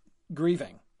not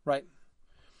grieving, right?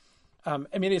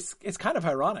 I mean, it's kind of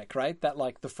ironic, right? That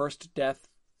like the first death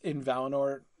in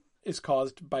Valinor is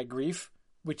caused by grief,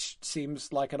 which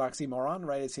seems like an oxymoron,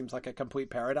 right? It seems like a complete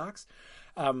paradox.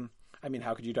 I mean,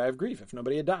 how could you die of grief if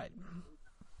nobody had died?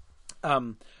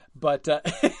 But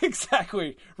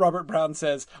exactly, Robert Brown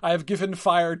says, I have given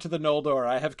fire to the Noldor.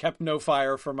 I have kept no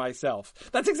fire for myself.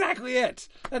 That's exactly it.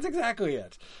 That's exactly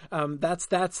it.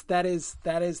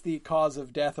 That is the cause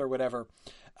of death or whatever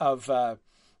of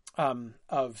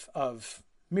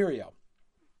Miriel.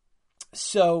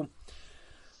 So,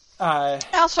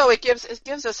 also, it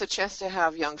gives us a chance to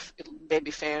have young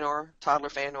baby Feanor, toddler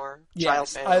Feanor, child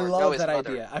Feanor. I love that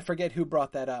mother. idea. I forget who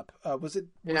brought that up. Was it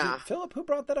Philip who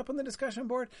brought that up on the discussion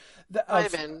board? Might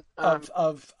have been.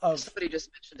 Of somebody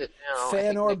just mentioned it now.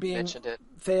 Feanor being mentioned it.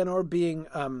 Feanor being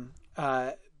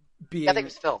I think it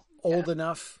was Phil. Old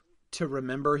enough to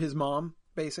remember his mom,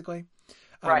 basically.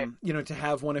 Right. To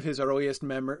have one of his earliest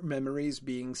memories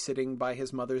being sitting by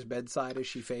his mother's bedside as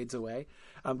she fades away,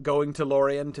 going to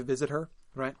Lorien to visit her,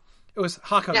 right? It was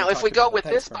Hakon. Now, if we go with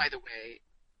this, by the way,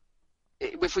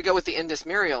 if we go with the Indus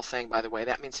Miriel thing, by the way,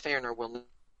 that means Feanor will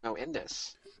know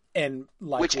Indus. And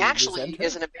which actually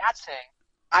isn't a bad thing.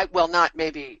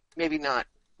 Maybe not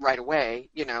right away,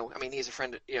 I mean, he's a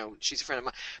friend, she's a friend of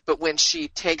mine, but when she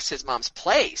takes his mom's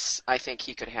place, I think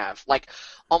he could have, like,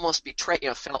 almost betray,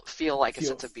 feel like a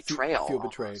sense of betrayal. Feel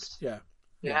betrayed. Yeah.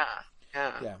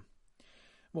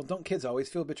 Well, don't kids always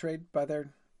feel betrayed by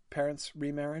their parents'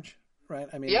 remarriage? Right?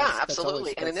 I mean, that's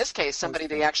absolutely. And in this case, somebody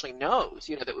they actually knows,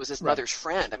 that was his mother's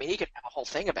friend. I mean, he could have a whole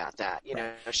thing about that,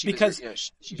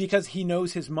 because he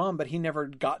knows his mom, but he never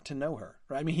got to know her,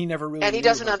 right? I mean, he never really. And he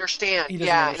doesn't understand.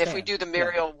 Understand. And if we do the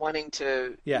Miriel wanting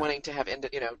to have,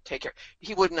 take care,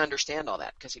 he wouldn't understand all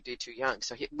that because he'd be too young.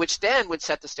 So which then would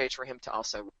set the stage for him to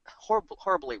also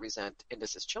horribly resent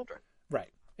Indus's children.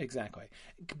 Right. Exactly.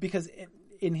 Because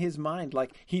in his mind,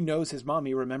 like, he knows his mom,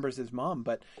 he remembers his mom,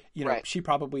 but, she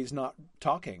probably is not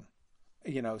talking,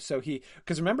 so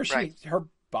because remember, her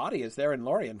body is there in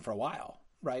Lorien for a while,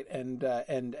 right? And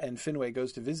Finwë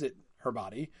goes to visit her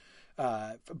body,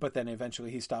 but then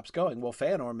eventually he stops going. Well,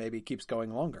 Feanor maybe keeps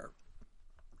going longer.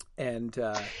 And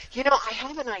I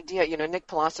have an idea. Nick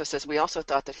Palazzo says we also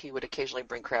thought that he would occasionally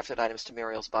bring crafted items to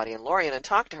Muriel's body in Lorien and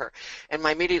talk to her. And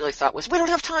my immediately thought was, we don't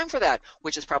have time for that,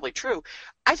 which is probably true.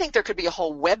 I think there could be a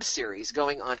whole web series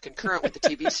going on concurrent with the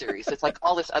TV series. It's like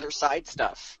all this other side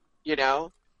stuff.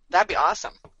 That'd be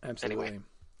awesome. Absolutely. Anyway.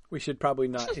 We should probably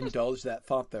not indulge that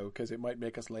thought though, because it might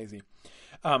make us lazy.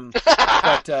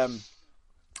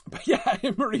 But yeah,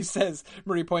 Marie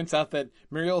points out that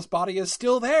Muriel's body is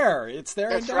still there. It's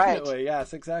there indefinitely. Right.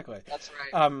 Yes, exactly. That's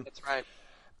right. That's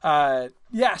right.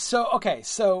 Yeah. So, okay.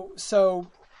 So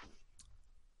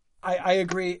I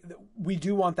agree. We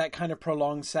do want that kind of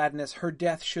prolonged sadness. Her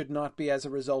death should not be as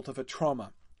a result of a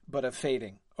trauma, but of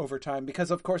fading over time. Because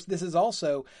of course, this is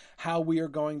also how we are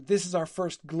going. This is our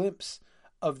first glimpse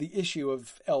of the issue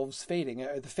of elves fading.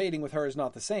 The fading with her is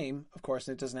not the same, of course,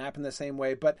 and it doesn't happen the same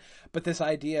way. But this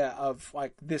idea of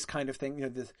like this kind of thing,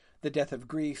 the death of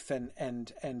grief and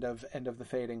of the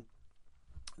fading.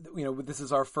 This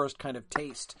is our first kind of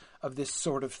taste of this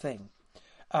sort of thing.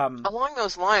 Along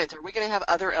those lines, are we going to have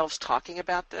other elves talking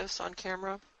about this on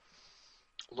camera?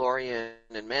 Lorien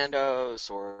and Mandos,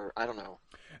 or I don't know.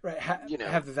 Right.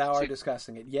 Have the Valar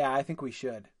discussing it. Yeah, I think we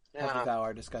should. Have the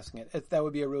Valar discussing it. That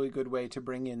would be a really good way to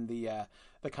bring in the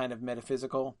kind of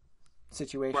metaphysical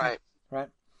situation. Right.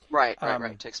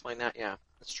 To explain that, yeah,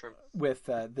 that's true. With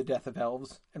the death of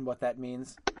elves and what that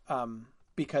means.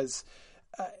 Because,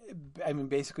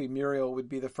 basically Muriel would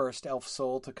be the first elf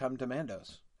soul to come to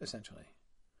Mandos, essentially.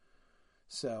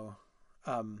 So...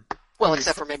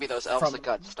 except for maybe those elves that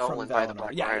got stolen by the Black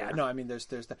Rider. Yeah. No, there's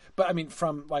that. But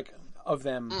from like of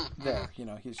them there,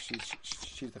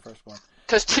 she's the first one.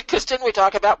 Because didn't we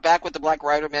talk about back with the Black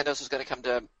Rider, Mandos was going to come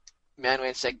to Manwë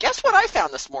and say, "Guess what I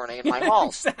found this morning in my hall?"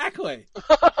 Exactly.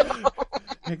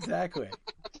 Exactly.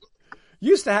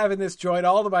 Used to having this joint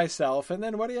all to myself, and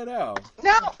then what do you know?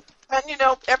 No, and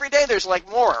every day there's like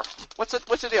more. What's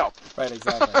the deal? Right.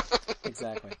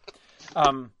 Exactly.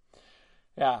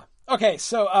 Yeah. Okay.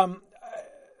 So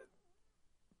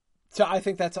I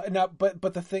think that's now.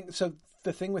 But the thing. So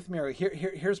the thing with Miriel.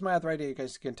 Here's my other idea. You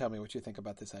guys can tell me what you think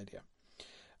about this idea.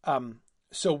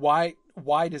 So why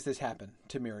does this happen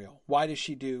to Miriel? Why does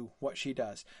she do what she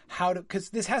does? Because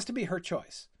this has to be her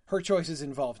choice. Her choice is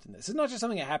involved in this. It's not just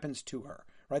something that happens to her,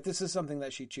 right? This is something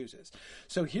that she chooses.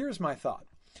 So here's my thought.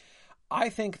 I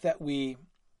think that we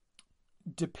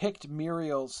depict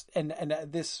Muriel's, and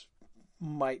this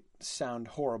might sound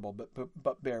horrible,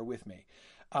 but bear with me.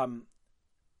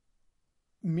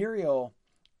 Muriel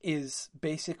is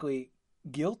basically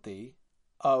guilty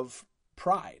of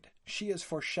pride. She is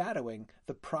foreshadowing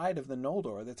the pride of the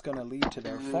Noldor that's going to lead to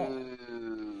their fall.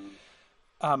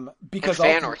 Because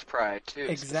and Feanor's pride too.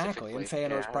 Exactly, and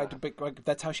Feanor's pride.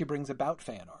 That's how she brings about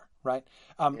Feanor, right?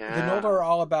 The Noldor are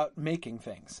all about making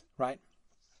things, right?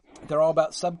 They're all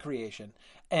about subcreation,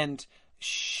 and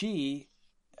she.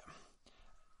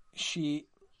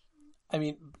 I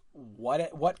mean,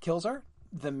 what kills her?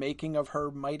 The making of her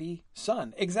mighty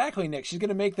son. Exactly, Nick. She's going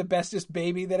to make the bestest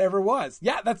baby that ever was.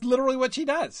 Yeah, that's literally what she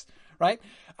does, right?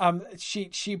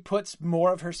 She puts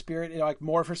more of her spirit, like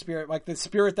the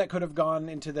spirit that could have gone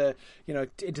into the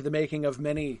making of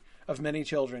many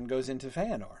children goes into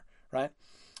Feanor, right?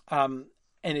 And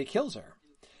it kills her.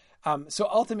 So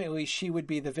ultimately, she would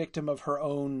be the victim of her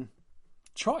own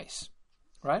choice,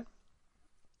 right?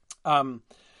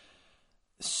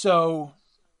 So.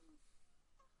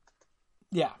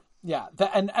 Yeah.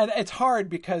 And it's hard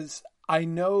because I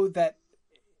know that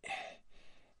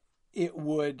it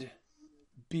would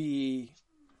be.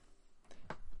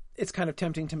 It's kind of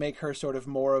tempting to make her sort of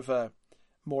more of a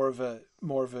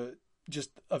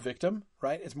just a victim,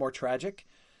 right? It's more tragic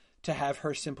to have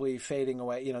her simply fading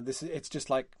away. It's just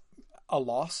like a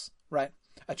loss, right?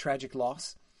 A tragic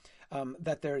loss.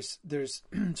 That there's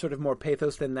sort of more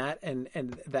pathos than that, and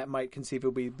that might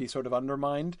conceivably be sort of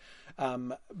undermined.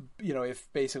 If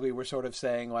basically we're sort of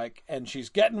saying like, and she's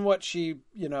getting what she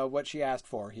asked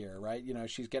for here, right?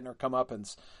 She's getting her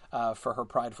comeuppance for her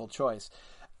prideful choice.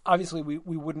 Obviously,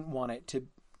 we wouldn't want it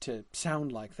to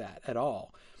sound like that at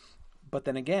all. But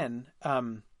then again, I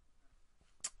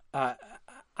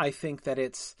think that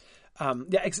it's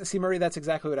see, Marie, that's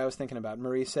exactly what I was thinking about.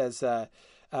 Marie says.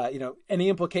 Any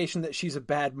implication that she's a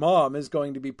bad mom is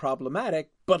going to be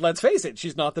problematic, but let's face it,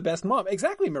 she's not the best mom.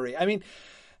 Exactly, Marie. I mean,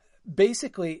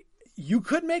 basically, you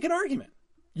could make an argument.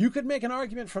 You could make an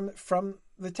argument from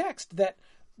the text that,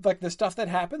 like, the stuff that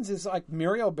happens is like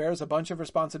Muriel bears a bunch of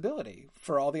responsibility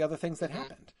for all the other things that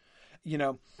happened.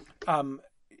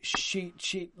 She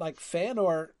like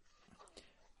Feanor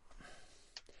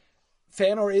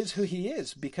is who he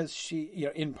is because she,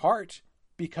 in part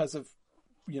because of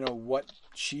what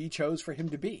she chose for him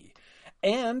to be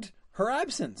and her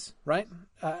absence, right?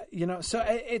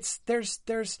 So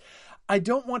there's I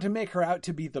don't want to make her out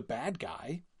to be the bad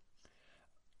guy.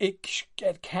 It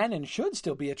can and should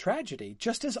still be a tragedy,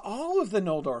 just as all of the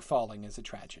Noldor falling is a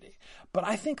tragedy. But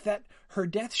I think that her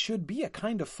death should be a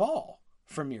kind of fall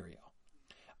for Muriel.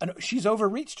 She's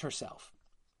overreached herself.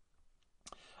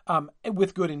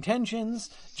 With good intentions,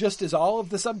 just as all of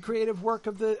the subcreative work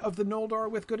of the Noldor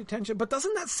with good intention. But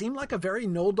doesn't that seem like a very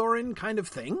Noldoran kind of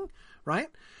thing, right?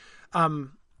 I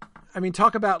mean,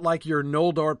 talk about like your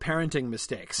Noldor parenting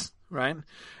mistakes, right?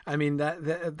 I mean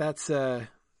that's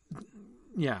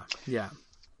yeah.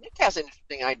 Nick has an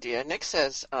interesting idea. Nick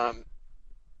says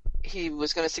he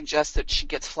was going to suggest that she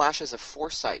gets flashes of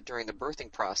foresight during the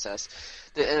birthing process.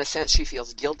 That in a sense she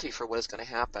feels guilty for what is going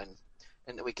to happen.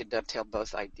 And that we could dovetail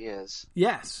both ideas.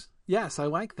 Yes, I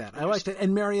like that. I like that.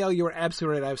 And Marielle, you were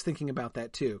absolutely right. I was thinking about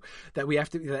that too. That we have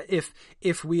to, that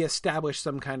if we establish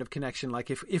some kind of connection, like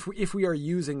if we are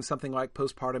using something like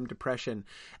postpartum depression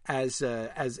as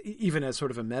even as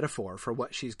sort of a metaphor for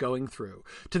what she's going through,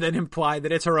 to then imply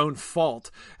that it's her own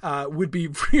fault would be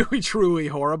really truly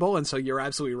horrible. And so you're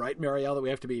absolutely right, Marielle, that we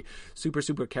have to be super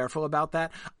super careful about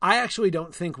that. I actually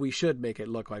don't think we should make it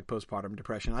look like postpartum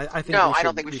depression. I think I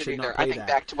don't think we should either. I think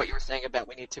back to what you were saying about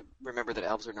we need to remember that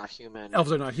elves are not human.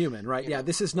 Elves are not human, right? Yeah,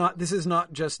 this is not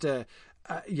just a,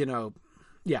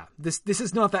 this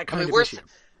is not that kind of issue.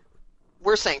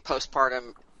 We're saying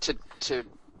postpartum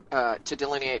to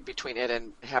delineate between it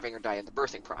and having her die in the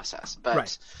birthing process,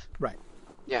 but right,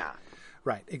 yeah.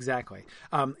 Right, exactly.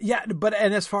 But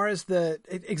as far as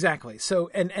exactly.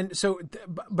 So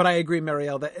but I agree,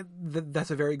 Marielle, that that's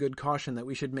a very good caution that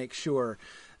we should make sure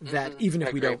that even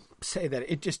if we don't say that,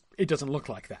 it doesn't look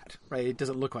like that, right? It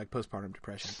doesn't look like postpartum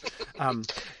depression.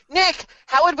 Nick,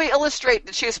 how would we illustrate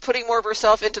that she was putting more of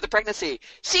herself into the pregnancy?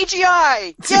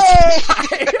 CGI!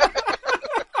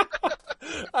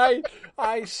 Yay!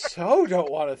 I so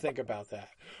don't want to think about that.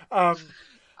 I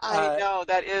know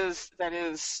that is.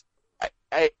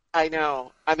 I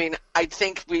know. I mean, I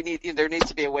think there needs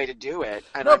to be a way to do it.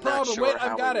 And no I'm problem. Not sure Wait,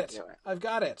 how I've got we it. do it. I've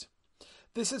got it.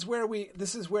 This is where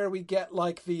we get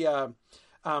like the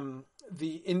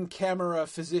in-camera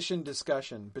physician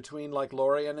discussion between like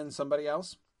Lorien and somebody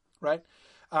else, right?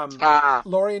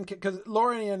 Lorien, because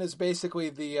Lorien is basically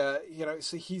the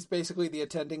so he's basically the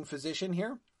attending physician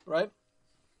here, right,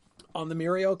 on the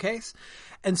Muriel case,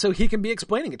 and so he can be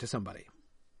explaining it to somebody.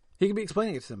 He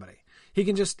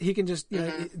can just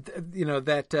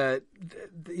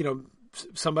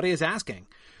somebody is asking,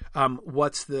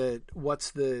 what's the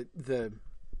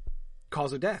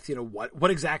cause of death?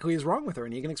 What exactly is wrong with her,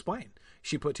 and he can explain.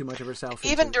 She put too much of herself.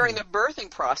 Even during the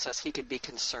birthing process, he could be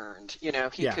concerned. He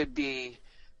could be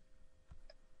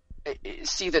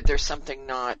see that there's something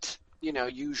not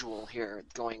usual here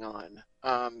going on.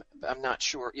 I'm not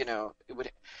sure. It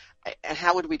would. And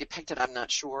how would we depict it? I'm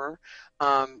not sure.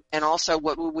 And also,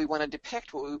 what would we want to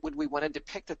depict? Would we want to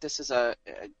depict that this is a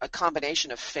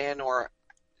combination of Fëanor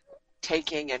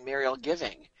taking and Muriel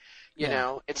giving?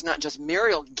 It's not just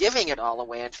Muriel giving it all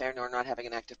away and Fëanor not having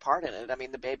an active part in it. I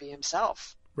mean, the baby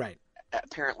himself, right,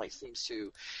 apparently seems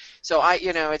to. So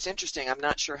it's interesting. I'm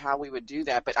not sure how we would do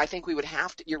that, but I think we would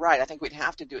have to. You're right. I think we'd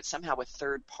have to do it somehow with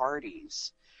third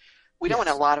parties. We don't want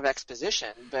a lot of exposition,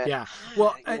 but yeah.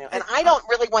 Well, I don't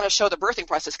really want to show the birthing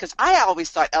process because I always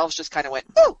thought elves just kind of went,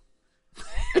 "Ooh,"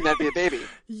 and that'd be a baby.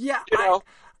 Yeah,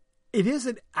 it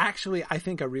is actually, I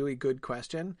think, a really good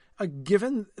question.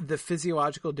 Given the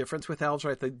physiological difference with elves,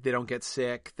 right? They don't get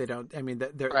sick. They don't. I mean,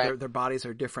 their bodies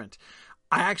are different.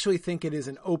 I actually think it is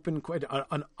an open,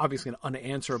 obviously an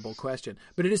unanswerable question,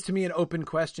 but it is to me an open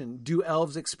question. Do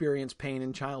elves experience pain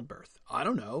in childbirth? I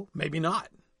don't know. Maybe not.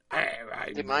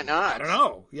 They might not. I don't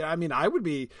know. Yeah, I mean, I would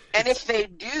be. And if they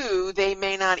do, they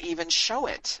may not even show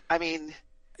it. I mean,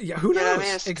 yeah, who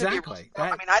knows? Exactly.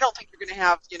 I mean, I don't think you're going to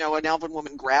have, an elven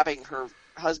woman grabbing her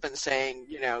husband saying,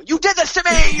 you did this to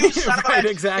me, you son of a bitch.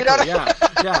 Exactly.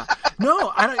 Yeah.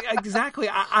 No, I don't. Exactly.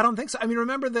 I don't think so. I mean,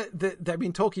 remember that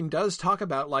Tolkien does talk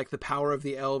about like the power of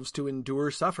the elves to endure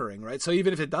suffering, right? So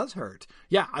even if it does hurt,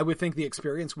 yeah, I would think the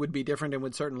experience would be different and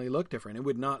would certainly look different. It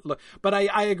would not look. But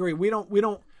I agree. We don't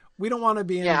want to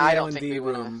be in the L&D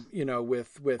room,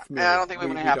 with me. I don't think we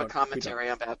want to have a commentary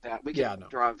about that. We can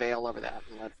draw a veil over that.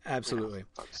 And let, absolutely.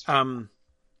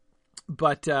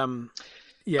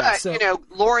 Yeah, but,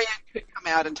 Lorien could come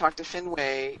out and talk to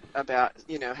Finwë about,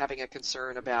 having a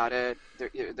concern about it.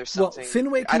 There's something. Well,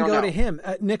 Finwë can go to him.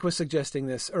 Nick was suggesting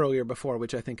this earlier before,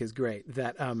 which I think is great.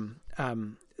 That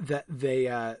that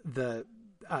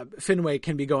Finwë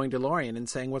can be going to Lorien and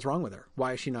saying, "What's wrong with her?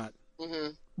 Why is she not?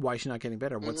 Mm-hmm. Why is she not getting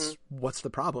better? What's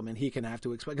the problem?" And he can have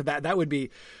to explain. That would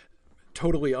be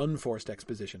totally unforced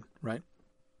exposition, right?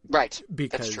 Right.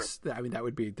 Because that's true. I mean, there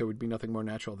would be nothing more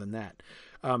natural than that.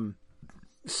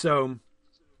 So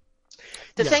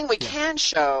the thing we can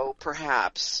show,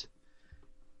 perhaps,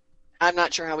 I'm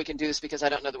not sure how we can do this because I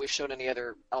don't know that we've shown any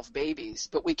other elf babies,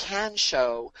 but we can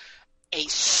show a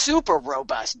super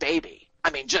robust baby. I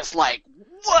mean, just like,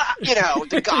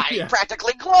 the guy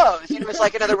practically clothed. It's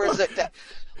like, in other words, that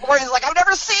Lorien's like, I've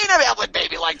never seen an elven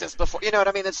baby like this before. You know what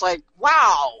I mean? It's like,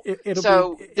 wow.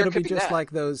 It'll be just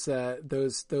like those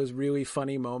really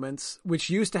funny moments, which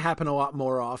used to happen a lot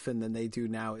more often than they do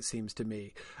now, it seems to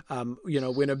me.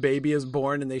 When a baby is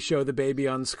born and they show the baby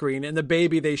on screen, and the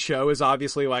baby they show is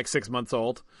obviously like 6 months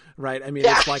old, right? I mean,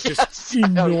 it's like this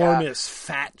enormous,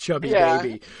 fat, chubby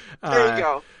baby. There you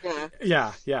go.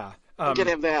 Yeah. We could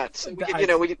have that. So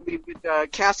we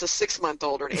could cast a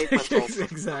 6-month-old or an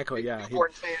 8-month-old. Exactly. Yeah.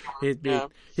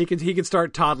 He could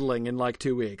start toddling in like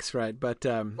 2 weeks, right? But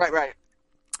right.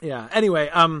 Yeah. Anyway,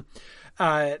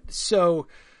 so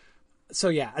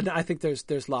yeah, I think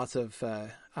there's lots of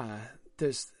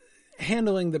there's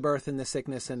handling the birth and the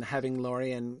sickness, and having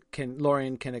Lorien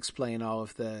can explain all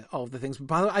of the things. But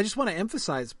by the way, I just want to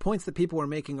emphasize points that people were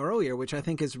making earlier, which I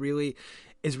think is really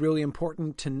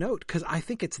important to note, because I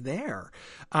think it's there.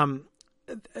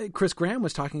 Chris Graham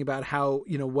was talking about how,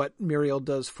 what Muriel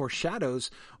does foreshadows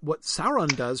what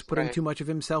Sauron does, putting too much of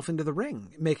himself into the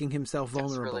ring, making himself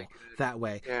vulnerable really that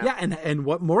way. Yeah. And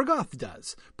what Morgoth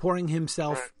does, pouring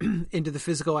himself into the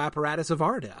physical apparatus of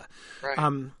Arda.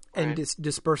 And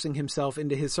dispersing himself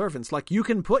into his servants. Like, you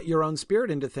can put your own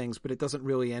spirit into things, but it doesn't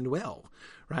really end well,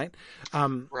 right?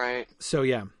 Right. So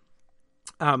yeah.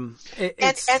 And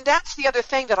that's the other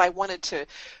thing that I wanted to.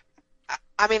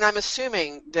 I mean, I'm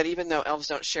assuming that even though elves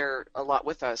don't share a lot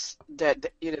with us, that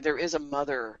there is a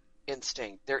mother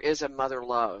instinct, there is a mother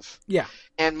love. Yeah.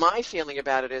 And my feeling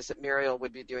about it is that Muriel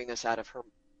would be doing this out of her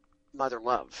mother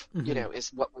love,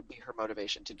 is what would be her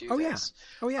motivation to do this.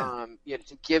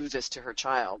 To give this to her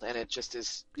child, and it just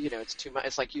is, it's too much.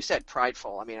 It's like you said,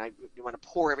 prideful. I mean, you want to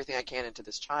pour everything I can into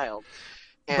this child,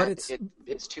 and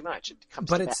it's too much. It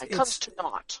comes to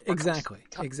naught. Exactly.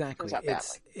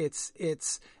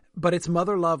 But it's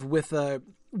mother love with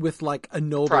like a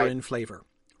noble in flavor,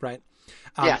 right?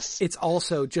 Yes. It's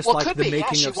also just Well, like could the be.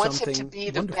 making She of wants something him to be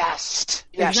the wonderful. best.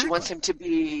 Yeah, Exactly. she wants him to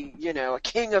be, a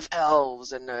king of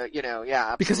elves, and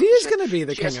yeah, Because he absolutely. is going to be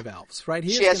the She king has- of elves, right?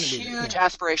 She has going to be huge yeah.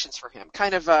 aspirations for him.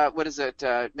 Kind of, what is it,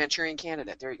 Manchurian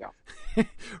Candidate. There you go.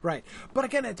 Right. But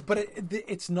again,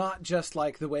 it's not just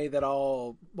like the way that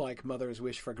all like mothers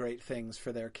wish for great things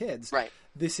for their kids. Right.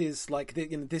 This is like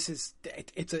this is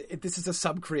a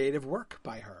sub-creative work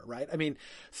by her, right? I mean,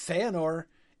 Feanor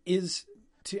is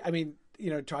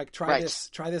try Right.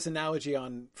 this analogy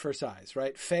on for size,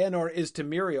 right? Feanor is to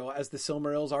Muriel as the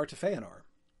Silmarils are to Feanor.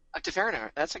 To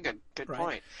Feanor. That's a good Right.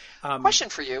 point. Question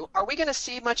for you: are we going to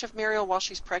see much of Muriel while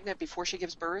she's pregnant before she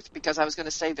gives birth? Because I was going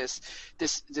to say this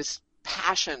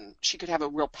passion. She could have a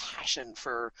real passion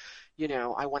for, I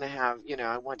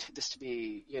want this to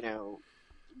be,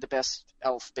 the best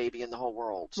elf baby in the whole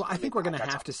world. Well, I think we're going to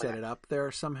have to set it up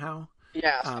there somehow.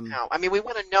 Yeah, somehow. I mean, we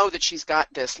want to know that she's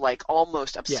got this like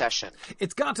almost obsession. Yeah.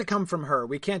 It's got to come from her.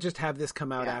 We can't just have this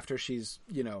come out after she's,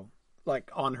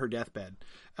 like on her deathbed.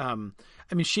 I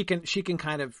mean, she can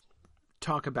kind of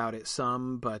talk about it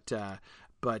some, but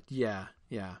yeah.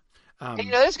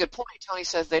 And, that's a good point. Tony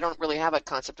says they don't really have a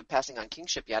concept of passing on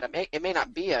kingship yet. It may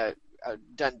not be a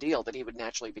done deal that he would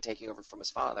naturally be taking over from his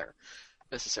father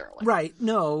necessarily. Right.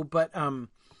 No, but I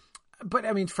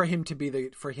mean, for him to be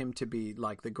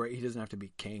like the great, he doesn't have to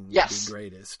be king. Yes. To be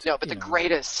greatest. No, but the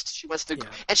greatest. She wants to,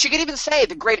 and she could even say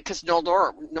the great, because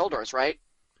Noldor's right.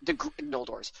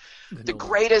 Noldor's the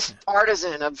greatest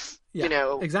artisan of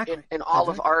exactly in all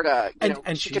of Arda.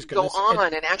 And she could go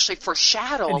on and actually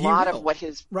foreshadow a lot of what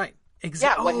his right.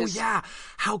 Exactly.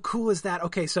 How cool is that?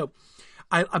 Okay, so.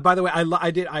 By the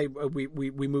way,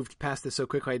 we moved past this so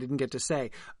quickly. I didn't get to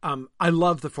say, I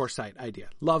love the Foresight idea.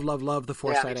 Love the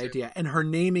Foresight idea. And her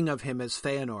naming of him as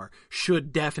Feanor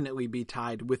should definitely be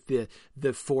tied with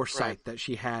the foresight that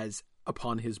she has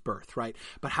upon his birth, right?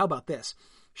 But how about this?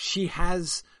 She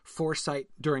has foresight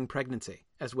during pregnancy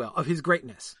as well of his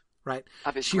greatness, right?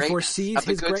 She foresees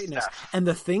his greatness. Stuff. And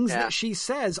the things that she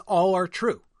says all are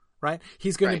true. Right,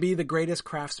 he's going to be the greatest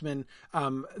craftsman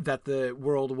that the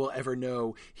world will ever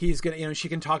know. He's going to, she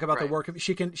can talk about the work of.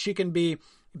 She can be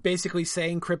basically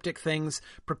saying cryptic things,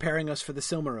 preparing us for the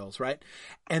Silmarils, right?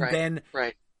 And then,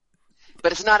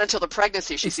 but it's not until the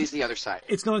pregnancy she sees the other side.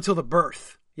 It's not until the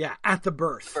birth. Yeah, at the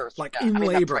birth, in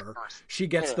labor, she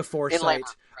gets the foresight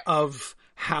of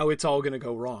how it's all going to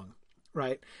go wrong,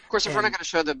 right? Of course, if we're not going to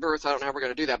show the birth, I don't know how we're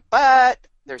going to do that, but.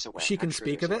 There's a way. She can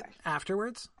speak of it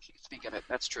afterwards? She can speak of it.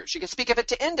 That's true. She can speak of it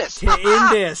to Indus. To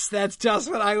Indus. That's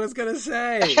just what I was going to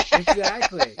say.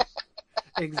 Exactly.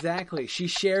 Exactly. She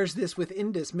shares this with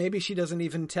Indus. Maybe she doesn't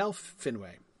even tell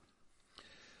Finwë.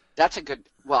 That's a good...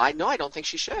 Well, I don't think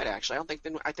she should, actually.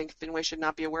 I think Finwë should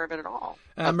not be aware of it at all.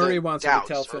 Marie wants her to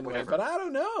tell Finwë, but I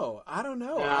don't know.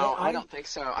 No, I don't think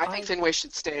so. I think Finwë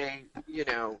should stay,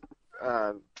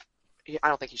 I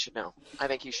don't think he should know. I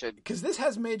think he should... Because this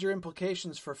has major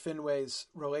implications for Finwë's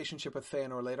relationship with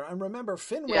Feanor later. And remember,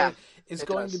 Finwë is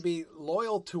going to be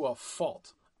loyal to a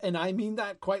fault. And I mean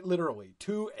that quite literally.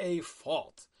 To a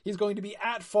fault. He's going to be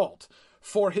at fault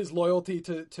for his loyalty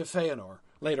to Feanor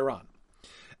later on.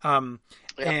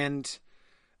 And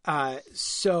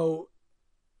so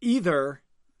either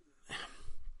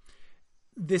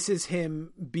this is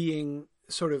him being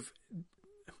sort of...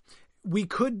 We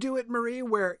could do it, Marie,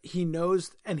 where he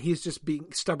knows and he's just being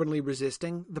stubbornly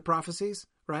resisting the prophecies,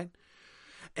 right?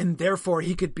 And therefore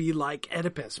he could be like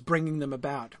Oedipus, bringing them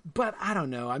about. But I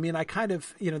don't know. I mean, I kind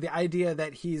of, the idea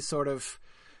that he's sort of...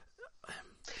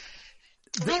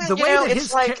 The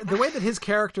way that his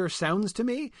character sounds to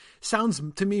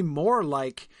me more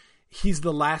like he's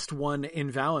the last one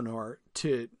in Valinor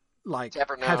to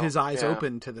have his eyes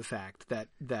open to the fact that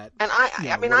and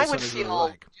I would feel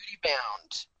duty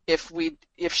bound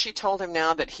if she told him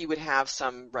now that he would have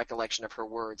some recollection of her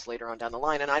words later on down the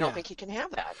line, and I don't think he can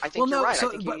have that. I think you're right. I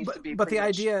think he needs to be but the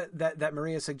idea that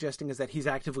Maria is suggesting is that he's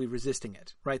actively resisting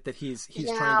it, right? That he's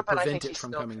trying to prevent it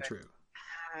from coming true.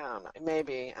 I don't know.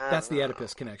 Maybe. That's the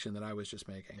Oedipus connection that I was just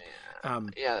making.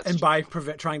 And by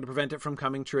trying to prevent it from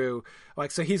coming true,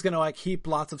 so he's going to heap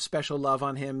lots of special love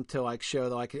on him to show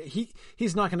that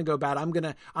he's not going to go bad. I'm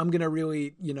gonna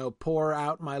really pour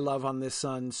out my love on this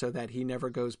son so that he never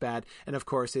goes bad. And of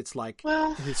course, it's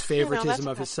his favoritism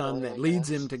of his son that leads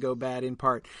him to go bad in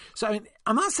part. So I mean,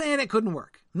 I'm not saying it couldn't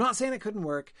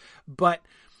work. But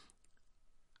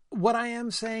what I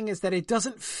am saying is that it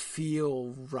doesn't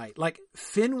feel right.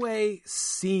 Finwë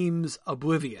seems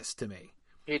oblivious to me.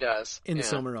 He does. In the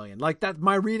Silmarillion. Like that,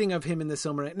 my reading of him in the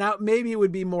Silmarillion. Now, maybe it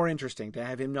would be more interesting to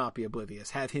have him not be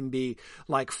oblivious, have him be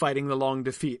like fighting the long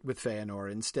defeat with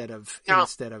Feanor instead of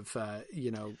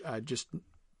just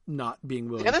not being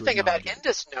willing. The other to thing about it.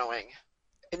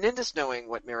 Indus knowing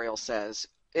what Muriel says,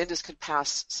 Indus could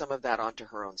pass some of that on to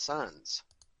her own sons.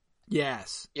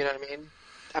 Yes. You know what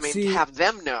I mean? See, have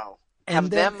them know. Have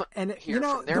them hear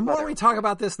from their the more mother. we talk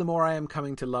about this, the more I am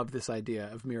coming to love this idea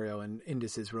of Muriel and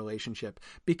Indus's relationship,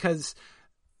 because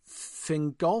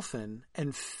Fingolfin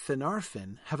and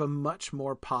Finarfin have a much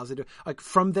more positive, like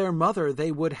from their mother,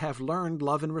 they would have learned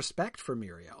love and respect for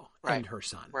Muriel and her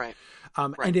son. Right.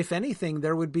 And if anything,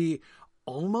 there would be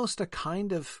almost a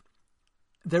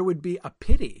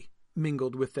pity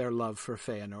mingled with their love for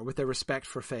Feanor, with their respect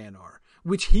for Feanor,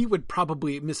 which he would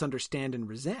probably misunderstand and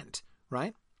resent,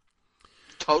 right?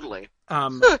 Totally.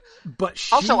 But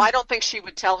also, I don't think she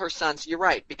would tell her sons. You're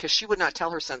right, because she would not tell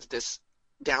her sons this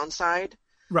downside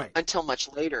until much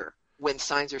later, when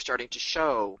signs are starting to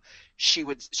show. She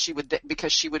would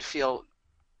because she would feel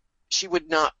she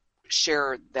would not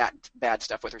share that bad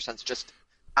stuff with her sons just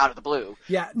out of the blue.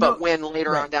 Yeah. But when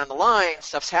later on down the line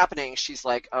stuff's happening, she's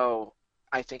like, "Oh,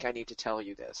 I think I need to tell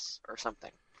you this," or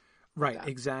something. Right,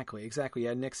 exactly.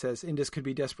 Yeah, Nick says Indus could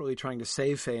be desperately trying to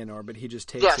save Feanor, but he just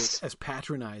takes it as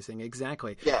patronizing.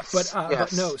 Exactly. Yes. But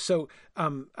no. So,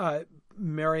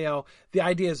 Mariel, the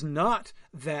idea is not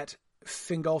that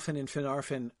Fingolfin and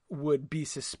Finarfin would be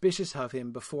suspicious of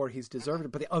him before he's deserved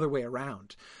it, but the other way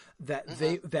around. That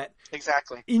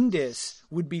exactly Indus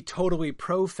would be totally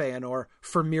pro Feanor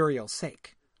for Muriel's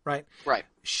sake. Right.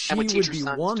 She would be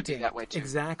wanting that way too.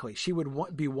 Exactly. She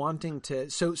would be wanting to.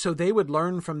 So they would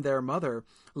learn from their mother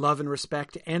love and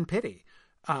respect and pity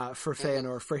for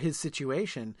Feanor, for his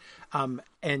situation,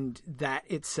 and that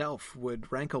itself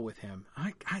would rankle with him.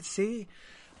 I see.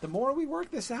 The more we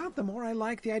work this out, the more I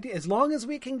like the idea. As long as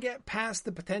we can get past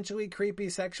the potentially creepy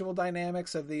sexual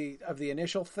dynamics of the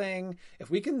initial thing, if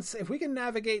we can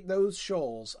navigate those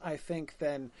shoals, I think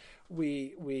then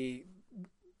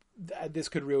this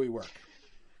could really work.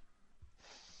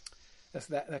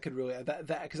 That could really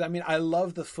because I mean I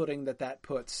love the footing that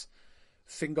puts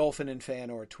Fingolfin and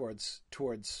Feanor towards.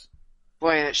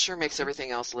 Boy, and it sure makes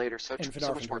everything else later so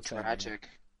much more tragic.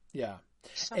 Yeah,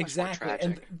 so exactly. Much more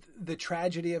tragic. And the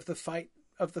tragedy of the fight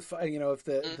of the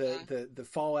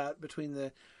fallout between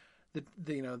the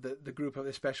group of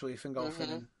especially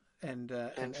Fingolfin and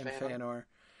Feanor.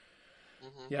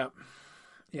 Mm-hmm.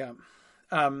 Yeah.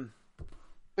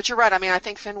 But you're right. I mean, I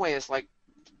think Finwë is like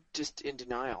just in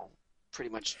denial, pretty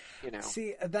much.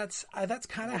 See, that's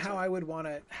kind of how I would want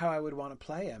to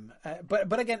play him.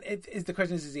 But again, the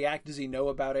question is does he know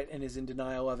about it and is in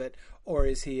denial of it, or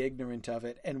is he ignorant of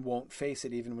it and won't face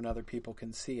it even when other people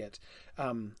can see it?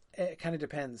 It kind of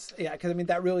depends. Yeah, because I mean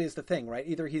that really is the thing, right?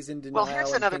 Either he's in denial. Well,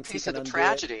 here's another piece of the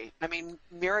tragedy. I mean,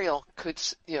 Muriel could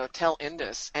tell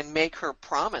Indus and make her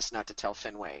promise not to tell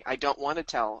Finwë. I don't want to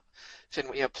tell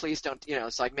Finwë. Please don't.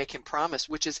 It's like make him promise,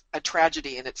 which is a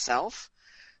tragedy in itself.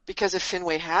 Because if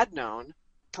Finwë had known,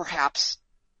 perhaps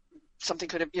something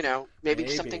could have, maybe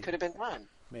something could have been done.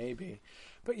 Maybe.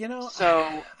 But,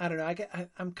 so I don't know.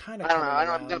 I'm kind of. I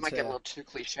don't know. That might get a little too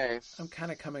cliche. I'm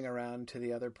kind of coming around to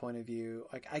the other point of view.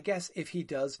 Like, I guess if he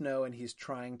does know and he's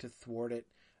trying to thwart it,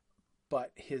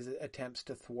 but his attempts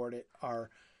to thwart it are,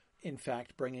 in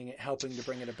fact, helping to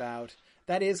bring it about,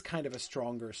 that is kind of a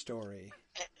stronger story.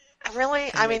 Really?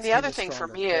 I mean, the other thing for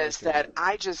me is that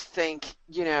I just think,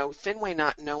 Finwë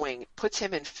not knowing puts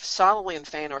him solidly in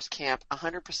Feanor's camp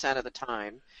 100% of the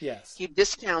time. Yes. He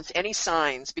discounts any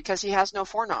signs because he has no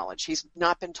foreknowledge. He's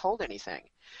not been told anything.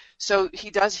 So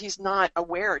he's not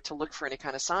aware to look for any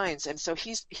kind of signs. And so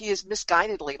he is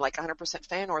misguidedly like 100%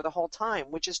 Feanor the whole time,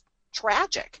 which is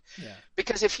tragic. Yeah.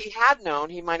 Because if he had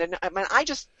known, he might have,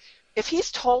 if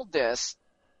he's told this,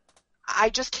 I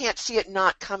just can't see it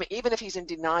not coming, even if he's in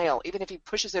denial, even if he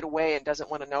pushes it away and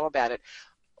doesn't want to know about it.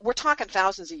 We're talking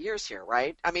thousands of years here,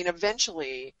 right? I mean,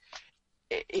 eventually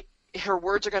her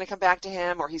words are going to come back to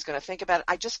him or he's going to think about it.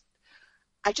 I just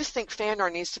think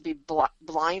Feanor needs to be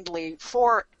blindly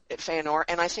for Feanor,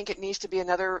 and I think it needs to be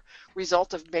another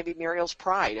result of maybe Muriel's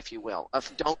pride, if you will,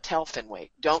 of don't tell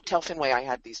Finwë. Don't tell Finwë I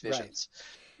had these visions. Right.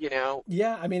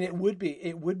 Yeah, I mean, it would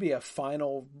be a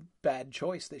final bad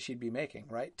choice that she'd be making,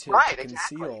 right? To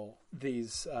conceal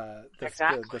these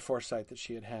the foresight that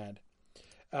she had.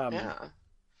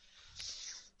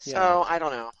 So I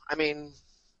don't know. I mean,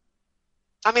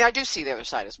 I do see the other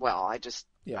side as well. I just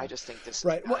think this.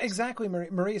 Right. Well, exactly.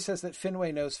 Maria says that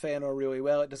Finwë knows Feanor really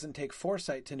well. It doesn't take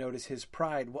foresight to notice his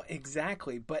pride. Well,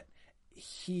 exactly. But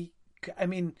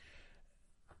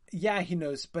Yeah, he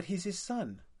knows, but he's his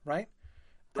son, right?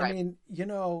 Right. I mean,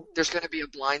 There's going to be a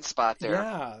blind spot there.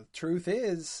 yeah, truth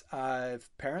is,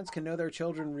 parents can know their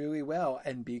children really well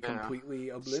and be completely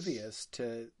oblivious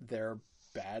to their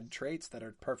bad traits that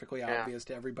are perfectly obvious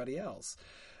to everybody else.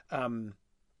 Or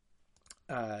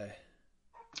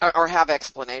have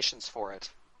explanations for it.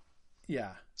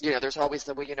 Yeah. There's always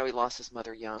he lost his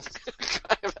mother young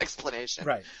kind of explanation.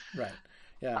 Right.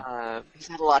 Yeah. He's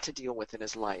had a lot to deal with in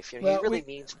his life. He really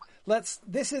means one.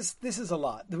 This is a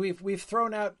lot. We've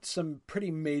thrown out some pretty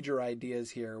major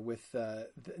ideas here with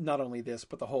not only this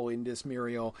but the whole Indus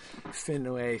Muriel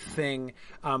Finwë thing.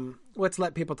 Let's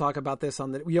let people talk about this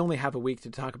we only have a week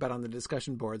to talk about on the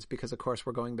discussion boards because of course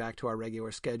we're going back to our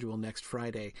regular schedule next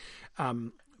Friday.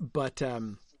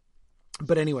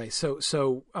 But anyway, so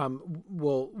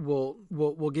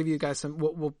we'll give you guys some.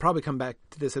 We'll probably come back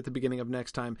to this at the beginning of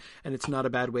next time, and it's not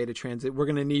a bad way to transit. We're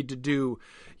going to need to do,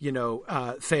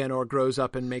 Feanor grows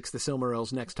up and makes the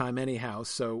Silmarils next time anyhow.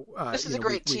 So this is a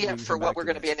great tee-up for what we're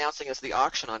going to be announcing as the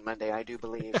auction on Monday. I do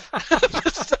believe.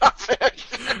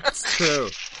 It's true.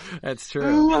 That's true.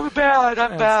 Ooh, I'm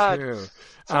bad. True.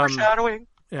 Foreshadowing.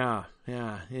 Yeah.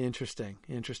 Interesting.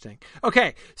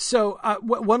 Okay. So,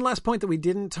 one last point that we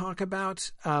didn't talk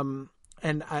about, and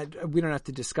we don't have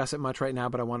to discuss it much right now,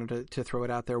 but I wanted to throw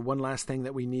it out there. One last thing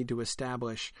that we need to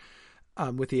establish,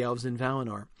 with the elves in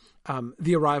Valinor,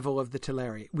 the arrival of the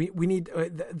Teleri. We need,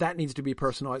 that needs to be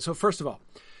personalized. So first of all,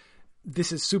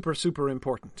 this is super, super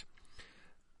important.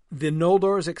 The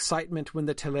Noldor's excitement when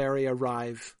the Teleri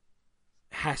arrive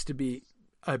has to be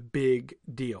a big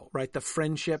deal, right? The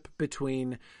friendship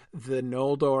between the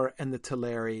Noldor and the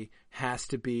Teleri has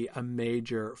to be a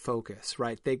major focus,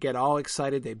 right? They get all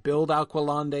excited. They build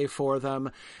Aqualande for them.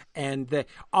 And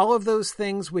all of those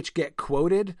things which get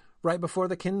quoted right before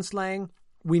the kinslaying,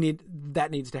 that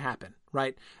needs to happen,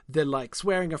 right? The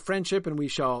swearing of friendship and we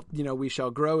shall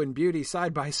grow in beauty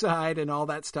side by side and all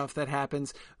that stuff that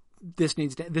happens. This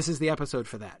is the episode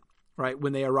for that, right?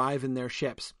 When they arrive in their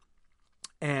ships.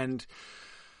 And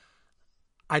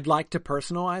I'd like to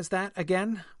personalize that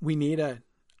again.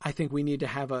 I think we need to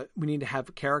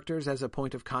have characters as a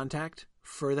point of contact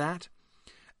for that.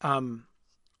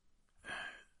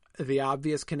 The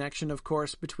obvious connection, of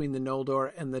course, between the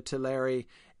Noldor and the Teleri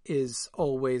is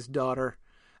Olwe's daughter,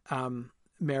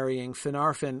 marrying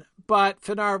Finarfin. But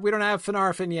we don't have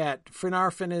Finarfin yet.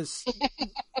 Finarfin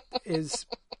is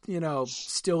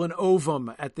still an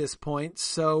ovum at this point.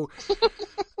 So,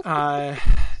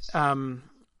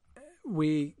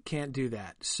 we can't do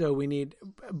that. So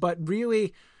but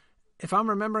really, if I'm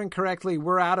remembering correctly,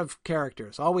 we're out of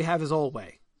characters. All we have is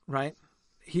Olwe, right?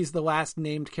 He's the last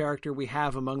named character we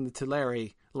have among the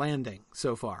Teleri landing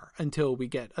so far until we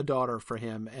get a daughter for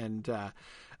him and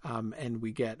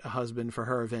we get a husband for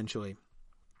her eventually,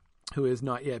 who has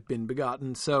not yet been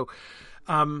begotten. So,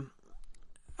 so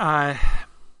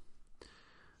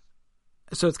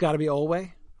it's got to be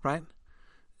Olwe, right?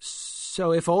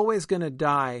 So if Olwe's going to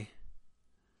die,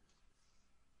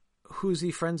 who's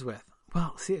he friends with?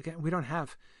 Well, see, again, we don't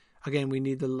have. Again, we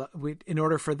need in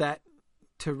order for that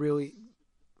to really.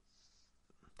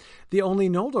 The only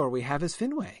Noldor we have is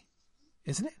Finwë,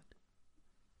 isn't it?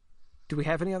 Do we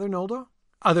have any other Noldor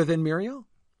other than Muriel?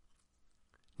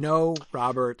 No,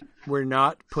 Robert, we're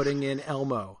not putting in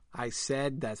Elmo. I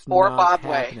said that's not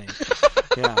happening.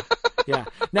 Yeah.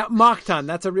 Now, Mockton,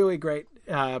 that's a really great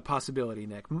possibility,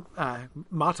 Nick.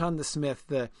 Mockton the Smith,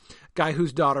 the guy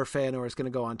whose daughter Feanor is going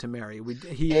to go on to marry.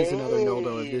 He is another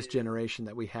Noldor of this generation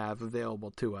that we have available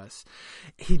to us.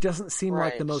 He doesn't seem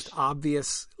like the most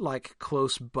obvious,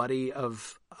 close buddy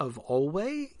of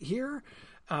Olwe here.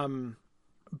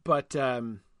 But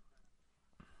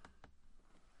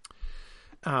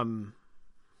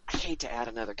I hate to add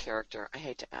another character. I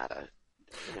hate to add a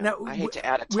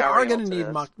Tauriel. We are going to need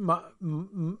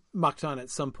Mockton at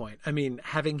some point. I mean,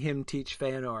 having him teach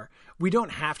Feanor. We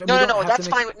don't have to. No, that's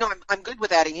fine. No, I'm good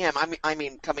with adding him. I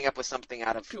mean, coming up with something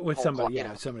out of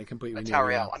somebody completely new.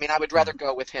 Tauriel. I mean, I would rather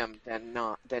go with him than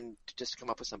to just come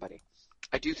up with somebody.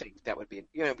 I do think that would be,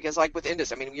 because with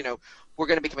Indus, I mean, we're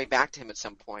going to be coming back to him at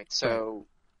some point, so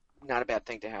not a bad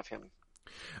thing to have him.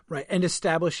 Right, and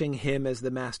establishing him as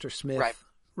the Master Smith.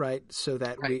 Right, so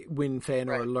that when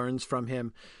Feanor learns from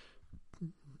him,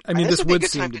 I mean, this would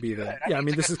seem to be that. Yeah, I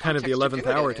mean, this is kind of the 11th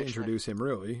hour to introduce him,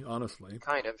 really, honestly.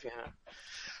 Kind of, yeah.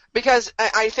 Because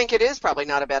I think it is probably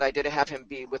not a bad idea to have him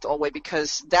be with Olwe,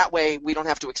 because that way we don't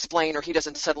have to explain, or he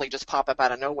doesn't suddenly just pop up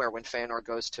out of nowhere when Feanor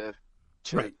goes to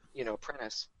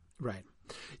apprentice. Right.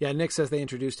 Yeah, Nick says they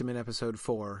introduced him in episode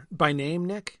 4 by name.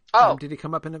 Nick, Oh, did he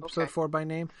come up in episode okay. 4 by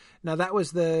name? Now that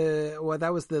was the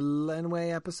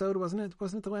Lenway episode, wasn't it?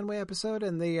 Wasn't it the Lenway episode?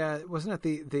 And the wasn't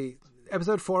it the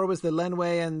episode 4 was the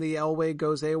Lenway and the Elway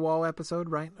goes AWOL episode,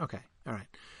 right? Okay, all right.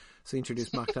 So introduce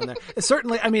Mactan there.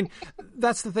 Certainly, I mean,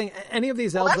 that's the thing. Any of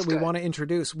these elves that we want to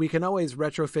introduce, we can always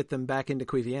retrofit them back into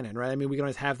Cuiviénen, right? I mean, we can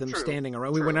always have them standing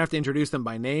around. We wouldn't have to introduce them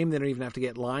by name. They don't even have to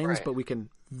get lines, but we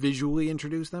can visually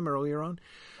introduce them earlier on.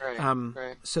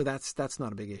 Right. So that's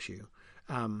not a big issue.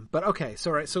 But okay,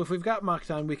 so right. So if we've got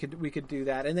Mactan, we could do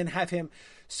that, and then have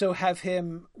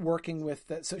him working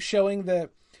with showing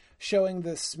the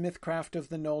smithcraft of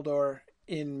the Noldor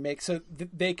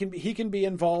he can be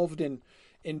involved in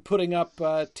putting up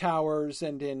towers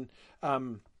and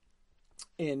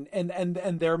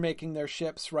and they're making their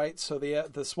ships, right? So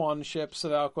the swan ships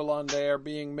of Alquilande are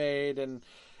being made, and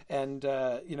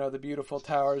the beautiful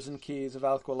towers and quays of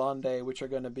Alquilande, which are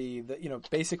going to be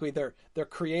basically they're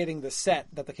creating the set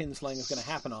that the kinslaying is going to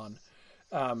happen on,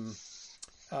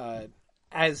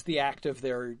 as the act of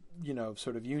their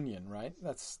sort of union, right?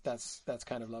 That's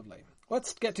kind of lovely.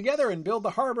 Let's get together and build the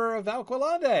harbor of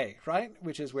Alquilande, right?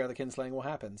 Which is where the kinslaying will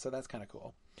happen. So that's kind of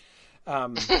cool.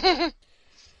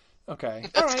 Okay.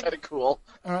 That's kind of cool.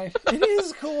 All right. It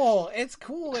is cool. It's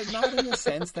cool. It's not in the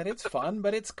sense that it's fun,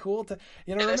 but it's cool to,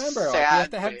 remember, you have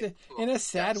to have in a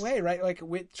sad way, right? Like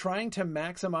with trying to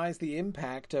maximize the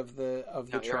impact of the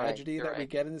tragedy that we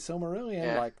get in the Silmarillion.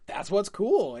 Yeah. Like that's what's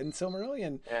cool in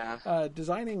Silmarillion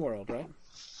designing world, right?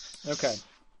 Okay.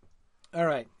 All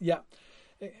right. Yeah.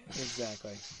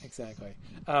 Exactly.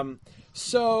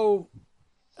 So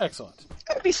excellent.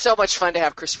 It would be so much fun to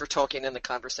have Christopher Tolkien in the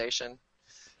conversation.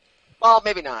 Well,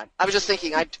 maybe not. I was just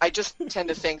thinking, I just tend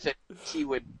to think that he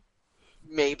would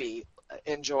maybe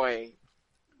enjoy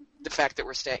the fact that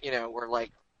we're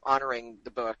like honoring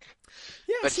the book.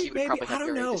 Yeah, but see, maybe, I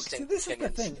don't know. See, this is the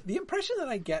thing. The impression that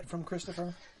I get from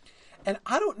Christopher, and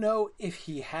I don't know if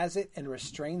he has it and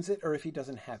restrains it or if he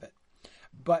doesn't have it,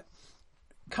 but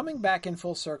coming back in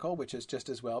full circle, which is just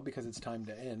as well because it's time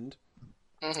to end,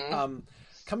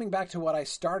 coming back to what I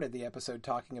started the episode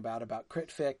talking about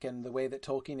Critfic and the way that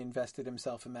Tolkien invested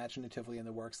himself imaginatively in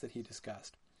the works that he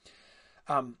discussed.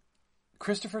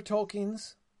 Christopher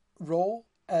Tolkien's role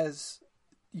as,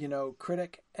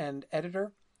 critic and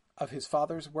editor of his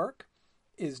father's work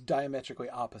is diametrically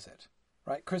opposite,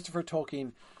 right? Christopher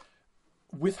Tolkien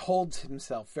withholds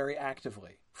himself very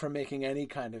actively from making any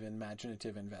kind of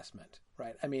imaginative investment,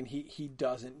 right? I mean, he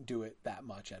doesn't do it that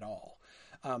much at all.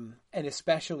 And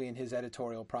especially in his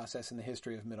editorial process in the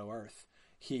history of Middle-earth,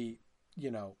 he,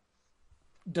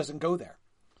 doesn't go there.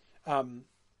 I'm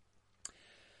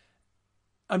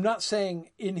not saying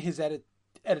in his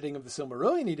editing of the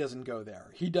Silmarillion he doesn't go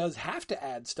there. He does have to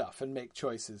add stuff and make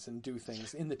choices and do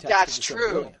things in the text of the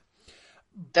Silmarillion.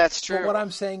 That's true. But what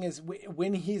I'm saying is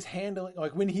when he's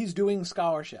when he's doing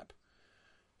scholarship,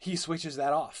 he switches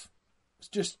that off.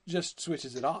 Just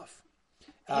switches it off.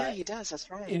 Yeah, he does.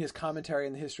 That's right. In his commentary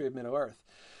on the history of Middle-earth.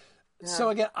 Yeah. So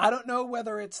again, I don't know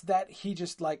whether it's that he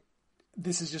just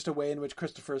this is just a way in which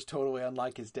Christopher is totally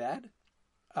unlike his dad,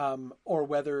 or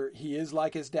whether he is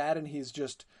like his dad and he's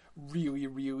just really,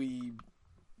 really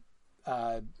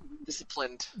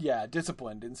disciplined. Yeah,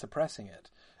 disciplined in suppressing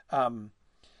it.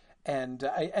 And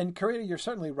Karita, you're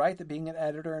certainly right that being an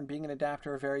editor and being an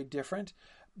adapter are very different,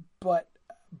 but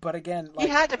again, he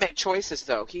had to make choices,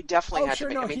 though. He definitely had to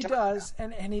make. He does,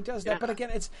 and he does that. But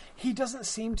again, he doesn't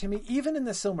seem to me, even in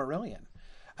the Silmarillion.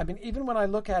 I mean, even when I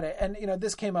look at it, and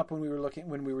this came up when we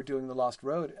were doing the Lost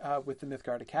Road with the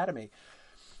Mythgard Academy.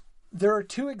 There are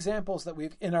two examples that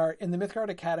we've in the Mythgard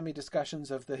Academy discussions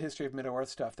of the history of Middle-earth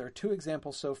stuff. There are two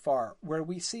examples so far where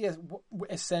we see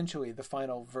essentially the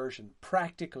final version,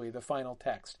 practically the final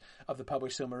text of the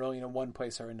published Silmarillion in one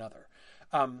place or another.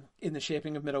 In the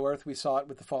Shaping of Middle-earth, we saw it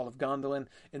with the Fall of Gondolin.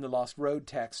 In the Lost Road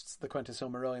texts, the Quenta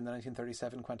Silmarillion, the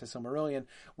 1937 Quenta Silmarillion,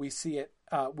 we see it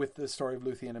with the story of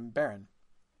Luthien and Beren.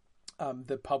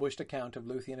 The published account of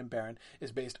Luthien and Beren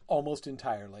is based almost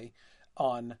entirely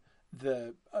on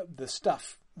the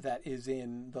stuff that is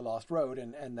in the Lost Road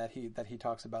and that he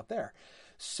talks about there.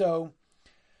 So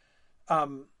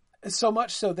so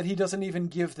much so that he doesn't even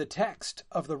give the text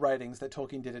of the writings that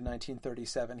Tolkien did in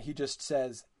 1937. He just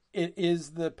says, it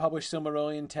is the published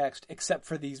Silmarillion text except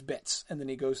for these bits. And then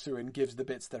he goes through and gives the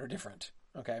bits that are different.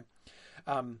 Okay.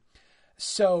 And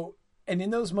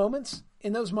in those moments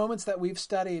that we've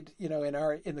studied,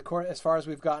 in the course, as far as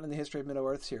we've gotten in the History of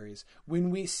Middle-earth series, when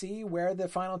we see where the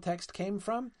final text came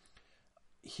from,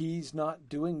 he's not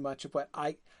doing much of what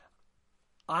I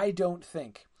don't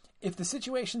think. If the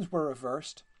situations were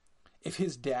reversed, if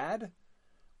his dad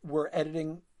were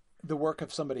editing the work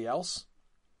of somebody else,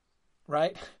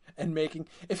 right? And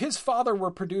if his father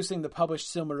were producing the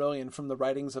published Silmarillion from the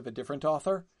writings of a different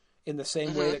author in the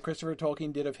same way that Christopher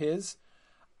Tolkien did of his,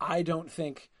 I don't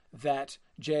think that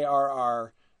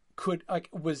J.R.R.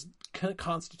 was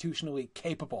constitutionally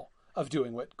capable of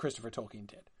doing what Christopher Tolkien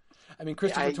did. I mean,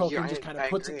 Christopher Tolkien just kind of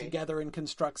puts it together and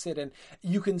constructs it, and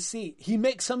you can see he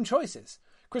makes some choices.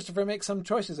 Christopher makes some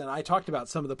choices, and I talked about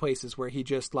some of the places where he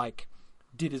just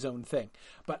did his own thing.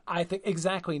 But I think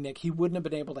exactly, Nick, he wouldn't have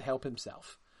been able to help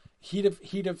himself. There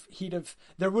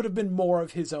would have been more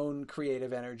of his own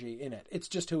creative energy in it. It's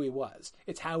just who he was.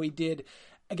 It's how he did.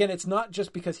 Again, it's not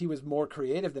just because he was more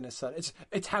creative than his son.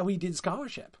 It's how he did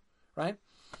scholarship, right?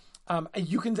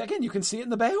 You can see it in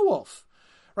the Beowulf,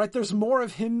 right? There's more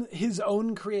of his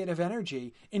own creative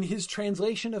energy in his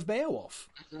translation of Beowulf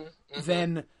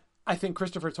than I think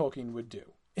Christopher Tolkien would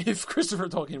do if Christopher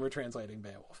Tolkien were translating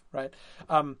Beowulf, right?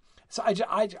 So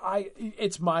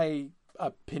it's my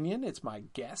opinion, it's my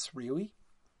guess, really,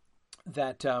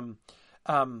 that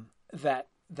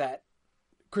that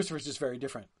Christopher's just very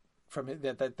different from it.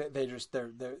 That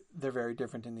they're very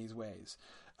different in these ways.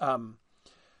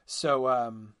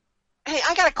 Hey,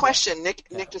 I got a question.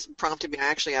 Nick just prompted me. I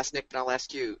actually asked Nick, but I'll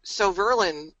ask you. So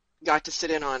Verlin got to sit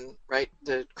in on, right,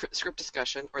 the script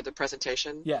discussion or the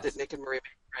presentation that Nick and Marie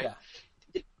made, right?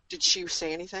 Yeah. Did she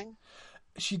say anything?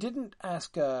 She didn't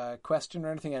ask a question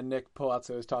or anything, and Nick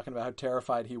Palazzo was talking about how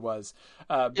terrified he was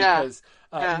because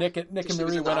Nick and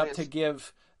Marie went up to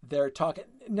give their talk.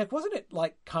 Nick, wasn't it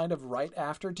kind of right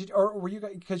after? Or were you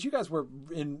guys, because you guys were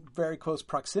in very close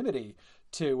proximity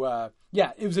to,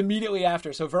 it was immediately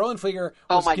after. So Verlin Flieger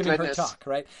was giving her talk,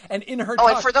 right? And in her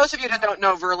talk... and for those of you that don't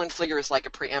know, Verlin Flieger is a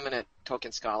preeminent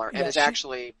Tolkien scholar and is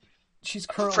actually... She's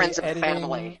currently friends of editing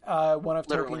family, one of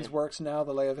literally. Tolkien's works now,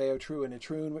 The Lay of Eotrue and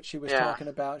Etrune, which she was talking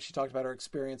about. She talked about her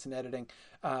experience in editing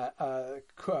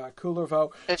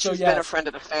Kullervo. And she's been a friend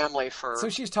of the family for... So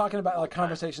she's talking about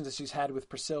conversations that she's had with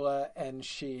Priscilla, and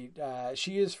she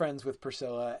is friends with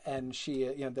Priscilla, and she,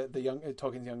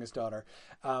 Tolkien's youngest daughter,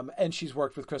 and she's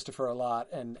worked with Christopher a lot,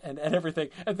 and everything.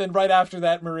 And then right after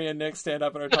that, Marie and Nick stand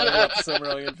up and are talking about the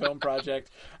Silmarillion film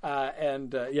project,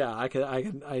 I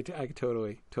could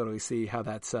totally see how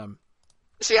that's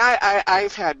See,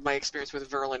 I've had my experience with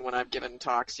Verlin when I've given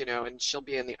talks, and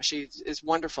she is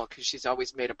wonderful because she's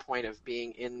always made a point of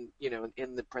being in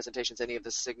the presentations any of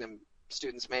the Signum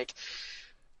students make.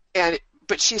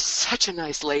 But she's such a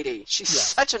nice lady. She's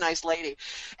such a nice lady.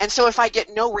 And so if I get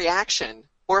no reaction,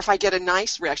 or if I get a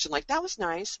nice reaction like, that was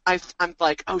nice, I'm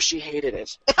like, oh, she hated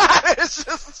it. It's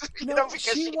just, because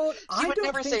she won't. She would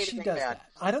never say anything bad.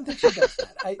 I don't think she does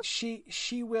that.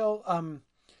 She will...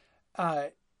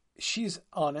 she's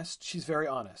honest. She's very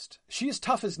honest. She is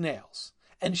tough as nails,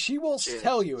 and she will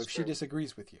tell you if she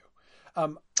disagrees with you.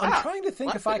 I'm trying to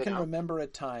think if I can remember a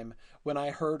time when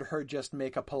I heard her just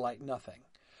make a polite nothing.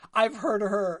 I've heard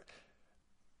her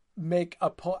make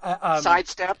a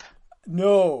sidestep.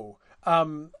 No,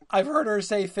 I've heard her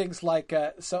say things like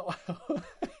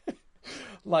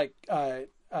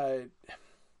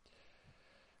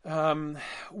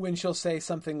when she'll say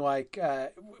something like,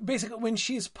 basically when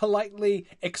she's politely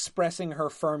expressing her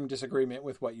firm disagreement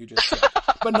with what you just said,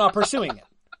 but not pursuing it,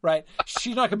 right?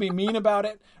 She's not going to be mean about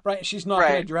it, right? She's not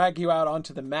going to drag you out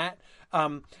onto the mat.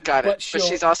 Got it. But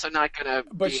she's also not going to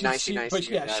be nicey.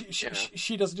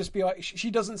 She doesn't just be like,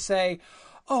 she doesn't say,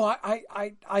 oh,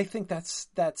 I think that's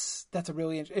a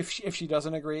really, if she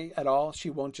doesn't agree at all,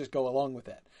 she won't just go along with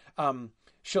it.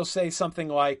 She'll say something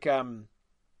like,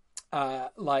 I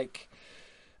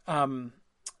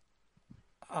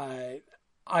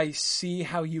see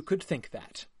how you could think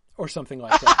that, or something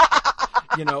like that.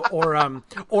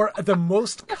 Or the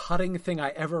most cutting thing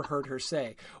I ever heard her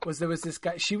say was there was this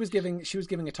guy, she was giving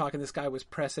a talk, and this guy was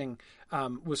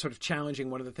was sort of challenging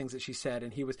one of the things that she said.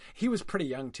 And he was pretty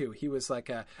young too. He was like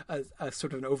a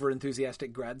sort of an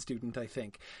over-enthusiastic grad student, I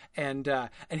think. And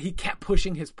he kept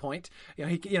pushing his point,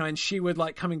 and she would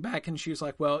coming back, and she was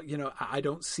like, well, I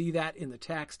don't see that in the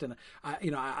text. And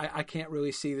I can't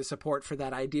really see the support for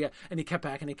that idea. And he kept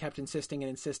back and he kept insisting.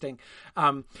 And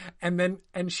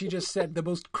she just said the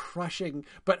most crushing,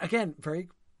 but again, very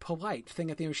polite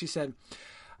thing at the end. She said,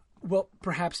 well,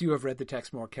 perhaps you have read the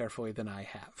text more carefully than I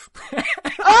have.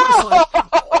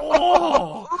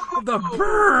 The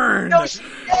burn! No, she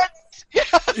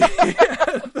didn't!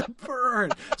 The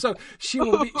burn. So she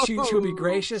will be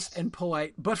gracious and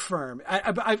polite, but firm.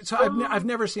 I've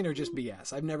never seen her just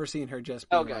BS. I've never seen her just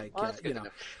be like, well, you know.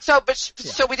 So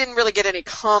we didn't really get any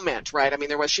comment, right? I mean,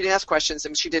 she didn't ask questions,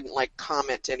 and she didn't like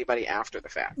comment to anybody after the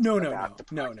fact. No.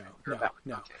 Okay.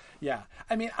 Yeah.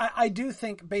 I mean, I do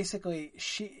think basically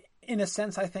in a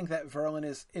sense, I think that Verlin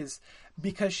is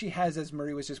because she has, as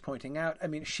Marie was just pointing out, I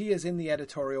mean, she is in the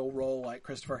editorial role like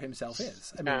Christopher himself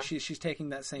is. I mean, she's taking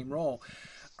that same role.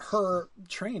 Her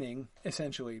training,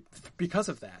 essentially, because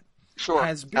of that,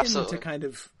 has been to kind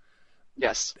of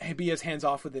be as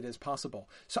hands-off with it as possible.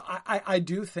 So I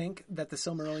do think that the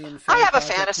Silmarillion film... I have a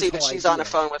fantasy that she's on a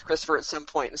phone with Christopher at some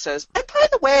point and says, and by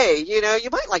the way, you know, you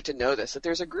might like to know this, that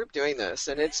there's a group doing this,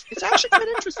 and it's actually kind of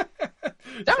interesting.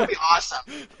 That would be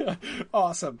awesome.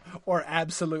 Awesome. Or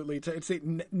absolutely.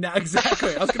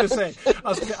 Exactly. I was going to say,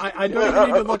 I don't even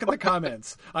need to look at the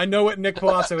comments. I know what Nick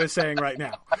Palazzo is saying right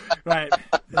now. Right?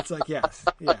 It's like, yes.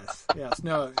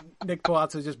 No, Nick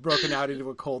Palazzo just broken out into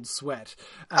a cold sweat.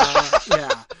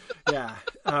 Yeah.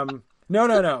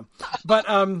 No. But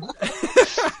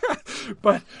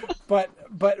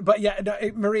yeah, no,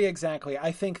 Marie, exactly.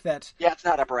 I think that it's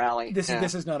not up her alley. This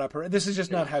is not up her. This is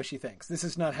just not how she thinks. This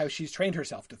is not how she's trained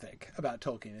herself to think about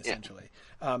Tolkien, essentially.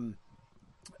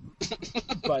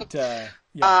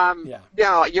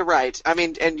 Yeah, you're right. I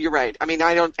mean, and you're right. I mean,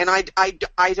 I don't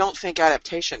think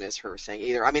adaptation is her thing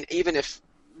either. I mean, even if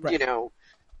you know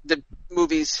the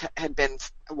movies had been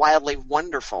wildly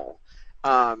wonderful.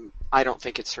 I don't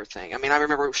think it's her thing. I mean, I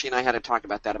remember she and I had a talk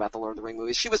about that, about the Lord of the Rings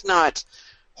movies. She was not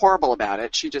horrible about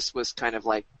it. She just was kind of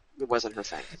like, it wasn't her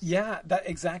thing. Yeah,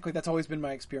 exactly. That's always been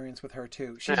my experience with her,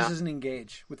 too. She just doesn't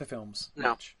engage with the films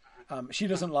much. She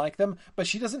doesn't like them, but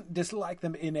she doesn't dislike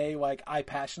them in a, like, I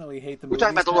passionately hate the movies. We're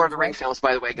talking about the Lord of the Rings films,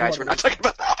 by the way, guys. We're not talking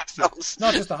about the Hobbit films.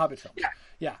 Not just the Hobbit films.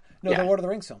 The Lord of the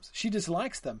Rings films. She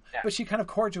dislikes them, but she kind of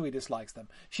cordially dislikes them.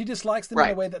 She dislikes them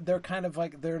in a way that they're kind of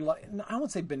like, I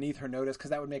won't say beneath her notice, because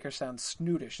that would make her sound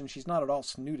snootish, and she's not at all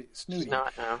snooty. She's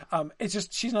not, no. It's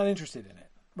just, she's not interested in it,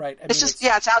 right? I mean,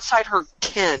 it's outside her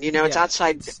ken, you know, it's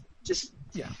outside, it's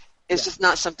just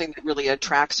not something that really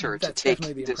attracts her to take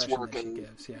this work and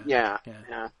gives,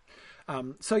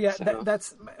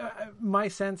 that's my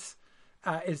sense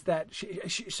is that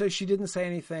she didn't say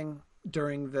anything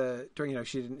during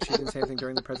she didn't say anything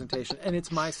during the presentation, and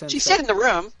it's my sense she sat in the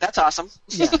room. That's awesome.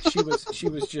 she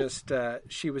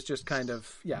was just kind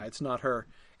of it's not her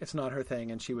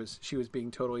thing, and she was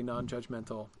being totally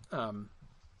non-judgmental,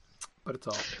 but it's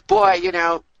all you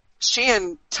know, she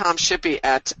and Tom Shippey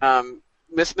at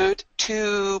Mythmoot,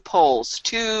 two poles,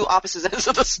 two opposite ends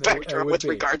of the spectrum with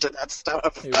regard to that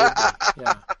stuff. It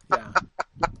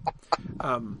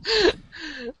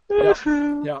would be.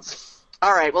 Yeah.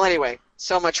 All right. Well, anyway,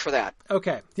 so much for that.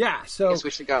 Okay. Yeah. So I guess we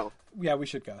should go. Yeah, we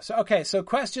should go. So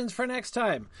questions for next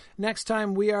time. Next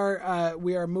time we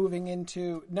are moving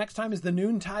into. Next time is the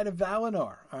Noontide of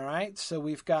Valinor. All right. So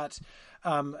we've got.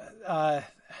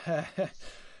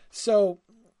 So.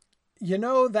 You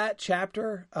know that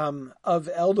chapter of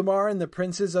Eldamar and the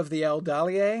Princes of the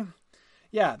Eldalier?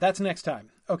 Yeah, that's next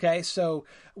time. Okay, so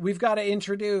we've got to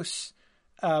introduce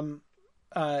Fingolfin,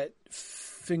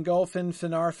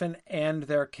 Finarfin, and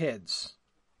their kids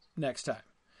next time,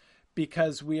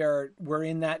 because we're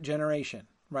in that generation,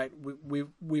 right?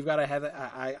 We've got to have it.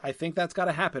 I think that's got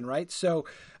to happen, right? So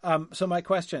my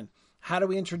question: how do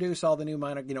we introduce all the new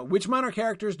minor? You know, which minor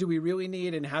characters do we really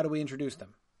need, and how do we introduce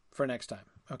them for next time?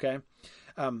 Okay.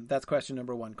 That's question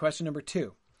number one. Question number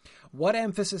two. What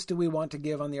emphasis do we want to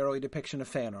give on the early depiction of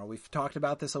Feanor? We've talked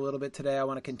about this a little bit today. I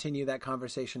want to continue that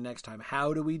conversation next time.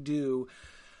 How do we do,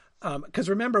 because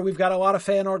remember, we've got a lot of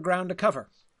Feanor ground to cover.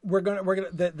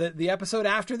 The episode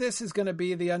after this is going to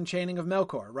be the Unchaining of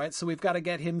Melkor, right? So we've got to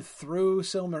get him through the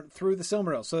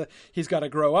Silmaril. So he's got to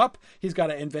grow up. He's got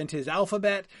to invent his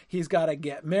alphabet. He's got to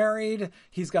get married.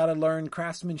 He's got to learn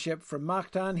craftsmanship from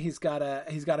Mactan. He's got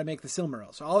to make the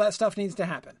Silmaril. So all that stuff needs to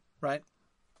happen, right?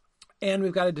 And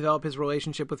we've got to develop his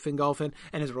relationship with Fingolfin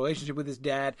and his relationship with his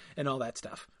dad and all that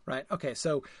stuff, right? Okay,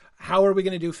 so how are we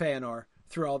going to do Feanor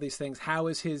through all these things? How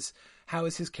is his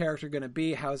character going to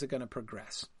be? How is it going to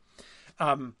progress?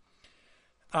 So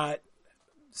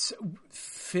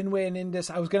Finwë and Indis.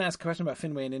 I was going to ask a question about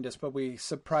Finwë and Indis, but we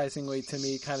surprisingly, to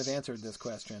me, kind of answered this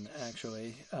question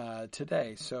actually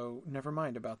today. So never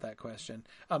mind about that question.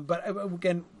 But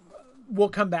again, we'll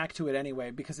come back to it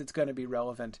anyway because it's going to be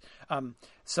relevant.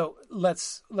 So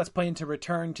let's plan to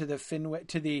return to the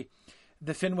Finwë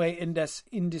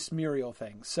Indis Muriel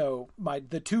thing. So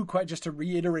just to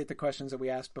reiterate the questions that we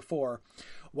asked before,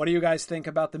 what do you guys think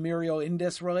about the Muriel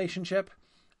Indis relationship?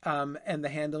 and the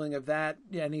handling of that.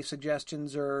 Any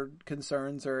suggestions or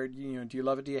concerns, or do you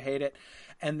love it? Do you hate it?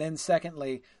 And then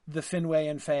secondly, the Finwë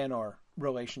and Feanor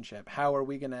relationship. How are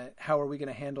we gonna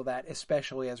handle that,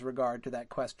 especially as regard to that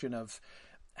question of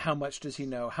how much does he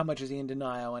know? How much is he in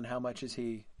denial, and how much is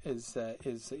he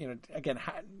again?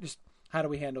 How do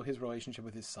we handle his relationship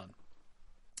with his son?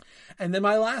 And then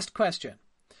my last question: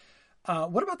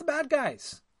 what about the bad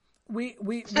guys?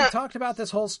 We talked about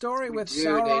this whole story with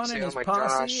Sauron and his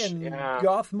posse and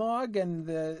Gothmog and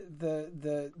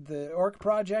the Orc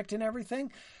Project and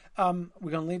everything. We're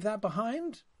going to leave that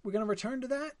behind. We're going to return to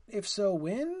that. If so,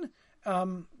 when?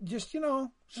 Just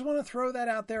want to throw that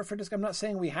out there for I'm not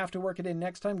saying we have to work it in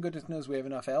next time. Goodness knows we have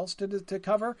enough else to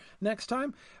cover next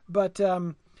time. But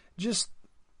want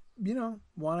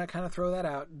to kind of throw that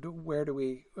out. Where do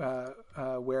we,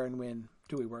 where and when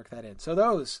do we work that in? So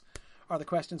those are the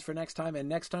questions for next time. And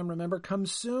next time, remember,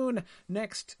 comes soon.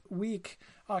 Next week,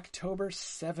 October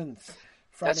 7th.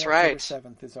 Friday, That's right. October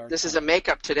 7th is our This time. is a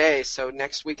makeup today, so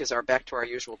next week is back to our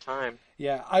usual time.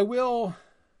 Yeah, I will.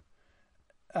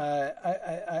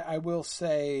 I will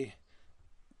say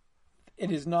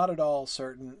it is not at all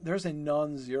certain. There's a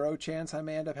non-zero chance I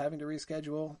may end up having to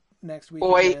reschedule next week.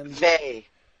 Oy again. vey.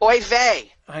 Oy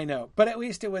vey. I know, but at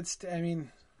least it would.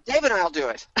 Dave and I'll do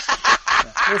it.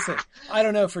 We'll see. I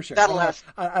don't know for sure. That'll last.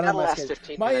 I don't know.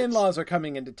 15 my minutes. in-laws are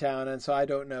coming into town, and so I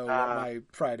don't know what my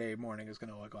Friday morning is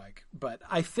going to look like. But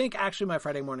I think actually my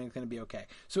Friday morning is going to be okay,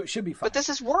 so it should be fine. But this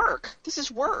is work.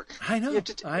 I know. You have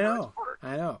to do work.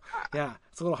 I know. Yeah,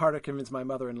 it's a little hard to convince my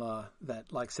mother-in-law that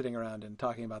sitting around and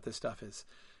talking about this stuff is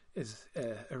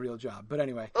a real job. But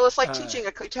anyway. Well, it's like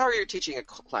tell her you're teaching a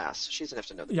class. She doesn't have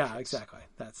to know the difference. Exactly.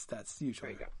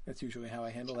 That's usually how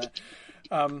I handle that.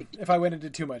 If I went into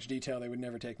too much detail, they would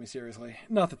never take me seriously.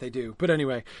 Not that they do, but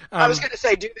anyway. I was going to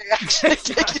say, do they actually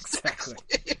take you exactly.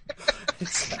 seriously?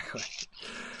 Exactly.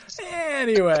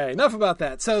 Anyway, enough about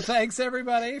that. So thanks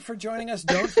everybody for joining us.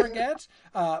 Don't forget,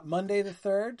 Monday the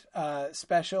 3rd,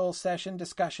 special session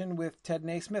discussion with Ted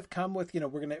Naismith. Come with,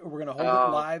 we're gonna hold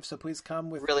it live, so please come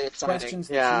with really questions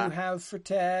that you have for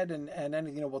Ted, and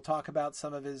we'll talk about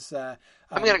some of his. I'm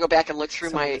gonna go back and look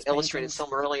through my illustrated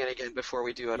Silmarillion again before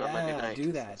we do it on Monday night.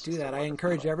 Do that. I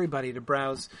encourage everybody to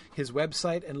browse his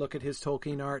website and look at his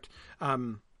Tolkien art.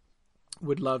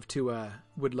 Would love to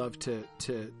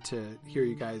hear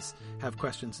you guys have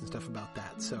questions and stuff about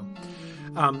that. So,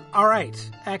 all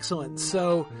right, excellent.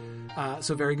 So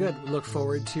very good. We look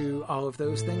forward to all of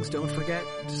those things. Don't forget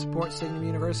to support Signum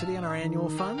University on our annual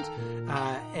fund,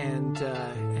 and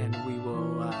we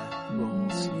will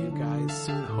see you guys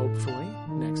soon, hopefully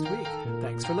next week.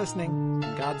 Thanks for listening,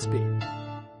 and Godspeed.